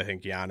first round, I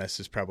think Giannis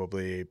is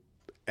probably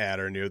at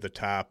or near the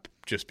top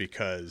just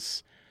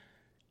because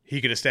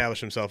he could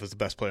establish himself as the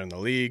best player in the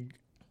league,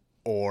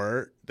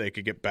 or they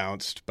could get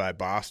bounced by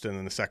Boston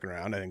in the second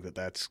round. I think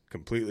that's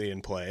completely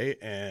in play.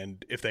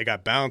 And if they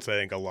got bounced, I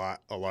think a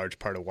large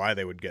part of why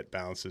they would get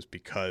bounced is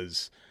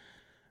because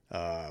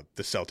the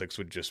Celtics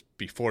would just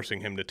be forcing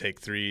him to take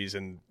threes.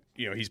 And,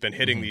 he's been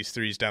hitting these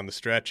threes down the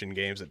stretch in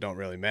games that don't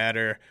really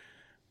matter.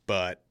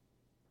 But,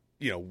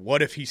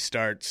 what if he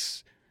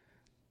starts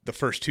the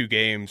first 2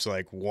 games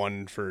like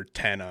 1 for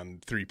 10 on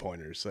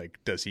 3-pointers? Like,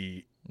 does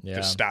he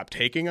just stop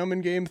taking them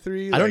in game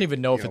 3? I don't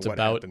even know if it's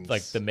about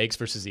like the makes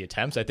versus the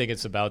attempts. I think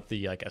it's about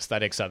the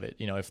aesthetics of it.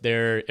 If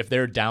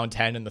they're down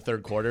 10 in the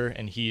third quarter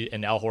and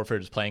Al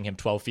Horford is playing him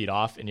 12 feet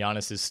off and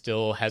Giannis is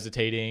still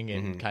hesitating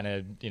and kind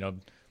of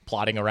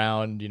plodding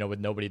around with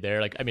nobody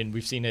there. Like, I mean,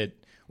 we've seen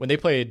it when they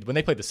played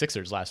the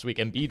Sixers last week.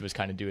 Embiid was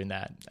kind of doing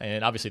that,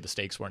 and obviously the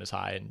stakes weren't as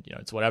high, and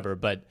it's whatever.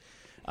 But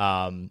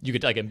you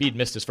could Embiid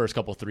missed his first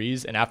couple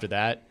threes, and after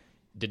that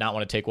did not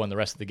want to take one the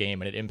rest of the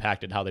game, and it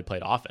impacted how they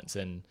played offense.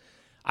 And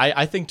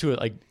I think to it,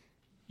 like,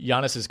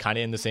 Giannis is kind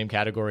of in the same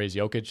category as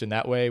Jokic in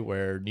that way,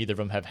 where neither of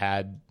them have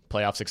had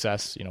playoff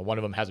success. One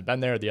of them hasn't been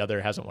there, the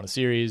other hasn't won a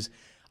series.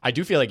 I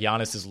do feel like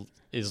Giannis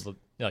is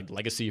like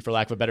legacy, for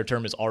lack of a better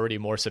term, is already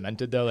more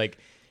cemented though. Like,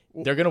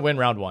 they're going to win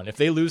round 1. If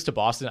they lose to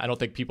Boston, I don't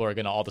think people are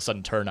going to all of a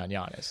sudden turn on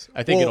Giannis.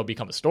 I think it'll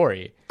become a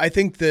story. I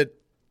think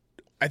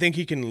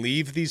he can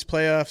leave these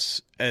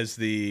playoffs as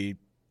the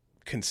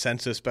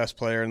consensus best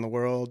player in the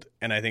world,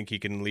 and I think he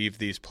can leave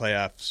these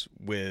playoffs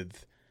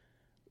with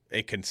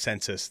a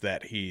consensus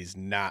that he's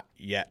not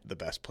yet the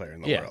best player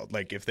in the world.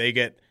 Like, if they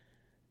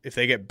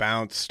get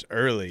bounced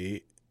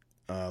early,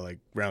 like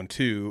round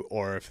 2,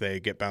 or if they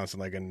get bounced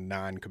in like a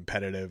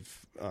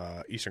non-competitive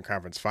Eastern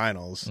Conference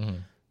Finals,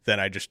 then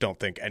I just don't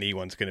think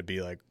anyone's going to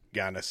be like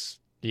Giannis.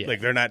 Yeah.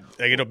 Like, they're not.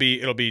 Like, it'll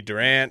be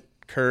Durant,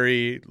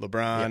 Curry,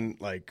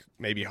 LeBron, like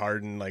maybe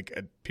Harden. Like,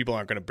 people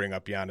aren't going to bring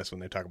up Giannis when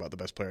they talk about the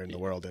best player in the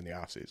world in the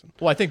offseason.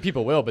 Well, I think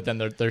people will, but then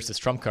there's this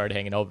trump card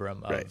hanging over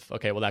him of,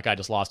 okay, well, that guy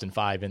just lost in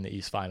 5 in the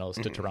East Finals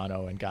to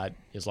Toronto and got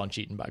his lunch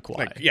eaten by Kawhi.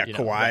 Like,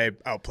 Kawhi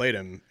outplayed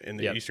him in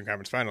the Eastern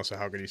Conference Finals, so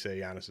how could he say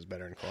Giannis is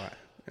better than Kawhi?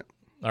 Yeah.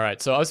 All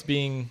right, so us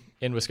being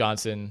in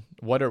Wisconsin,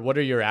 what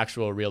are your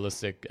actual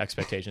realistic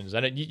expectations?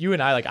 And you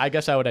and I, like, I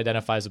guess I would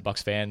identify as a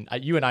Bucks fan.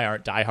 You and I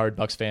aren't diehard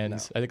Bucks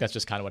fans. No. I think that's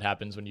just kind of what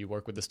happens when you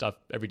work with this stuff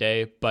every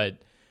day. But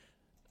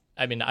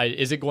I mean,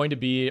 is it going to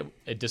be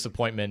a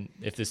disappointment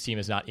if this team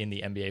is not in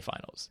the NBA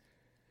Finals?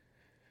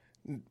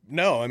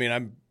 No, I mean,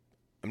 I'm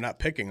not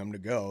picking them to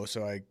go.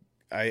 So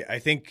I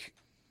think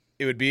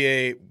it would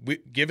be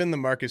given the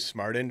Marcus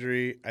Smart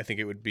injury, I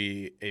think it would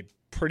be a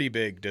pretty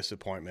big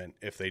disappointment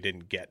if they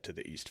didn't get to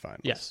the East Finals.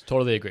 Yes,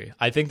 totally agree.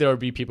 I think there would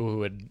be people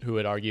who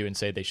would argue and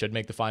say they should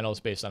make the finals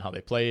based on how they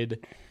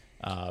played,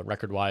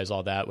 record-wise,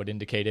 all that would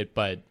indicate it.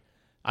 But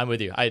I'm with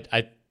you.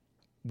 I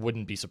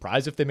wouldn't be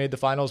surprised if they made the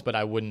finals, but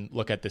I wouldn't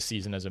look at this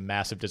season as a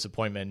massive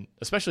disappointment,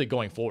 especially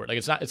going forward. Like,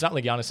 it's not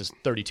like Giannis is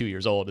 32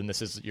 years old and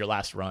this is your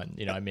last run.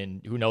 I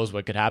mean, who knows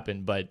what could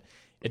happen, but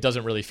it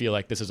doesn't really feel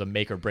like this is a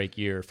make or break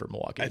year for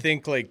Milwaukee. I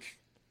think like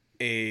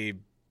a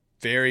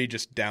very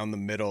just down the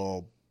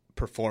middle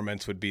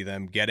performance would be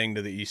them getting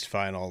to the East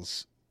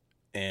Finals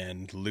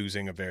and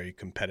losing a very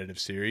competitive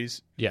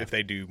series. Yeah. If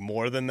they do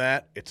more than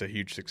that, it's a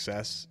huge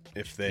success.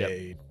 If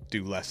they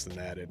do less than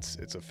that, it's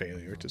a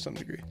failure to some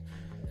degree.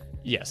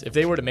 Yes, if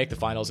they were to make the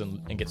finals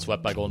and get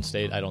swept by Golden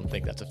State, I don't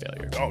think that's a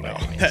failure. Oh, no.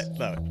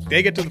 No.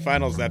 They get to the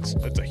finals, that's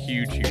a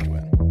huge, huge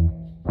win.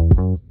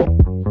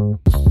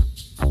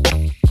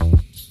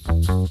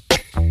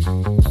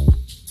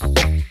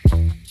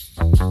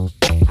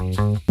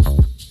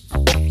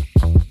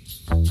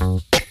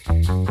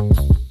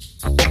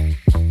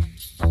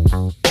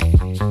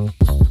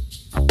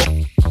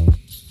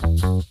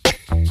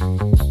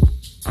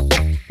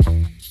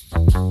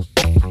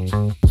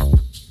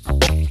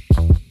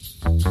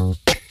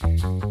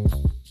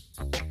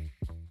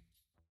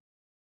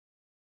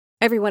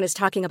 Everyone is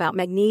talking about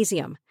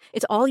magnesium.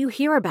 It's all you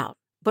hear about.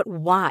 But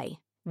why?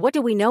 What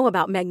do we know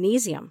about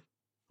magnesium?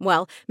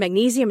 Well,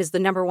 magnesium is the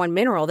 #1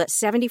 mineral that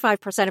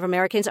 75% of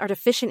Americans are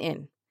deficient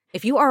in.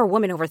 If you are a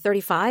woman over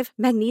 35,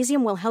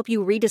 magnesium will help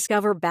you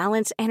rediscover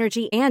balance,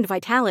 energy, and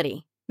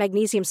vitality.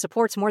 Magnesium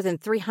supports more than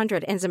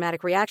 300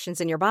 enzymatic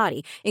reactions in your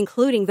body,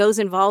 including those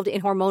involved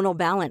in hormonal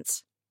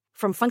balance.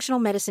 From functional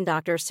medicine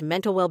doctors to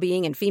mental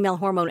well-being and female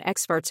hormone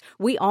experts,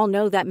 we all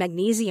know that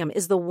magnesium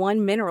is the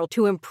one mineral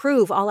to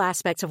improve all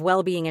aspects of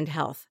well-being and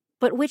health.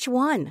 But which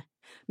one?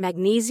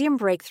 Magnesium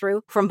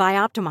Breakthrough from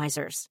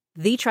Bioptimizers,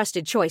 the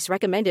trusted choice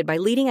recommended by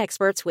leading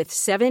experts with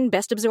 7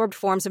 best-absorbed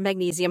forms of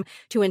magnesium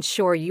to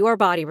ensure your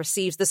body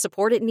receives the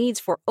support it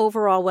needs for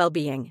overall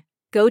well-being.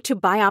 Go to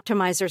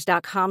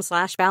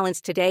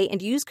bioptimizers.com/balance today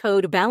and use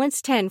code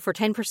BALANCE10 for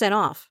 10%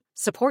 off.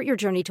 Support your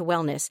journey to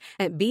wellness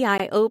at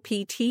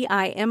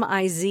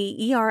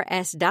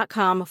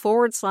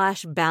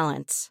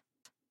bioptimizers.com/balance.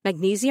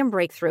 Magnesium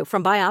Breakthrough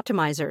from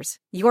Bioptimizers,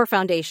 your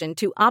foundation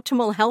to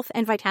optimal health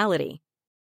and vitality.